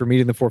says after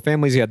meeting the four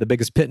families, he had the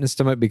biggest pit in his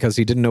stomach because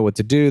he didn't know what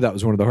to do. That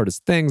was one of the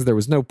hardest things. There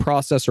was no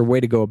process or way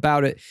to go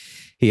about it.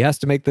 He has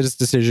to make this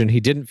decision. He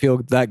didn't feel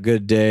that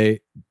good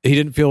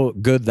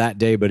that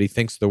day, but he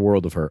thinks the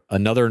world of her.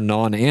 Another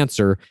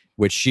non-answer,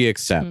 which she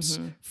accepts.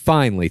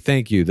 Finally,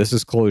 thank you. This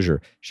is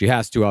closure. She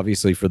has to,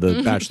 obviously, for the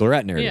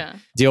Bachelorette narrative.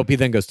 Yeah. DLP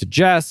then goes to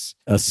Jess.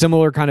 A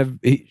similar kind of,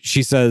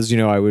 she says,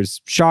 I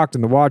was shocked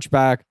in the watch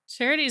back.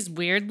 Charity's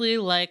weirdly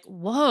like,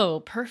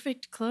 whoa,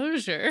 perfect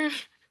closure.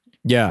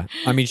 Yeah.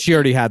 I mean, she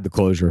already had the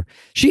closure.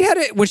 She had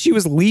it when she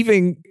was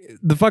leaving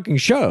the fucking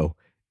show.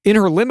 In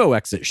her limo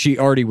exit, she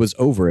already was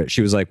over it.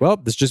 She was like, well,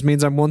 this just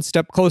means I'm one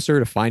step closer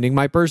to finding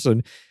my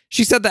person.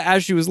 She said that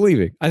as she was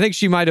leaving. I think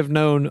she might have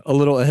known a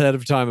little ahead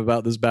of time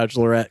about this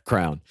Bachelorette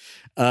crown.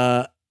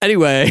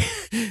 Anyway,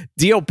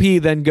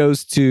 DLP then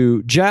goes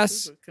to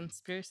Jess.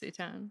 Conspiracy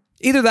time.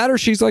 Either that or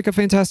she's like a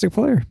fantastic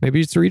player.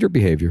 Maybe it's reader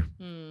behavior.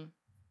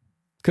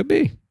 Could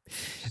be.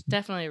 She's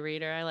definitely a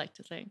reader, I like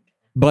to think.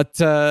 But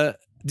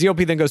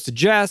DLP then goes to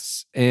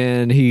Jess,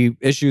 and he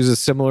issues a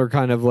similar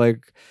kind of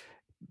like,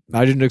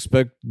 I didn't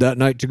expect that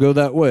night to go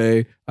that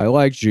way. I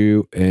liked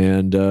you,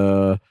 and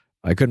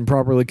I couldn't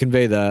properly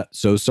convey that.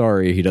 So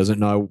sorry. He doesn't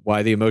know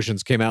why the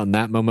emotions came out in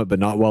that moment, but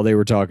not while they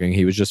were talking.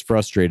 He was just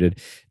frustrated.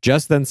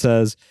 Jess then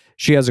says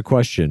she has a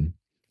question.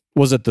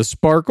 Was it the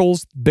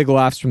sparkles? Big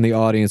laughs from the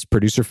audience.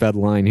 Producer fed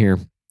line here.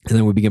 And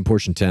then we begin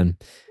portion 10.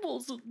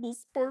 Was it the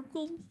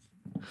sparkles?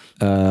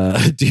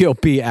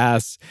 DLP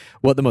asks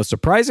what the most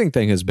surprising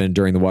thing has been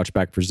during the watch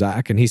back for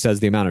Zach, and he says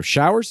the amount of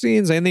shower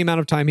scenes and the amount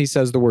of time he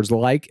says the words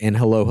like and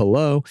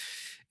hello.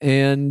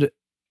 And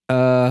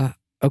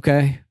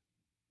okay,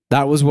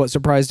 that was what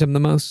surprised him the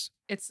most.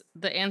 It's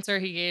the answer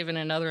he gave in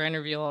another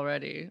interview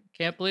already.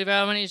 Can't believe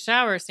how many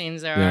shower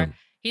scenes there Yeah. are.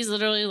 He's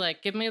literally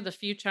like, give me the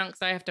few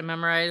chunks I have to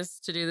memorize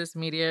to do this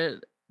media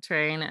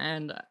train,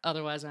 and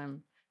otherwise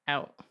I'm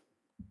out.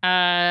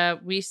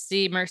 We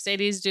see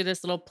Mercedes do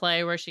this little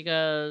play where she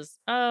goes,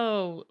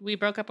 oh, we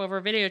broke up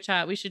over video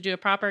chat. We should do a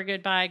proper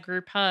goodbye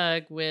group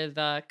hug with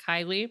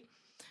Kylie.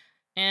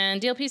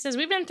 And DLP says,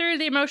 we've been through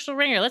the emotional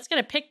ringer. Let's get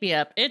a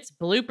pick-me-up. It's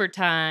blooper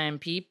time,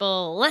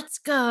 people. Let's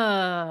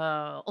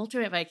go.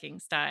 Ultimate Viking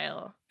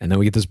style. And then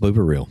we get this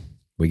blooper reel.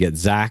 We get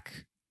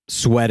Zach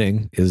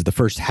sweating is the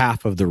first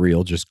half of the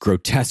reel, just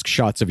grotesque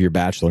shots of your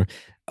Bachelor.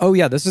 Oh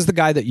yeah, this is the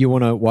guy that you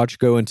want to watch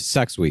go into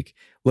sex week.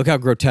 Look how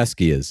grotesque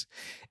he is.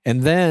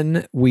 And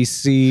then we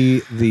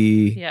see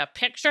the... Yeah,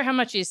 picture how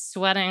much he's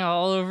sweating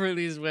all over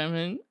these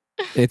women.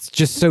 It's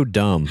just so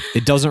dumb.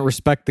 It doesn't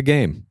respect the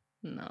game.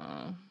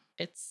 No,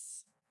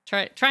 it's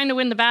trying to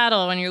win the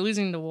battle when you're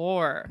losing the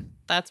war.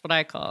 That's what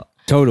I call it.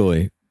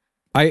 Totally.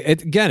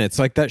 Again, it's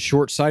like that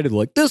short-sighted,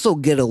 like, this'll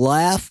get a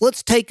laugh.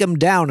 Let's take him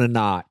down a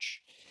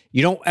notch.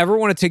 You don't ever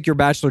want to take your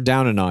Bachelor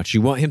down a notch.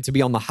 You want him to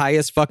be on the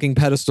highest fucking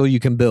pedestal you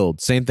can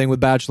build. Same thing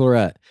with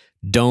Bachelorette.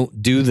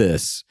 Don't do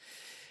this.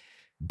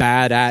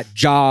 Bad at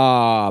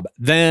job.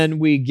 Then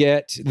we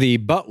get the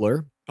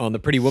butler, on the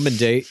Pretty Woman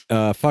date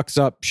fucks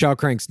up Shaw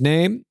Crank's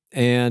name.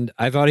 And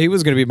I thought he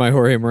was going to be my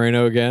Jorge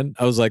Moreno again.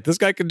 I was like, this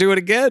guy could do it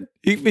again.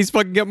 He's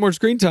fucking getting more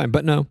screen time.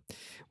 But no,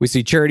 we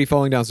see Charity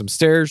falling down some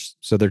stairs.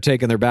 So they're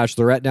taking their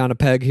bachelorette down a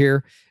peg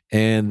here.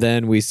 And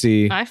then we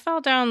see... I fell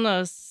down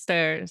those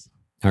stairs.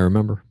 I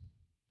remember.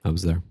 I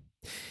was there.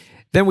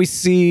 Then we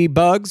see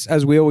Bugs,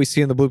 as we always see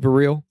in the blooper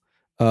reel.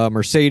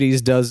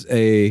 Mercedes does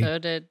a... So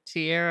did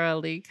Tierra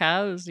Lee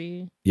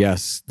Cowsey.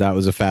 Yes, that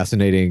was a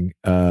fascinating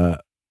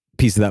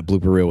piece of that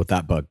blooper reel with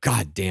that bug.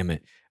 God damn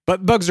it.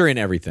 But bugs are in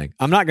everything.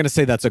 I'm not going to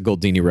say that's a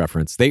Goldini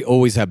reference. They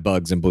always have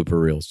bugs in blooper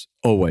reels.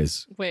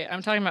 Always. Wait,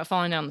 I'm talking about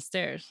falling down the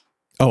stairs.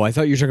 Oh, I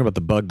thought you were talking about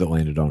the bug that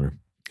landed on her.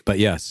 But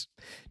yes,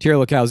 Tierra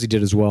Lucchese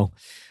did as well.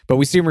 But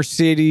we see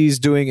Mercedes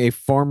doing a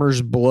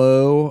farmer's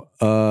blow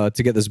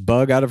to get this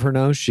bug out of her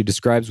nose. She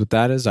describes what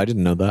that is. I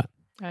didn't know that.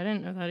 I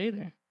didn't know that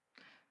either.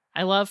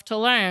 I love to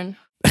learn.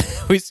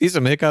 We see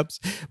some hiccups.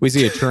 We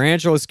see a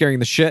tarantula scaring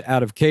the shit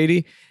out of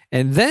Katie.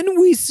 And then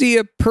we see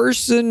a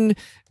person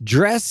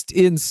dressed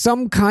in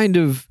some kind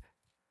of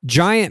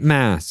giant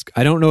mask.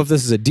 I don't know if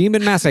this is a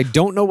demon mask. I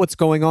don't know what's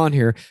going on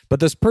here. But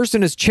this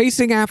person is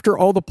chasing after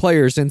all the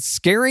players and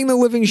scaring the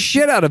living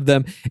shit out of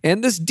them.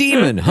 And this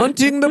demon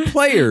hunting the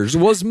players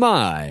was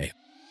my...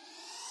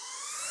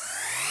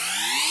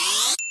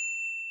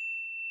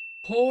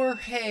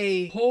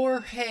 Jorge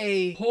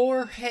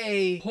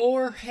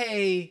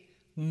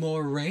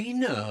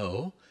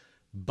Moreno,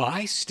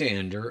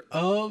 bystander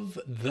of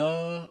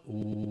the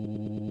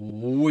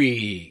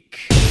week.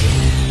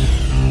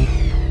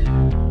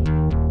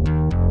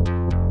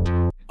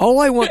 All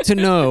I want to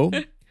know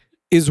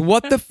is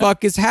what the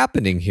fuck is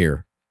happening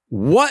here?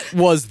 What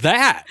was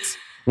that?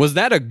 Was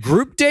that a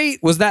group date?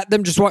 Was that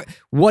them just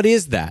what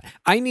is that?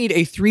 I need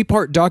a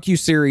 3-part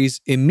docuseries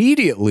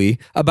immediately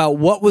about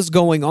what was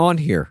going on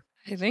here.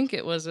 I think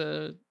it was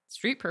a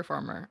street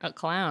performer, a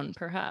clown,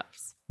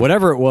 perhaps.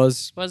 Whatever it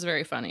was. Was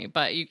very funny,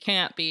 but you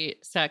can't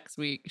beat Sex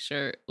Week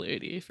shirt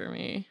lady for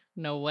me.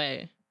 No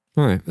way.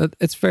 All right,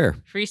 it's fair.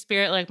 Free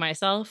spirit like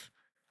myself.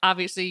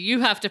 Obviously,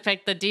 you have to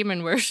pick the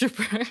demon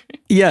worshiper.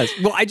 Yes.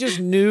 Well, I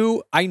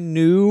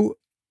knew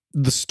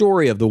the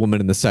story of the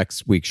woman in the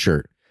Sex Week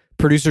shirt.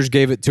 Producers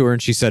gave it to her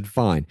and she said,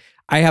 fine.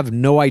 I have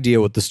no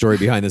idea what the story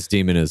behind this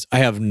demon is. I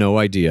have no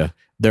idea.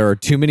 There are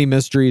too many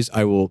mysteries.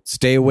 I will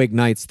stay awake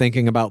nights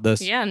thinking about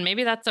this. Yeah, and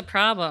maybe that's a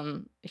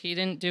problem. He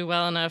didn't do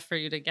well enough for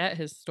you to get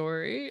his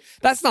story.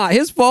 That's not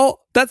his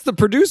fault. That's the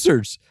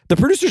producers. The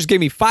producers gave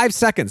me 5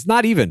 seconds,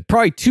 not even,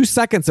 probably 2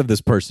 seconds of this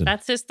person.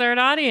 That's his third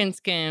audience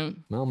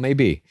game. Well,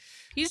 maybe.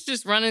 He's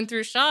just running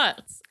through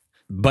shots.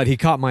 But he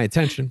caught my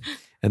attention,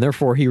 and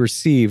therefore he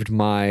received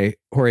my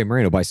Jorge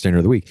Moreno bystander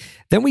of the week.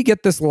 Then we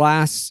get this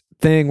last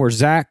thing where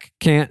Zach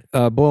can't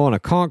blow on a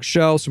conch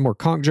shell, some more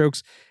conch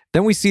jokes.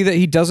 Then we see that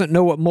he doesn't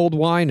know what mulled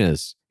wine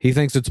is. He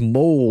thinks it's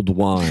mold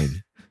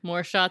wine.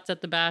 More shots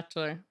at The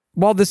Bachelor.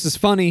 While this is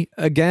funny,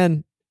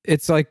 again,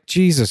 it's like,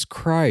 Jesus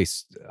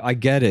Christ, I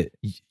get it.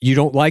 You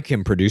don't like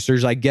him,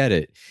 producers. I get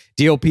it.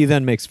 DLP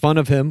then makes fun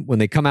of him when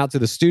they come out to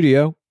the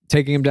studio,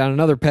 taking him down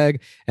another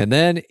peg. And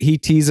then he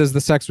teases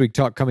the Sex Week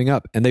talk coming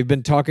up. And they've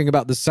been talking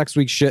about the Sex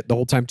Week shit the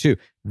whole time, too.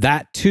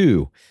 That,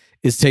 too,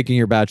 is taking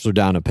your bachelor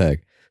down a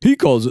peg. He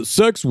calls it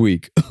Sex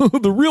Week.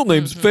 The real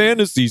name's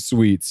Fantasy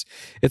Suites.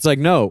 It's like,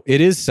 no,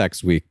 it is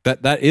Sex Week.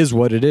 That is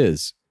what it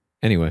is.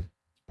 Anyway,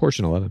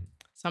 portion 11.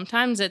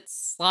 Sometimes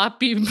it's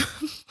sloppy.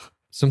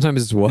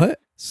 Sometimes it's what?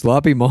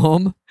 Sloppy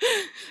mom?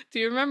 Do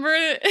you remember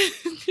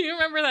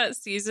that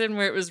season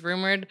where it was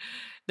rumored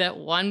that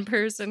one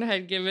person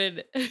had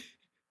given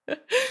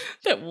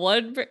that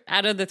one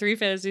out of the 3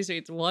 fantasy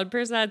suites, one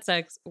person had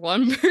sex,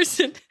 one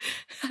person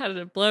had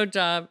a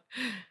blowjob,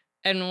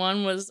 and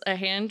one was a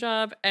hand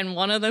job, and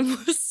one of them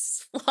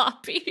was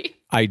sloppy.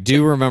 I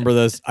do remember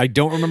this. I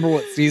don't remember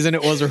what season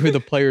it was or who the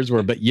players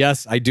were, but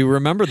yes, I do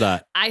remember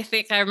that. I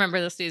think I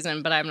remember the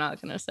season, but I'm not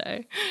going to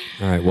say.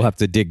 All right, we'll have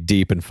to dig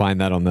deep and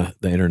find that on the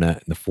internet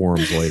and the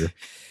forums later.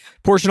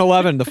 Portion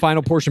 11, the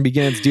final portion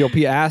begins.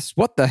 DLP asks,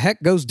 what the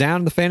heck goes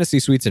down in the fantasy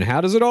suites and how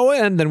does it all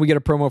end? Then we get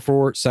a promo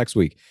for Sex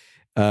Week.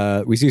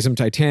 We see some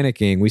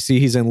Titanicing. We see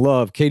he's in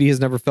love. Katie has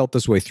never felt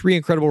this way. 3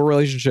 incredible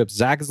relationships.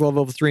 Zach is love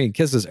level 3 and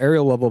kisses.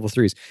 Ariel love level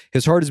 3s.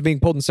 His heart is being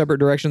pulled in separate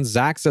directions.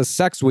 Zach says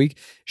Sex Week.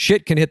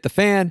 Shit can hit the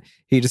fan.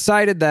 He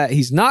decided that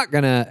he's not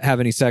going to have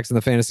any sex in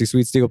the fantasy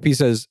suites. DLP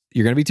says,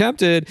 you're going to be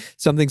tempted.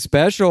 Something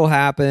special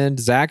happened.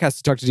 Zach has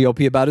to talk to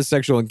DLP about his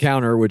sexual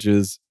encounter, which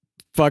is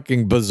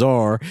fucking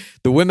bizarre.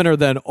 The women are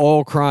then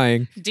all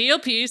crying.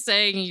 DLP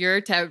saying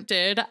you're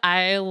tempted.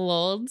 I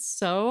lulled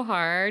so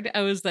hard.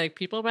 I was like,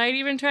 people might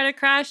even try to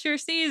crash your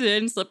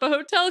season. Slip a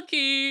hotel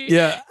key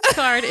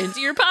card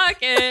into your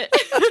pocket.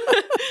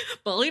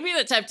 Believe me,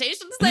 the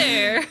temptation's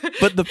there.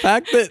 But the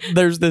fact that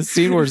there's this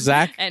scene where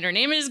Zach and her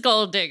name is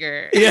Gold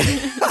Digger. Yeah.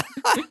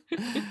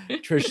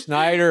 Trish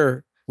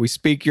Snyder, we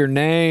speak your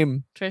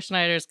name. Trish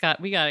Snyder's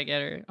we gotta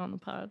get her on the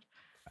pod.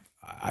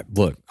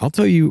 Look, I'll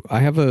tell you, I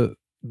have a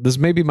This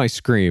may be my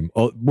scream.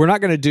 Oh, we're not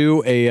going to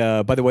do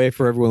a, by the way,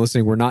 for everyone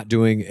listening, we're not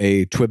doing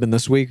a Twibbin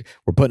this week.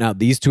 We're putting out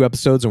these 2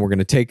 episodes and we're going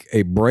to take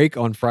a break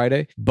on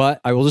Friday. But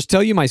I will just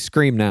tell you my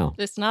scream now.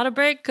 It's not a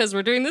break because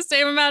we're doing the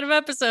same amount of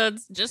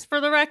episodes, just for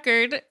the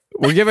record.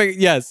 We're giving,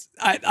 yes,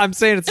 I'm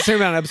saying it's the same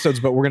amount of episodes,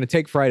 but we're going to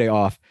take Friday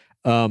off.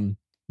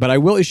 But I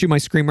will issue my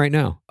scream right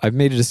now. I've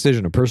made a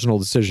decision, a personal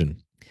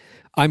decision.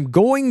 I'm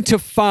going to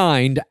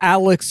find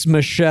Alex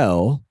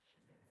Michel.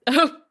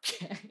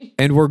 Okay.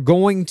 And we're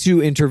going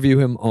to interview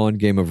him on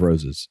Game of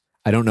Roses.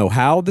 I don't know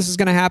how this is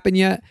going to happen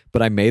yet,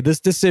 but I made this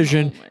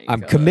decision.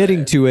 I'm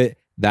committing to it.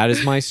 That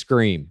is my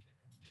scream.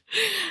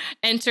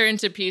 Enter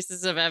into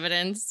pieces of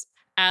evidence.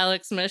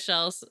 Alex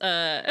Michel's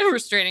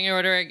restraining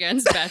order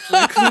against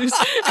Bachelor Clues.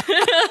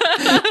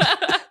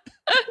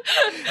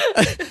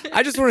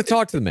 I just want to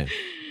talk to the man.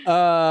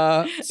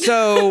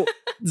 So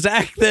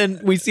Zach,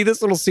 then we see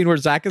this little scene where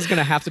Zach is going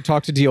to have to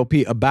talk to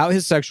DLP about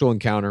his sexual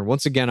encounter.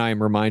 Once again, I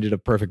am reminded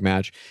of Perfect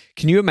Match.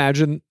 Can you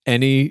imagine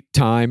any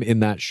time in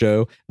that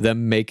show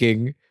them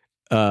making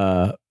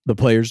the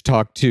players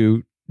talk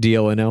to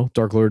DLNL,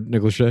 Dark Lord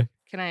Nicholas Shea?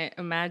 Can I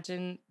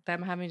imagine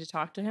them having to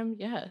talk to him?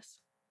 Yes.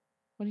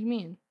 What do you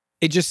mean?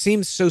 It just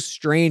seems so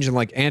strange and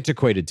like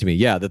antiquated to me.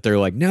 Yeah, that they're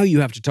like, now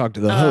you have to talk to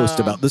the host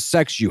about the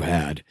sex you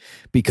had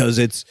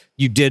because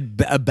you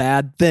did a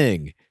bad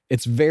thing.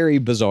 It's very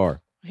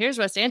bizarre. Here's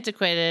what's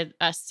antiquated: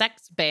 a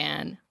sex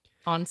ban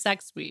on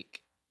Sex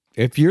Week.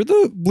 If you're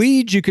the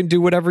lead, you can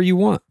do whatever you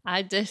want.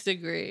 I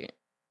disagree.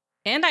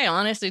 And I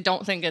honestly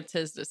don't think it's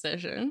his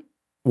decision.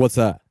 What's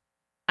that?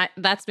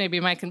 That's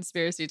maybe my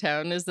conspiracy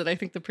tone, is that I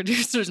think the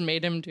producers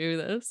made him do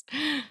this.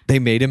 They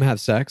made him have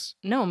sex?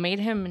 No, made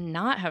him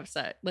not have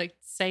sex. Like,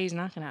 say he's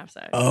not going to have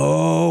sex.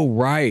 Oh,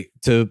 right.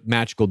 To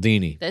match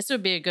Goldini. This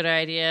would be a good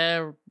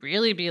idea.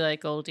 Really be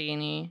like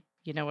Goldini.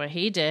 You know what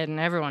he did, and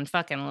everyone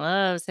fucking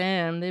loves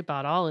him. They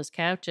bought all his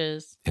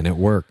couches. And it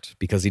worked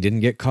because he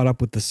didn't get caught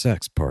up with the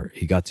sex part.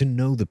 He got to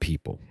know the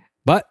people.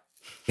 But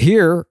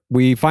here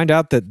we find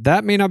out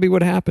that may not be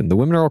what happened. The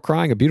women are all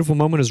crying. A beautiful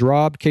moment is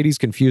robbed. Katie's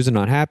confused and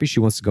not happy. She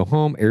wants to go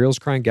home. Ariel's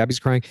crying. Gabby's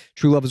crying.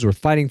 True love is worth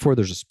fighting for.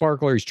 There's a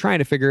sparkler. He's trying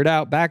to figure it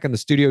out. Back in the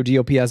studio,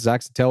 DLP asks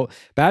Zach to tell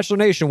Bachelor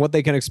Nation what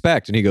they can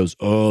expect. And he goes,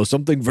 oh,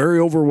 something very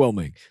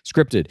overwhelming.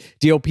 Scripted.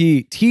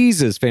 DLP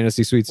teases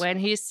Fantasy Suites. When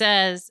he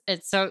says,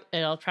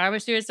 it'll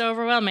promise you it's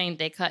overwhelming,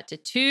 they cut to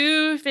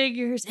 2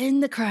 figures in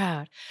the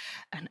crowd.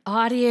 An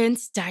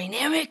audience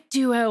dynamic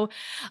duo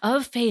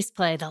of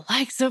faceplay, the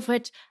likes of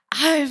which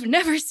I've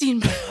never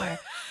seen before.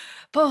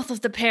 Both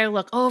of the pair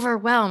look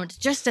overwhelmed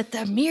just at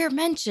the mere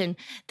mention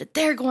that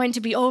they're going to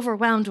be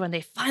overwhelmed when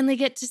they finally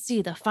get to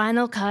see the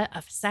final cut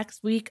of Sex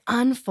Week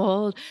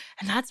unfold.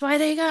 And that's why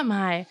they got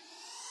my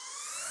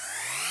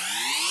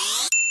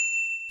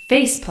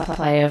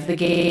faceplay of the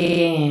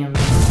game.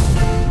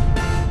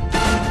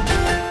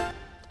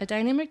 A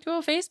dynamic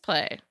duo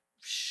faceplay.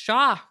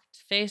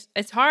 Shocked face.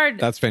 It's hard.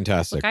 That's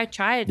fantastic. Look, I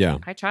tried. Yeah.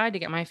 I tried to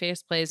get my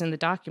face plays in the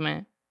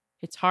document.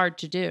 It's hard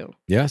to do.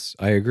 Yes,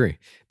 I agree.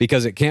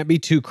 Because it can't be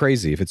too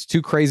crazy. If it's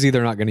too crazy,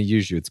 they're not going to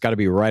use you. It's got to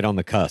be right on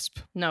the cusp.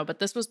 No, but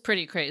this was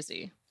pretty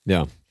crazy.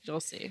 Yeah. You'll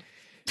see.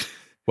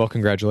 Well,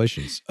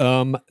 congratulations.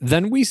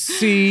 Then we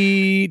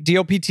see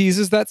DLP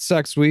teases that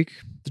Sex Week,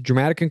 the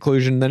dramatic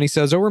conclusion. Then he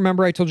says, oh,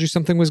 remember I told you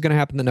something was going to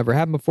happen that never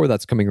happened before?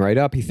 That's coming right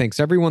up. He thanks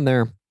everyone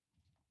there.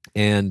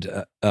 And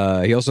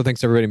he also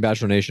thanks everybody in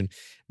Bachelor Nation.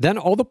 Then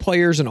all the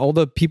players and all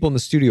the people in the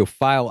studio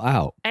file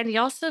out. And he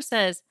also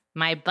says,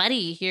 my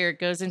buddy here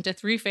goes into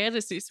 3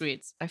 fantasy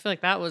suites. I feel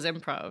like that was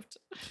improv.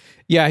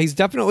 Yeah, he's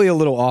definitely a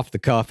little off the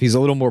cuff. He's a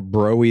little more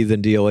bro-y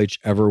than DLH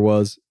ever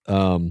was.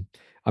 I'm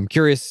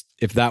curious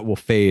if that will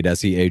fade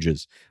as he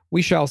ages.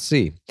 We shall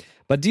see.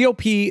 But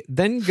DLP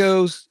then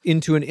goes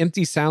into an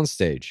empty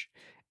soundstage,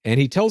 and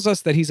he tells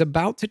us that he's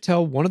about to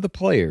tell one of the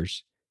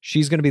players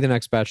she's going to be the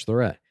next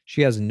Bachelorette.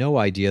 She has no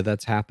idea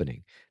that's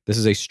happening. This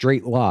is a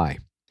straight lie.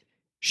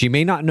 She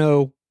may not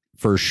know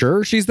for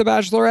sure she's the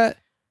Bachelorette.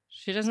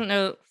 She doesn't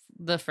know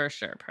the for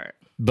sure part.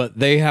 But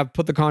they have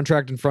put the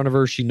contract in front of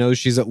her. She knows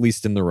she's at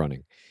least in the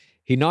running.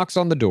 He knocks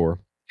on the door,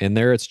 and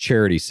there it's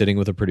Charity sitting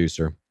with a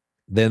producer.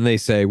 Then they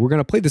say, we're going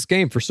to play this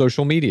game for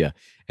social media.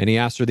 And he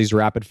asks her these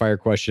rapid fire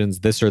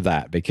questions, this or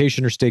that.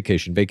 Vacation or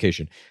staycation?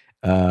 Vacation.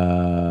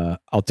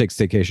 I'll take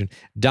staycation.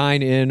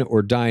 Dine in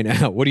or dine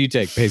out? What do you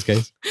take, Pace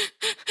Case?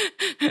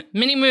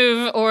 Mini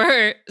move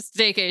or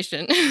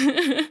staycation?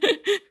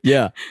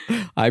 Yeah,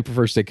 I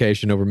prefer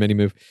staycation over mini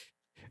move.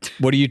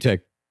 What do you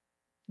take?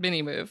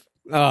 Mini move.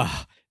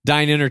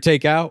 Dine in or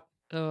take out?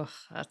 Oh,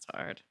 that's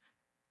hard.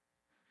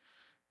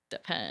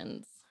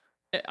 Depends.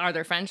 Are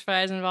there French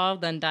fries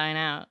involved? Then dine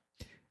out.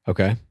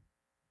 Okay.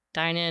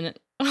 Dine in.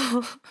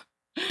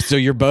 So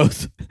you're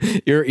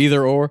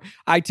either or.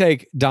 I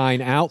take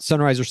dine out,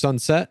 sunrise or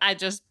sunset. I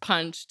just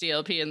punch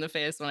DLP in the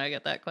face when I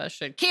get that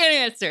question. Can't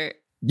answer.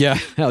 Yeah,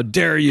 how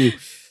dare you?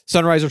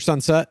 Sunrise or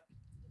sunset?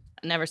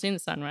 Never seen the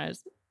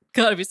sunrise.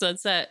 Gotta be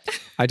sunset.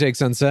 I take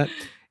sunset.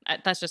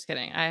 That's just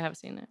kidding. I have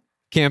seen it.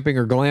 Camping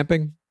or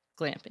glamping?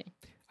 Glamping.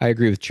 I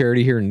agree with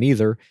Charity here.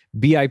 Neither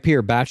BIP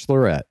or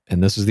Bachelorette.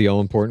 And this is the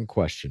all-important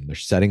question. They're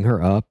setting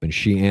her up, and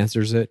she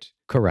answers it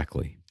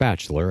correctly.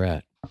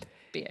 Bachelorette.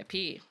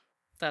 BIP.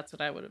 That's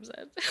what I would have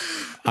said.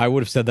 I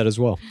would have said that as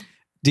well.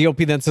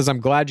 DLP then says, I'm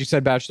glad you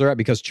said Bachelorette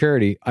because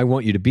Charity, I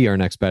want you to be our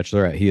next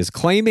Bachelorette. He is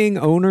claiming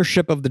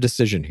ownership of the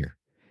decision here.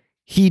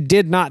 He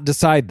did not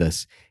decide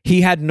this.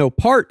 He had no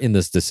part in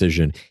this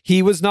decision.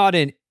 He was not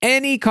in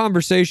any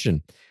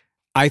conversation.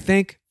 I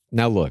think,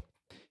 now look,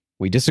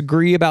 we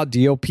disagree about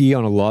DLP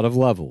on a lot of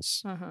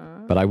levels,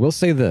 but I will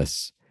say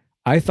this.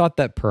 I thought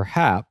that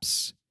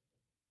perhaps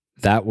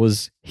that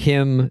was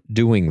him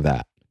doing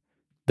that.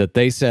 That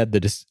they said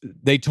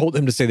they told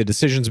him to say the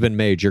decision's been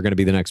made. You're going to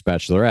be the next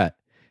Bachelorette.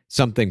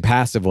 Something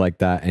passive like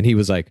that. And he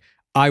was like,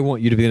 I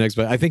want you to be the next.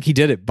 I think he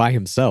did it by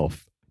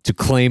himself to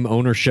claim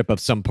ownership of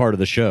some part of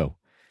the show.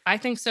 I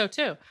think so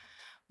too.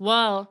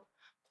 Well,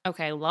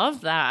 okay,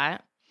 love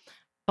that.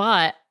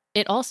 But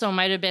it also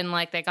might have been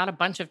like they got a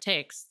bunch of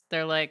takes.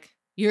 They're like,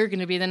 you're going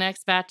to be the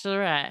next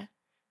Bachelorette.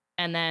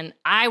 And then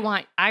I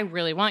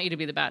really want you to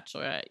be the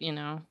Bachelorette, you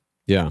know?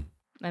 Yeah.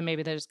 And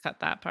maybe they just cut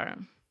that part.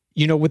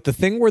 You know, with the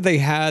thing where they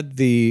had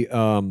the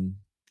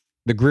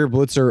Greer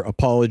Blitzer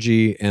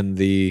apology and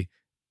the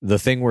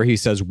thing where he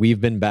says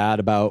we've been bad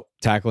about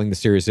tackling the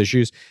serious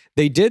issues,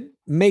 they did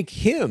make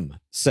him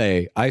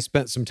say, I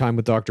spent some time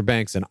with Dr.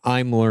 Banks and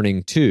I'm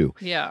learning too.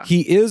 Yeah.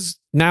 He is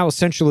now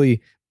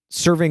essentially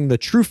serving the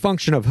true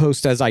function of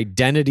host as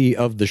identity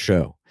of the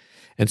show.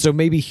 And so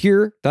maybe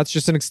here, that's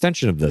just an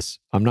extension of this.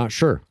 I'm not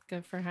sure.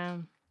 Good for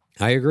him.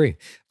 I agree.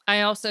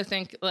 I also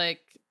think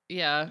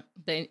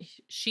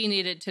she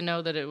needed to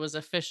know that it was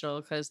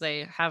official because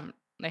they have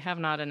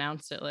not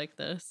announced it like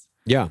this.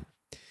 Yeah.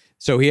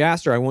 So he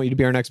asked her, I want you to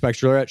be our next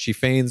Bachelorette. She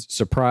feigns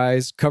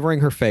surprise,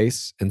 covering her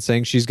face and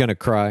saying she's going to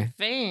cry.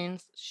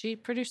 Feigns? She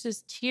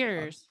produces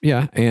tears.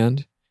 Yeah.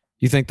 And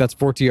you think that's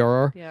for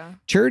TRR? Yeah.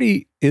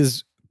 Charity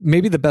is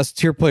maybe the best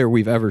tear player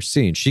we've ever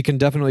seen. She can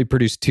definitely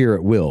produce tear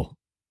at will.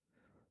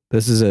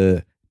 This is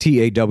a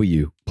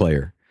TAW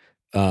player.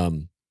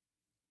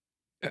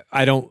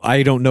 I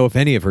don't know if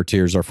any of her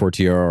tears are for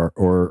TRR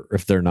or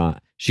if they're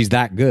not. She's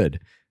that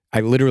good.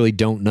 I literally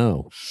don't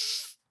know.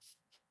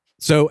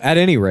 So at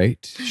any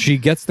rate, she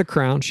gets the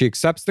crown. She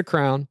accepts the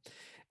crown.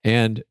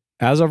 And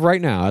as of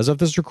right now, as of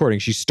this recording,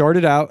 she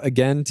started out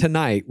again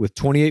tonight with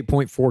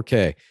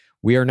 28.4K.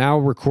 We are now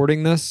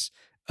recording this.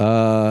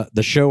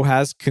 The show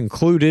has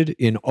concluded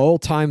in all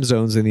time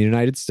zones in the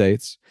United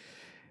States.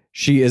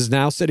 She is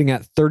now sitting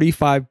at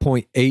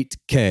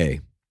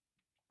 35.8K.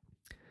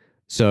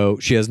 So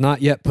she has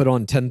not yet put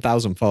on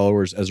 10,000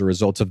 followers as a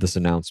result of this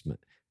announcement.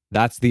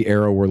 That's the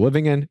era we're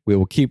living in. We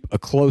will keep a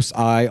close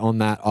eye on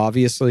that,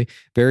 obviously.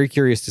 Very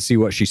curious to see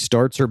what she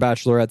starts her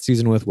Bachelorette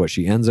season with, what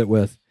she ends it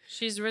with.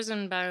 She's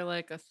risen by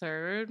like a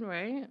third,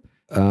 right?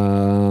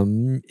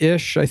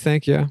 Ish, I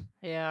think, yeah.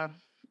 Yeah.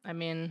 I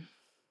mean,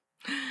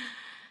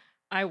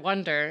 I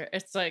wonder.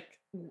 It's like,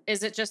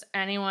 is it just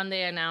anyone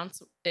they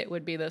announce it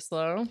would be this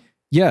low?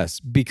 Yes,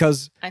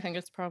 because I think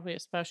it's probably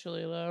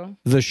especially low.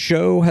 The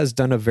show has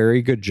done a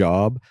very good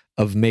job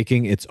of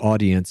making its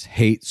audience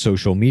hate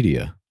social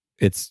media.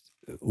 It's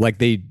like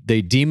they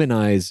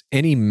demonize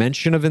any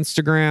mention of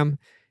Instagram,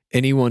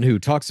 anyone who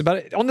talks about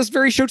it. On this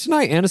very show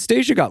tonight,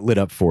 Anastasia got lit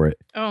up for it.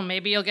 Oh,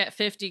 maybe you'll get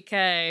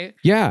 50K.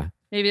 Yeah.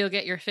 Maybe you'll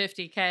get your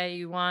 50K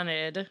you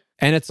wanted.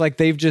 And it's like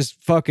they've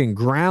just fucking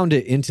ground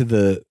it into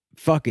the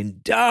fucking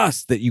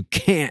dust that you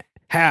can't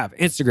have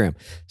Instagram.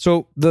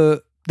 So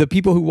the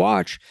people who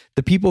watch,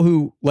 the people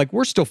who, like,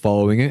 we're still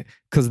following it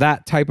because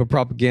that type of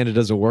propaganda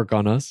doesn't work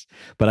on us.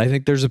 But I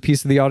think there's a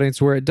piece of the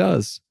audience where it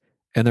does.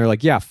 And they're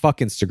like, yeah, fuck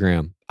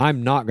Instagram.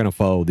 I'm not going to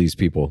follow these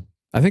people.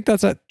 I think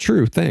that's a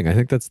true thing. I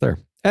think that's there.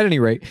 At any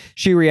rate,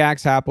 she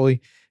reacts happily.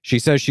 She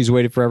says she's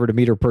waited forever to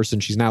meet her person.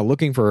 She's now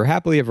looking for her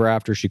happily ever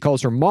after. She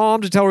calls her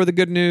mom to tell her the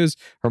good news.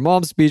 Her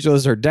mom's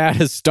speechless. Her dad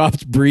has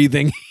stopped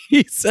breathing,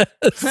 he says.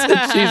 And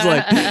she's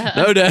like,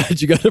 no,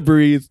 Dad, you got to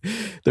breathe.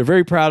 They're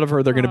very proud of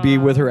her. They're going to be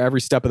with her every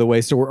step of the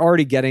way. So we're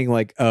already getting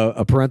like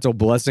a parental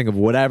blessing of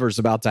whatever's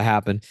about to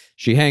happen.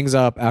 She hangs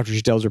up after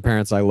she tells her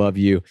parents, I love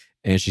you.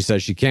 And she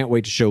says she can't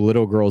wait to show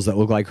little girls that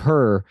look like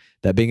her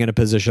that being in a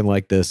position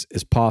like this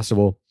is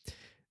possible.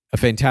 A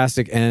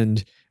fantastic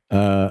end.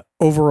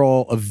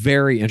 Overall, a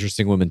very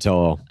interesting Women Tell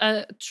All.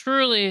 A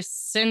truly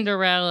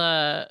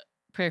Cinderella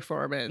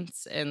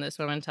performance in this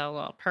Women Tell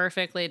All.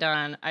 Perfectly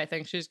done. I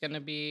think she's going to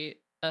be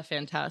a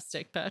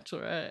fantastic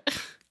Bachelorette.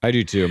 I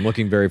do too. I'm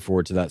looking very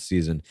forward to that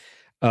season.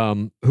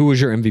 Who was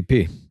your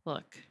MVP?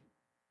 Look,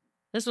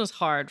 this was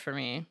hard for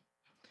me.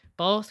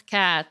 Both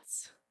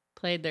cats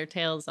played their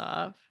tails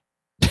off.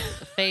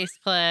 The face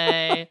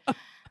play,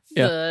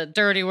 the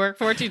dirty work,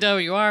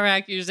 4TWR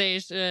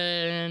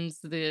accusations,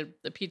 the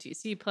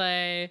PTC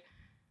play.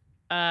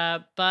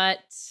 But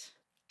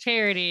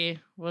Charity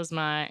was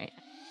my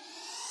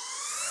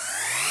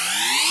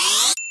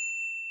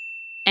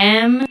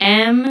MVP.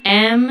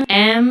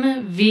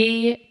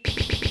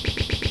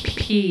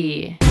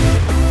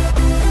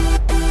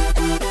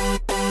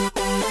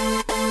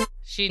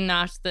 She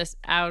knocked this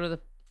out of the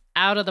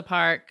out of the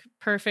park.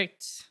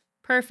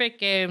 Perfect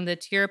game. The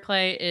tier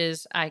play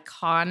is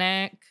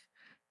iconic.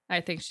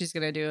 I think she's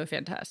going to do a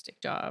fantastic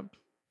job.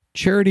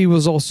 Charity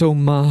was also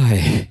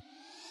my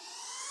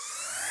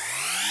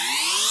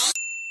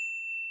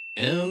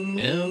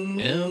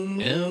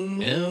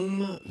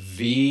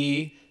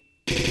MVP.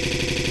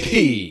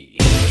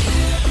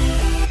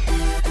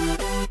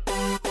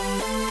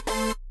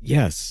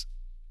 Yes,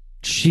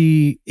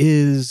 she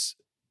is.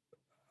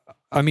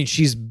 I mean,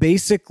 she's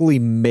basically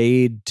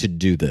made to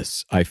do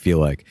this, I feel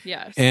like.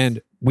 Yes.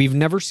 And we've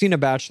never seen a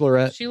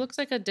Bachelorette. She looks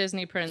like a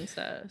Disney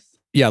princess.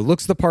 Yeah,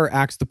 looks the part,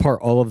 acts the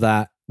part, all of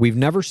that. We've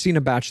never seen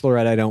a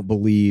Bachelorette, I don't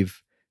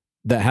believe,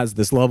 that has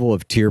this level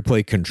of tier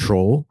play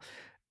control.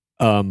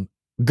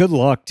 Good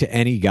luck to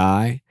any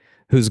guy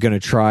who's going to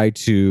try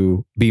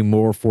to be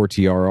more for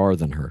TRR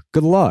than her.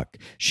 Good luck.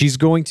 She's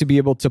going to be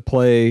able to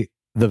play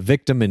the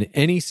victim in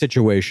any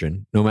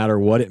situation, no matter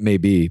what it may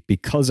be,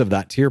 because of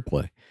that tier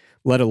play,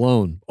 let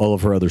alone all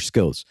of her other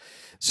skills.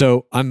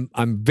 So I'm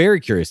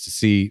very curious to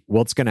see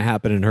what's going to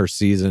happen in her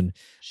season.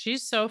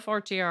 She's so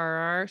for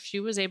TRR. She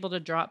was able to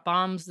drop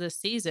bombs this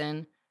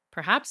season,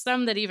 perhaps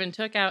some that even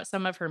took out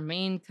some of her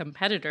main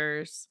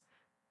competitors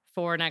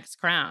for next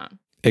crown.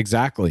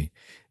 Exactly.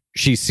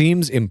 She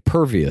seems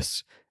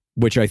impervious,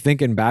 which I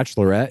think in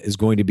Bachelorette is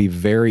going to be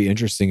very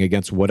interesting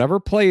against whatever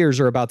players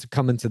are about to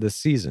come into this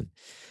season.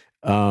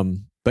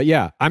 But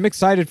yeah, I'm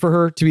excited for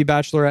her to be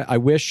Bachelorette. I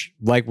wish,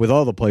 like with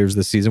all the players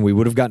this season, we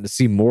would have gotten to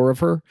see more of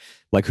her,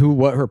 like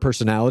what her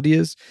personality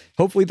is.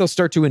 Hopefully they'll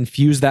start to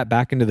infuse that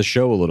back into the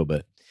show a little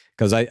bit,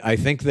 because I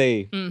think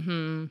they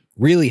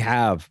really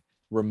have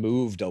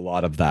removed a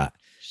lot of that.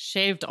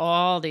 Shaved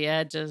all the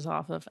edges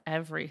off of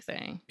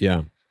everything.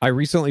 Yeah. I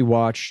recently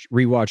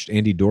rewatched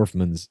Andy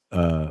Dorfman's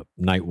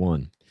Night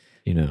One,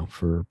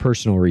 for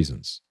personal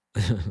reasons.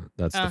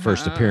 That's the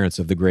first appearance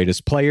of the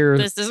greatest player.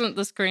 This isn't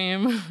the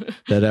Scream.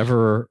 that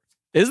ever.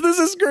 Is this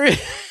a Scream?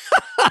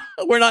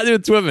 We're not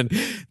doing swimming.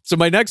 So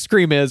my next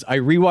Scream is I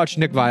rewatched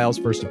Nick Viall's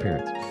first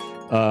appearance.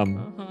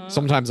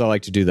 Sometimes I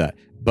like to do that.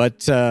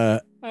 But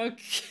Okay.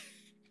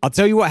 I'll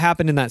tell you what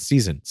happened in that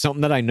season.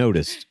 Something that I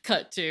noticed.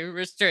 Cut to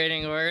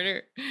restraining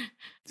order.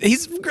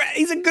 He's a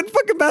good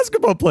fucking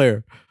basketball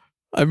player.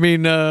 I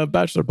mean,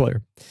 Bachelor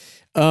player.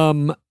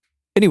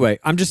 Anyway,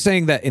 I'm just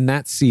saying that in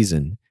that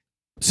season,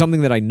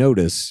 something that I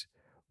noticed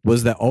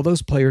was that all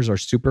those players are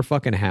super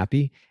fucking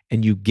happy,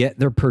 and you get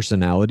their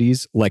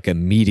personalities like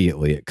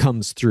immediately. It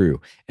comes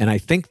through. And I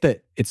think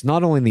that it's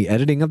not only the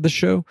editing of the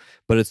show,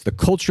 but it's the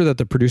culture that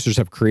the producers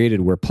have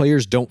created where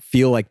players don't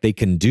feel like they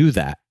can do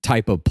that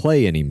type of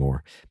play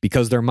anymore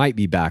because there might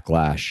be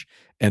backlash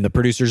and the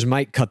producers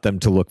might cut them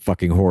to look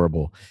fucking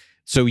horrible.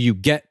 So you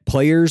get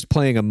players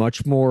playing a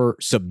much more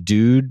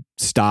subdued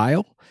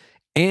style,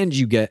 and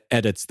you get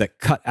edits that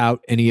cut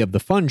out any of the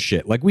fun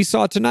shit. Like we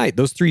saw tonight,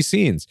 those 3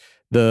 scenes,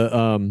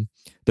 the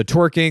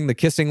twerking, the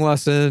kissing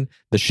lesson,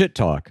 the shit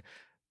talk.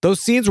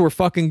 Those scenes were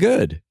fucking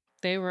good.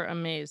 They were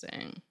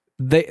amazing.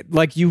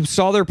 You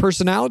saw their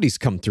personalities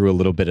come through a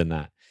little bit in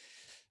that.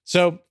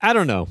 So I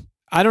don't know.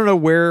 I don't know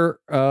where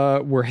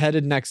we're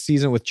headed next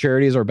season with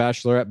Charity as our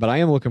Bachelorette, but I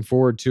am looking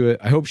forward to it.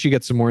 I hope she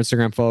gets some more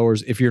Instagram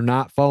followers. If you're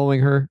not following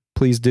her,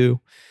 please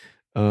do.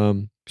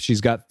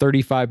 She's got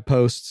 35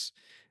 posts,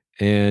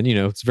 and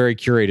it's very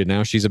curated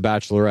now. She's a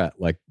Bachelorette.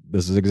 Like,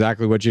 this is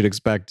exactly what you'd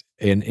expect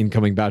an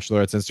incoming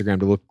Bachelorette's Instagram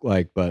to look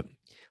like. But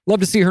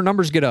love to see her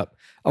numbers get up.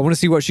 I want to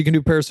see what she can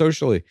do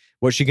parasocially,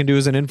 what she can do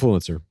as an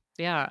influencer.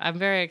 Yeah, I'm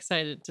very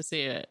excited to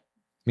see it.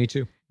 Me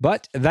too.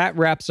 But that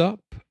wraps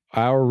up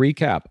our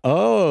recap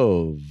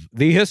of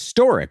the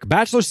historic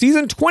Bachelor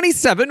Season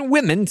 27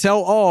 Women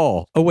Tell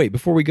All. Oh, wait,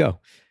 before we go,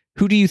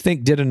 who do you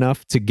think did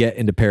enough to get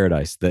into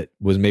Paradise that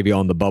was maybe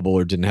on the bubble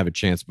or didn't have a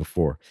chance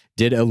before?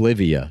 Did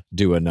Olivia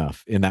do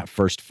enough in that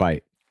first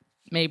fight?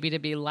 Maybe to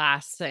be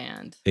last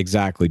sand.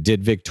 Exactly.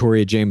 Did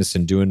Victoria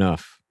Jameson do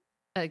enough?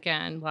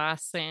 Again,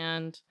 last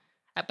sand.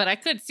 But I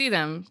could see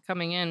them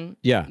coming in,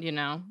 yeah,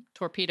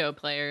 torpedo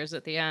players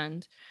at the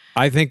end.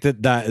 I think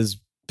that is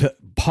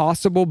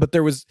possible, but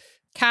there was...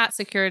 Kat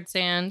secured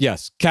sand.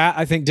 Yes, Kat,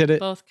 I think, did it.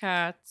 Both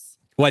cats.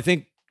 Well, I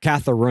think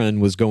Catherine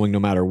was going no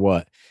matter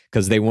what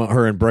because they want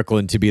her in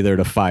Brooklyn to be there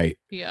to fight.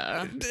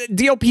 Yeah.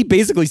 DLP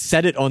basically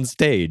said it on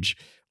stage.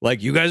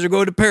 Like, you guys are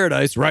going to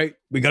Paradise, right?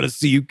 We got to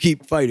see you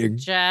keep fighting.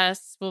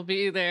 Jess will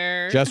be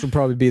there. Jess will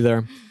probably be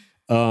there.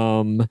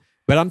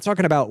 But I'm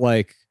talking about,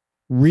 like,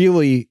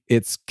 really,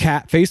 it's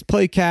Kat,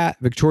 faceplay Kat,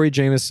 Victoria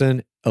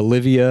Jameson,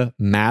 Olivia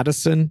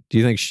Madison. Do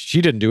you think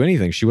she didn't do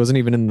anything? She wasn't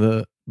even in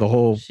the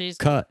whole She's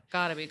cut.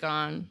 Gotta be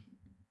gone.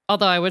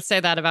 Although I would say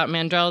that about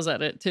Mandrell's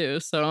edit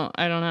too. So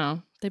I don't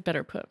know. They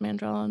better put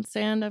Mandrell on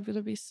sand. I'm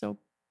gonna be so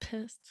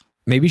pissed.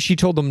 Maybe she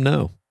told them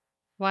no.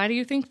 Why do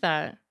you think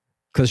that?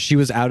 Because she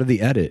was out of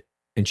the edit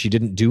and she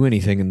didn't do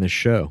anything in this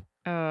show.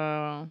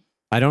 Oh.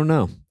 I don't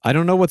know. I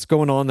don't know what's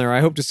going on there.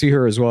 I hope to see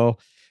her as well.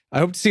 I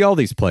hope to see all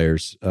these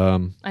players.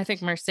 I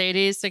think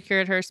Mercedes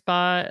secured her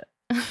spot.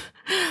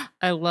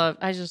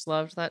 I just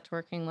loved that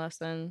twerking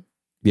lesson.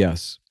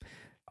 Yes.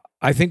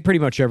 I think pretty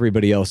much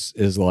everybody else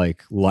is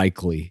like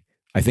likely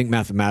I think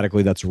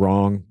mathematically that's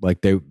wrong.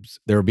 Like there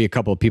would be a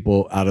couple of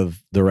people out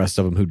of the rest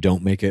of them who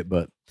don't make it,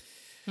 but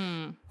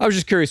I was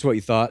just curious what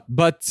you thought.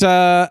 But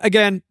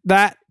again,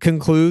 that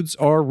concludes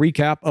our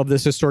recap of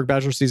this historic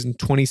Bachelor Season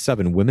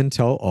 27 Women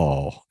Tell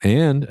All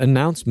and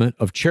announcement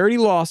of Charity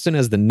Lawson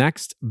as the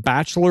next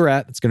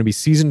Bachelorette. It's going to be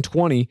Season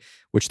 20,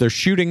 which they're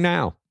shooting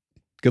now.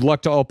 Good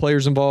luck to all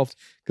players involved.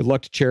 Good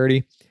luck to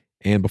Charity.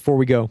 And before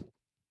we go,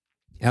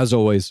 as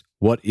always,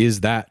 what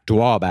is that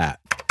drawback?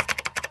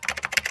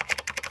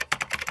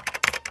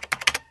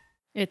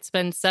 It's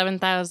been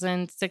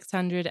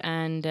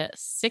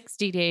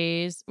 7,660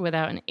 days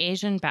without an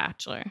Asian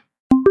bachelor.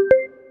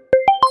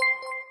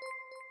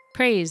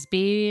 Praise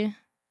be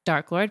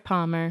Dark Lord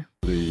Palmer.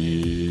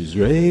 Please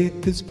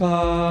rate this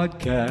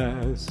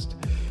podcast.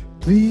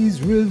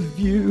 Please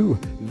review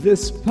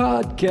this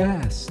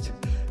podcast.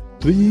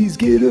 Please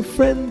get a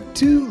friend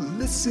to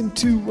listen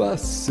to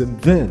us,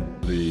 and then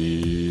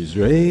please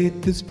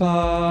rate this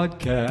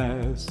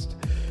podcast.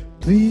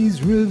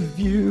 Please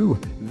review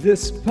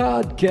this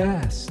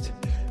podcast.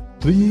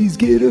 Please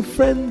get a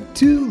friend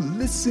to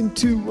listen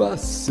to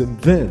us, and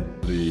then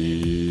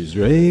please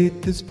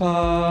rate this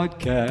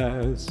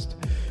podcast.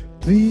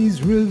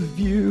 Please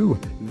review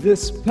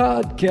this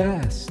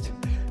podcast.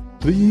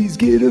 Please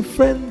get a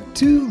friend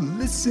to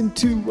listen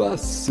to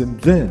us,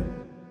 and then